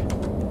opened.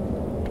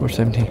 Door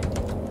 17.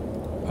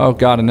 Oh,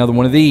 God, another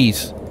one of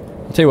these.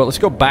 I'll tell you what, let's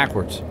go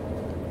backwards.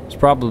 It's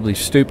probably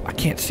stupid. I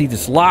can't see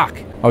this lock.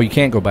 Oh, you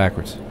can't go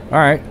backwards. All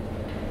right.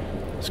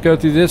 Let's go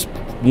through this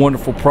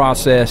wonderful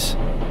process.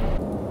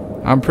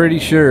 I'm pretty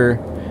sure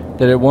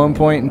that at one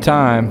point in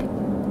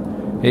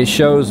time, it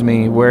shows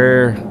me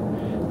where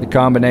the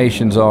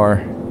combinations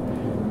are.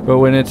 But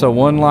when it's a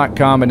one-lock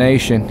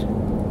combination,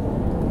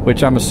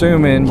 which I'm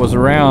assuming was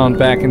around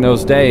back in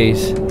those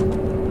days,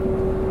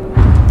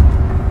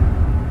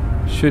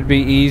 should be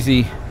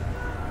easy.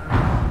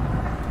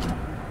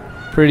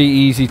 Pretty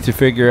easy to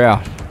figure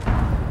out.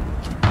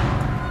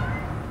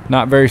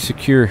 Not very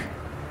secure.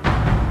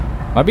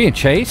 Am I being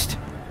chased?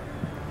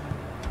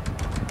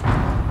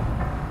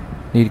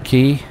 Need a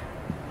key.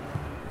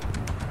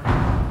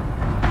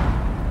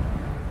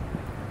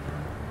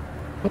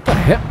 What the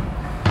hell?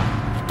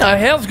 What the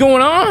hell's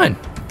going on?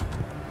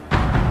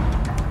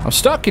 I'm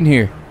stuck in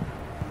here.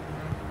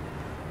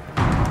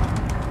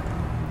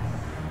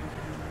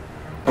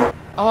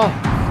 Oh,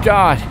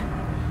 God.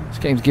 This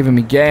game's giving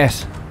me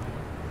gas.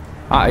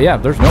 Yeah,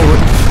 there's no way.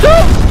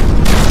 Oh,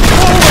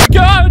 my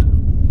God!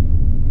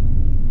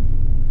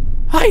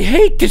 I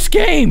hate this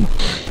game!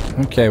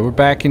 Okay, we're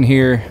back in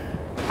here.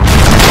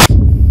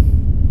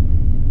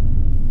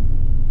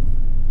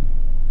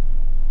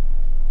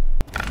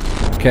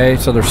 Okay,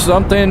 so there's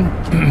something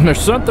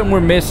we're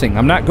missing.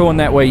 I'm not going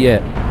that way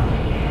yet.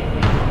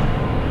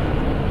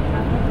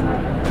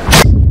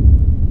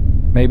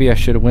 Maybe I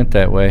should have went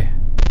that way.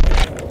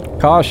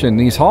 Caution,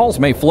 these halls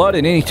may flood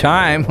at any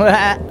time.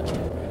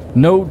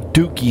 No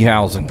dookie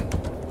housing.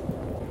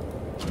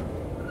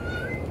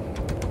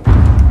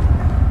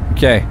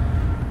 Okay,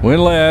 went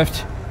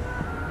left.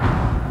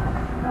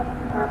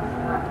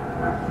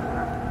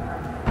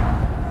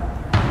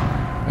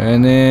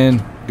 And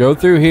then go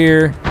through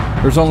here.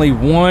 There's only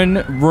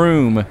one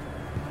room.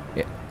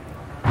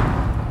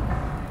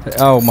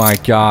 Oh my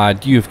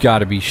God, you've got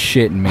to be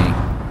shitting me.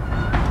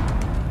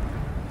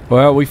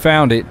 Well, we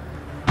found it.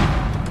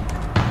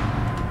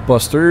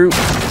 Bust through.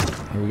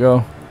 Here we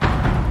go.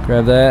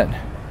 Grab that.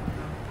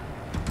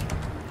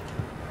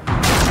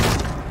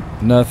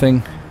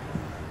 Nothing.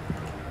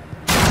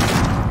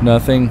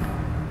 Nothing.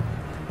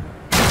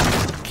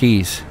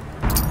 Keys.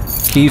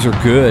 Keys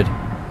are good.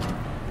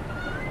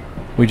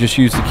 We just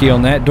used the key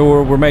on that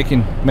door. We're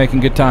making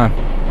good time.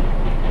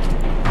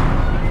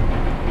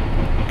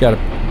 Got a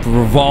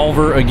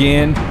revolver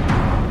again.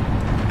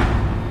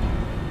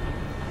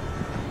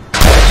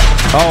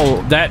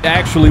 Oh, that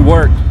actually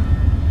worked.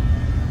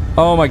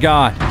 Oh my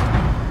God.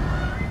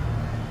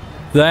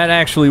 That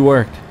actually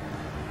worked.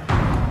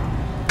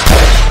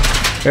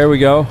 There we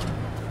go.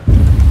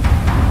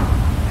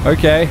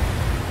 Okay.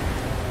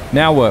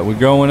 Now what? We're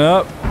going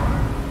up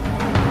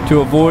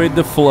to avoid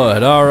the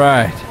flood. All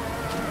right.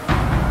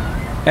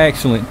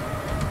 Excellent.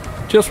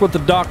 Just what the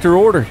doctor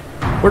ordered.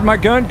 Where'd my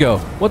gun go?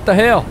 What the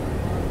hell?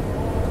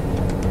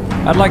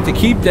 I'd like to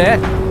keep that.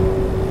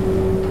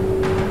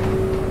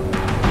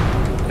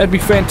 That'd be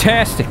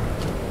fantastic.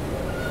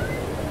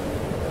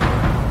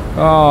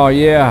 Oh,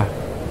 yeah.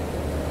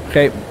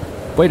 Okay,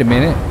 wait a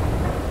minute.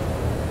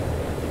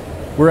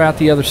 We're out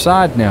the other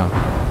side now.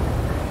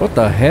 What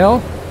the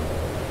hell?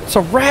 It's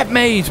a rat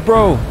maze,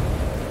 bro.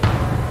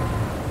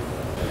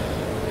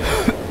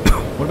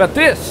 What about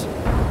this?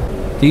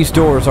 These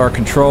doors are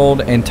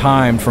controlled and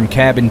timed from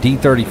cabin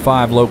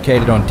D35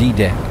 located on D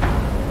deck.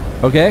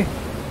 Okay?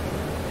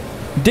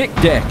 Dick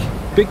deck.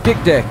 Big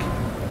dick deck.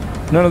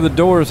 None of the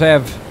doors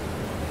have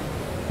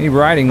any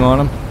writing on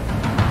them.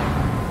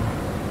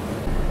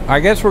 I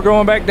guess we're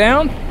going back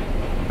down?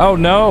 Oh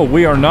no,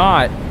 we are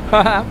not.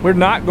 We're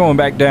not going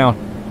back down.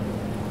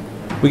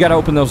 We gotta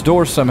open those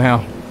doors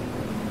somehow.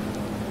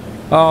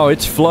 Oh,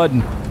 it's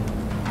flooding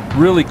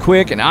really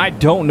quick and I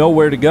don't know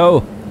where to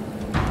go.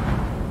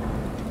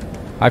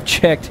 I've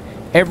checked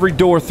every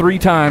door 3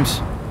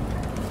 times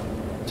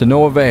to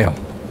no avail.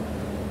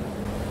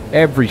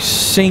 Every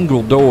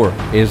single door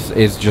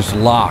is just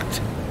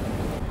locked.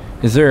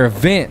 Is there a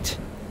vent?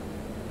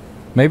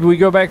 Maybe we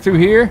go back through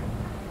here?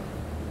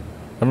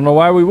 I don't know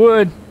why we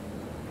would.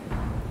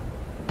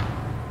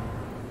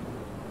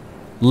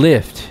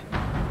 Lift.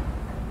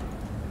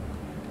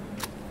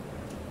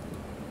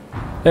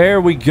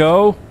 There we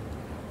go.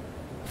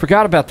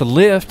 Forgot about the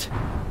lift.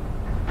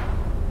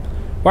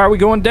 Why are we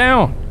going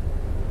down?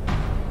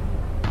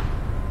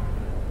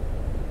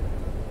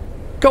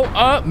 Go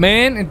up,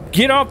 man, and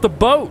get off the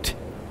boat.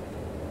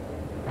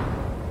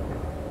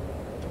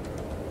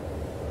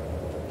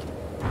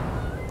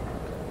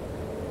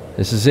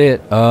 This is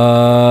it.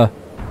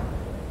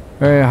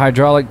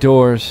 Hydraulic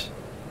doors.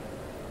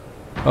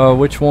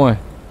 Which one?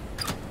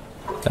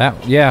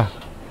 That, yeah.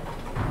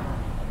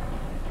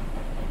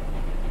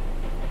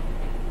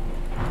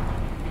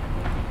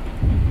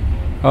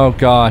 Oh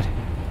God.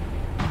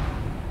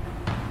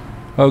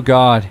 Oh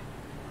God.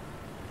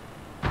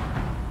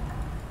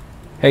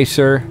 Hey,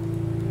 sir.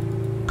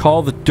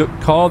 Call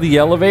the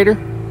elevator?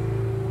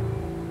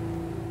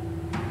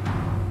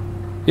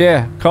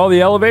 Yeah, call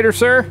the elevator,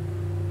 sir?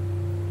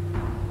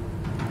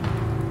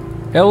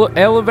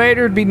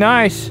 Elevator would be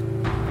nice.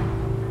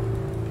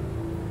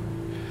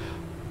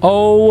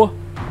 Oh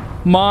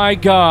my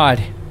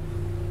God.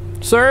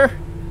 Sir?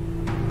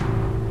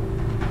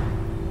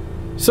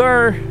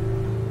 Sir?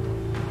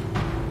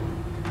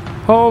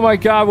 Oh my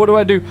God, what do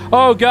I do?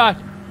 Oh God.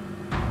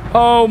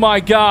 Oh my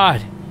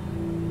God.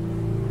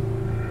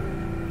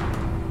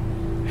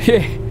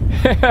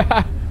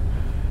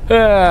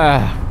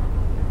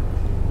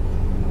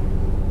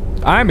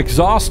 I'm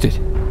exhausted.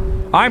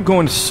 I'm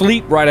going to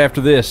sleep right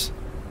after this.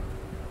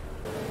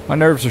 My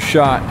nerves are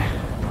shot.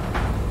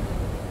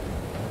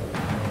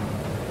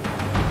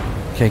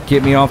 Okay,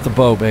 get me off the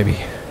boat, baby.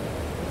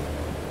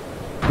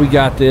 We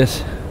got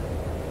this.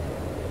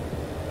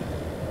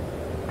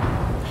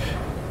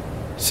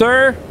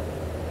 Sir,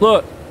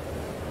 look.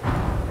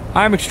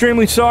 I'm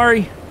extremely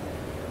sorry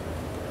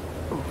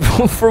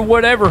for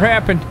whatever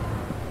happened.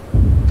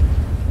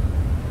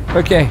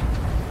 Okay.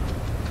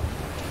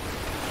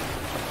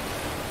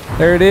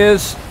 There it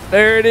is.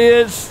 There it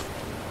is.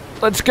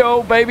 Let's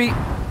go, baby.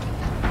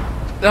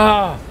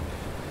 Ah.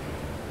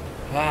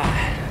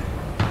 Ah.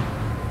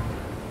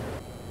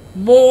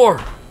 More.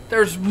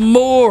 There's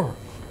more.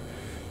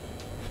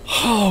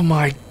 Oh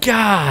my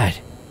God.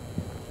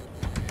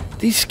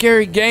 These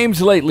scary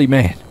games lately,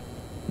 man.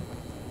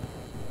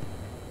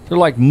 They're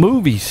like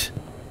movies.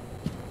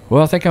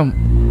 Well, I think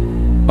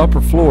I'm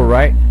upper floor,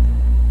 right?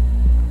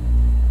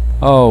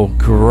 Oh,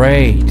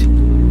 great.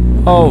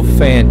 Oh,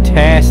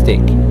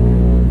 fantastic.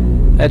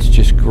 That's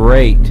just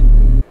great.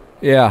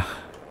 Yeah.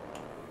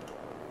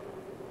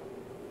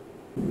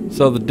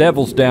 So the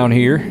devil's down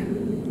here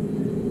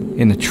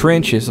in the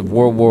trenches of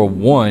World War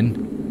I. I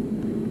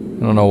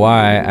don't know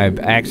why I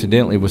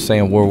accidentally was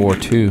saying World War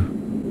II.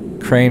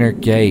 Craner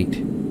Gate.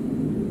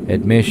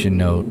 Admission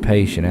note.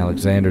 Patient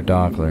Alexander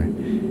Dockler.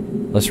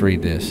 Let's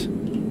read this.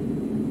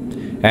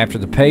 After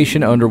the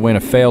patient underwent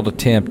a failed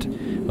attempt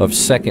of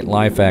Second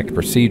Life Act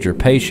procedure,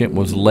 patient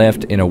was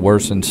left in a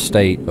worsened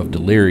state of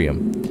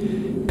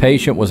delirium.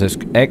 Patient was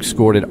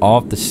escorted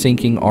off the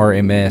sinking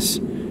RMS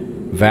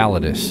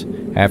Validus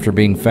after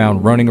being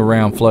found running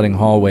around flooding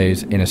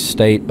hallways in a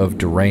state of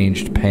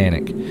deranged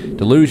panic.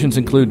 Delusions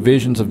include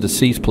visions of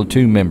deceased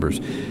platoon members.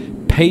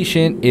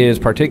 Patient is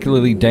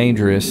particularly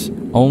dangerous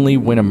only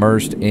when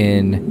immersed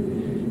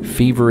in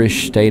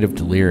feverish state of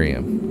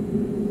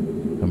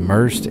delirium.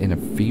 Immersed in a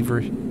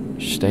feverish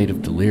state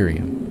of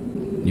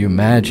delirium. You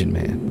imagine,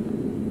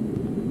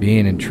 man,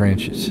 being in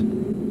trenches.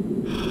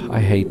 I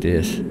hate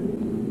this.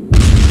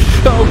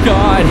 Oh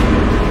God!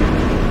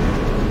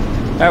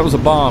 That was a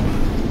bomb.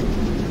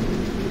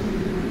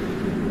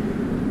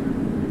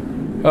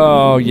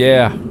 Oh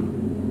yeah.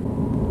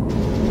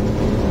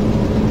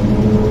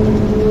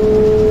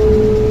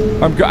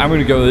 I'm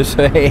gonna go this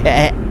way.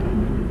 I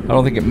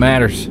don't think it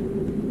matters.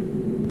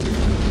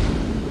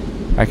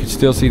 I can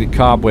still see the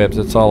cobwebs.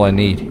 That's all I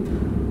need.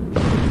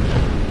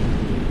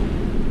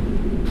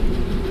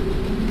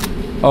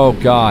 Oh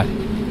God.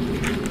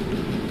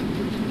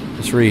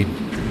 Let's read.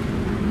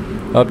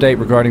 Update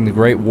regarding the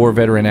Great War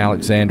veteran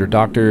Alexander.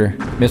 Doctor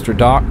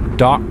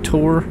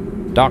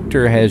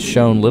has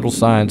shown little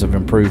signs of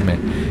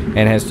improvement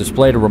and has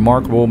displayed a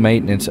remarkable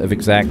maintenance of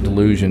exact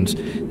delusions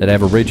that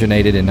have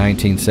originated in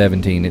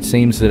 1917. It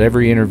seems that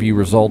every interview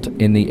results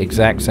in the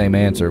exact same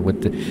answer,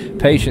 with the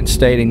patient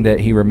stating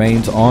that he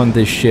remains on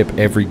this ship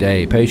every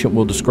day. Patient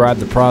will describe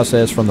the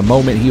process from the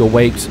moment he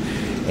awakes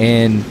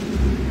and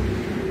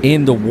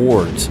in the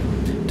wards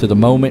to the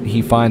moment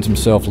he finds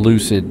himself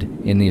lucid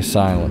in the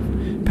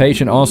asylum.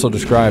 Patient also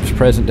describes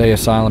present-day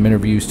asylum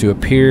interviews to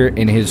appear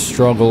in his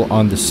struggle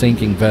on the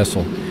sinking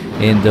vessel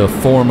in the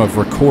form of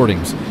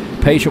recordings.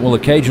 Patient will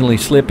occasionally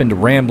slip into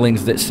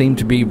ramblings that seem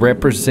to be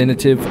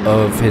representative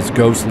of his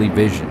ghostly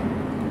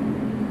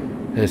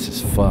vision. This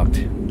is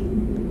fucked.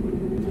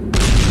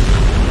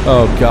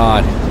 Oh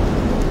God.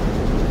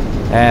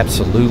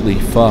 Absolutely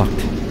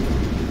fucked.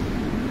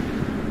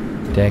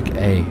 Deck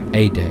A.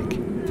 A deck.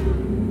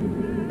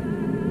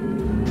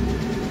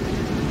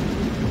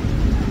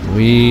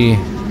 We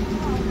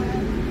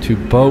to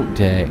boat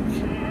deck.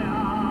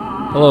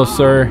 Hello,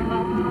 sir.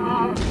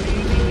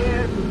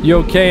 You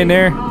okay in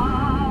there?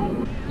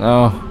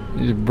 Oh,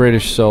 these are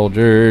British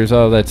soldiers.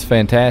 Oh, that's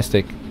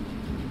fantastic.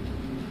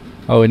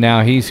 Oh, and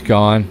now he's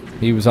gone.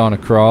 He was on a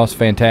cross.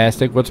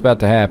 Fantastic. What's about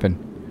to happen?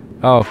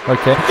 Oh,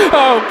 okay.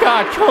 Oh,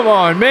 God, come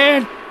on,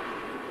 man.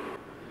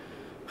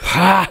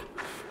 Ha.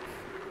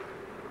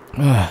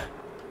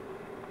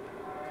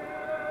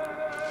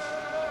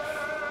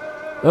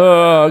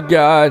 Oh,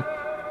 God.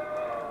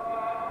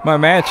 My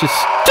match is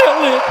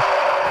still lit.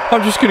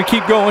 I'm just going to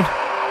keep going.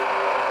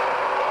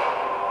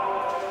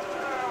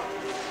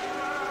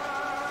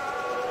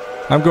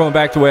 I'm going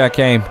back the way I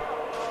came.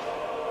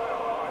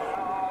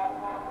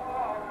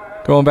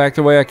 Going back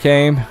the way I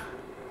came.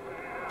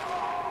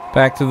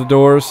 Back to the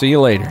doors. See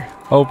you later.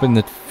 Open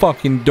the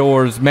fucking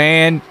doors,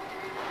 man.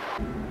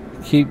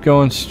 Keep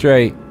going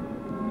straight.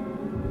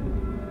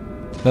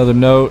 Another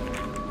note.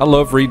 I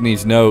love reading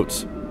these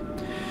notes.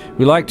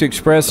 We'd like to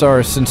express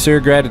our sincere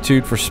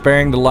gratitude for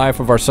sparing the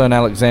life of our son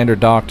Alexander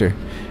Doctor.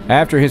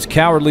 After his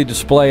cowardly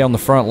display on the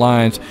front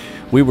lines,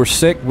 we were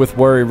sick with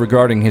worry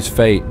regarding his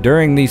fate.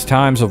 During these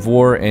times of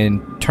war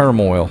and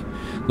turmoil,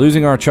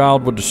 losing our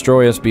child would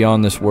destroy us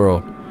beyond this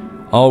world.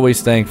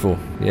 Always thankful.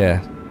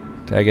 Yeah,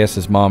 I guess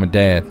his mom and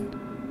dad.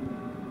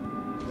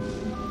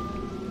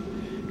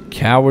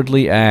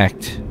 Cowardly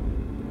act.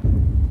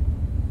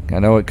 I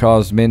know it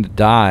caused men to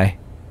die.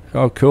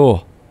 Oh,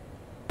 cool.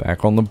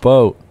 Back on the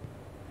boat.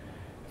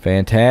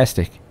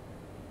 Fantastic.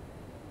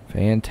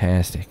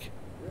 Fantastic.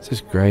 This is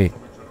great.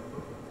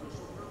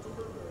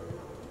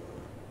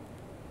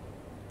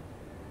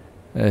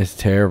 That is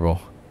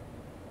terrible.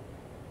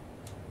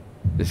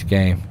 This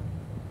game.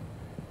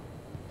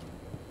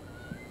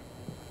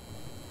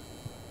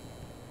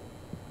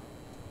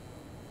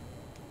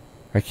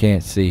 I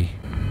can't see.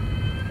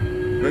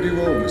 Very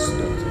well, Mr.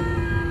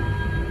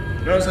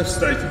 Doctor. As I've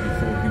stated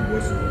before, he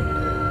was wounded.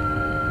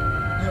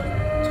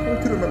 Now,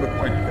 I can remember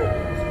quite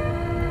properly.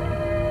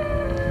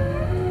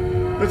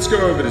 Let's go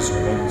over this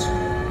once.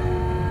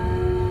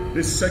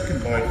 This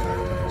second life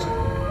activity,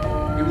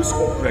 it was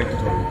operated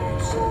on you,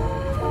 sir.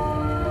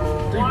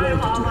 They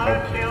wanted to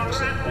help you.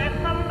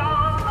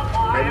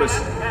 Now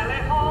listen,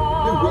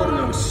 there were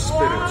no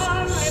spirits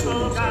or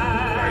souls that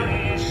were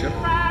playing the ship.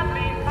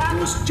 It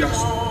was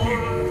just you.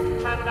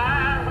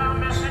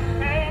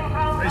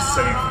 They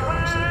saved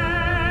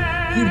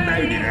you, you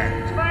made it out.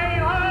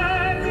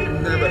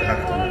 You'll never have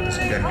to let this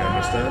again, you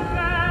understand?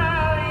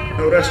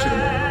 Now rest your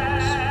mind.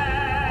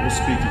 We'll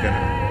speak again.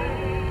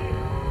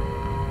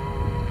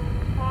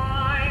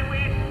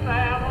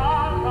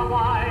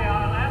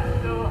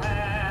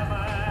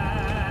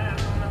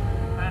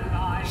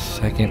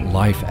 Second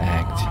life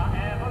act.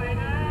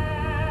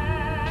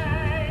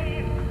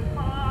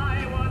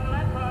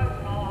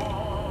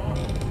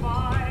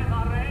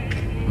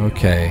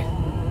 Okay.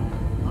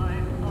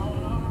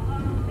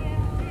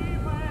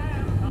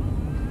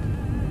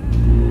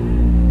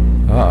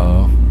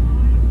 Uh-oh.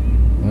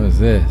 What is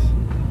this?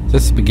 Is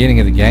this the beginning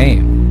of the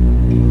game?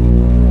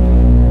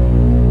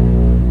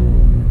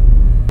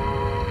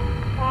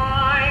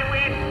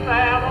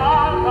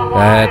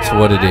 That's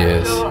what it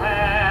is.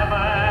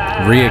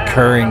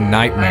 Reoccurring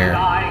nightmare.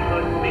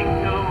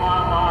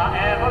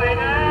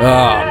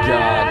 Oh,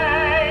 God.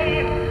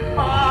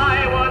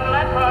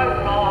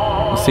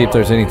 Let's see if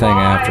there's anything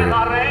after it.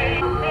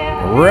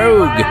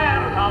 Rogue!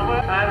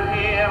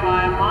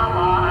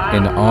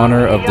 In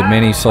honor of the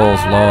many souls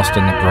lost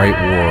in the Great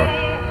War.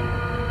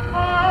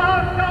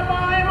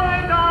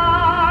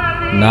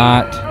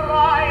 Not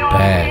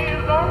bad.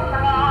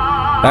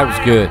 That was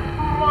good.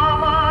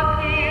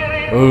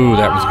 Ooh,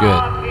 that was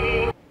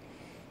good.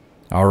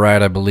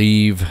 Alright, I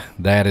believe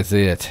that is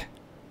it.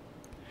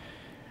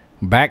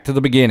 Back to the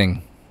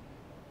beginning.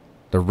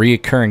 The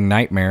reoccurring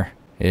nightmare.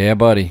 Yeah,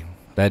 buddy.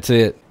 That's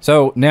it.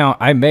 So, now,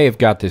 I may have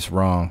got this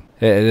wrong.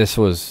 This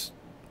was...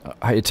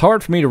 It's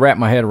hard for me to wrap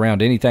my head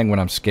around anything when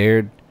I'm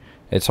scared.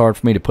 It's hard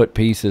for me to put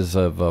pieces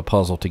of a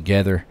puzzle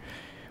together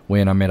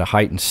when I'm in a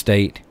heightened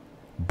state.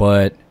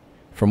 But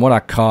from what I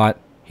caught,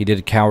 he did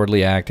a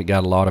cowardly act. It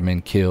got a lot of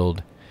men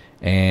killed.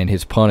 And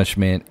his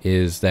punishment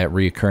is that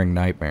reoccurring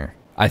nightmare,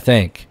 I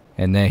think.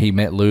 And then he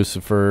met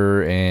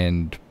Lucifer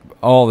and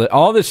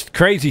all this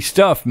crazy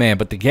stuff, man.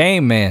 But the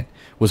game, man,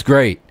 was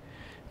great.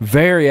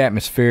 Very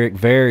atmospheric,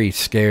 very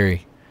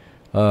scary.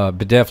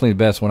 But definitely the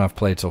best one I've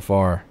played so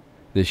far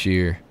this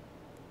year.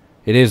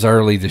 It is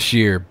early this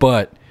year,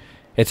 but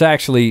it's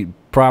actually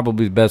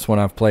probably the best one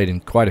I've played in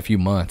quite a few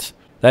months.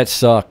 That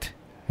sucked.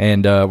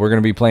 And we're going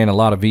to be playing a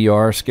lot of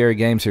VR scary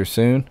games here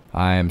soon.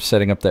 I am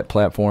setting up that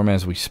platform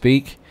as we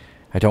speak.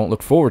 I don't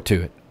look forward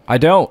to it. I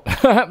don't.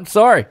 I'm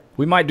sorry.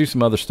 We might do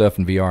some other stuff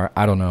in VR.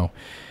 I don't know.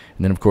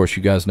 And then, of course,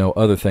 you guys know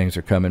other things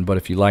are coming. But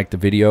if you like the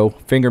video,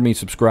 finger me,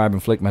 subscribe,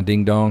 and flick my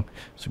ding-dong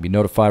so you'll be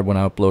notified when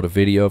I upload a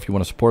video. If you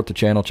want to support the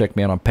channel, check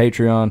me out on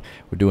Patreon.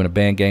 We're doing a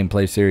band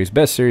gameplay series.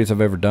 Best series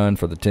I've ever done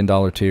for the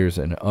 $10 tiers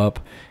and up.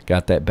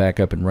 Got that back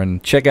up and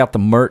running. Check out the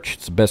merch.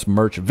 It's the best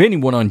merch of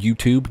anyone on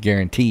YouTube,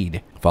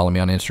 guaranteed. Follow me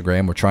on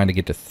Instagram. We're trying to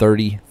get to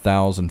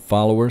 30,000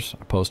 followers.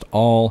 I post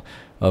all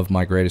of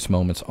my greatest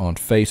moments on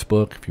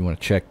Facebook if you want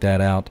to check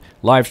that out.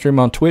 Live stream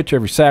on Twitch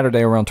every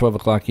Saturday around 12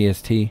 o'clock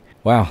EST.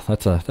 Wow,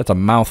 that's a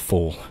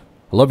mouthful.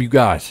 I love you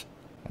guys,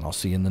 and I'll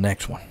see you in the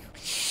next one.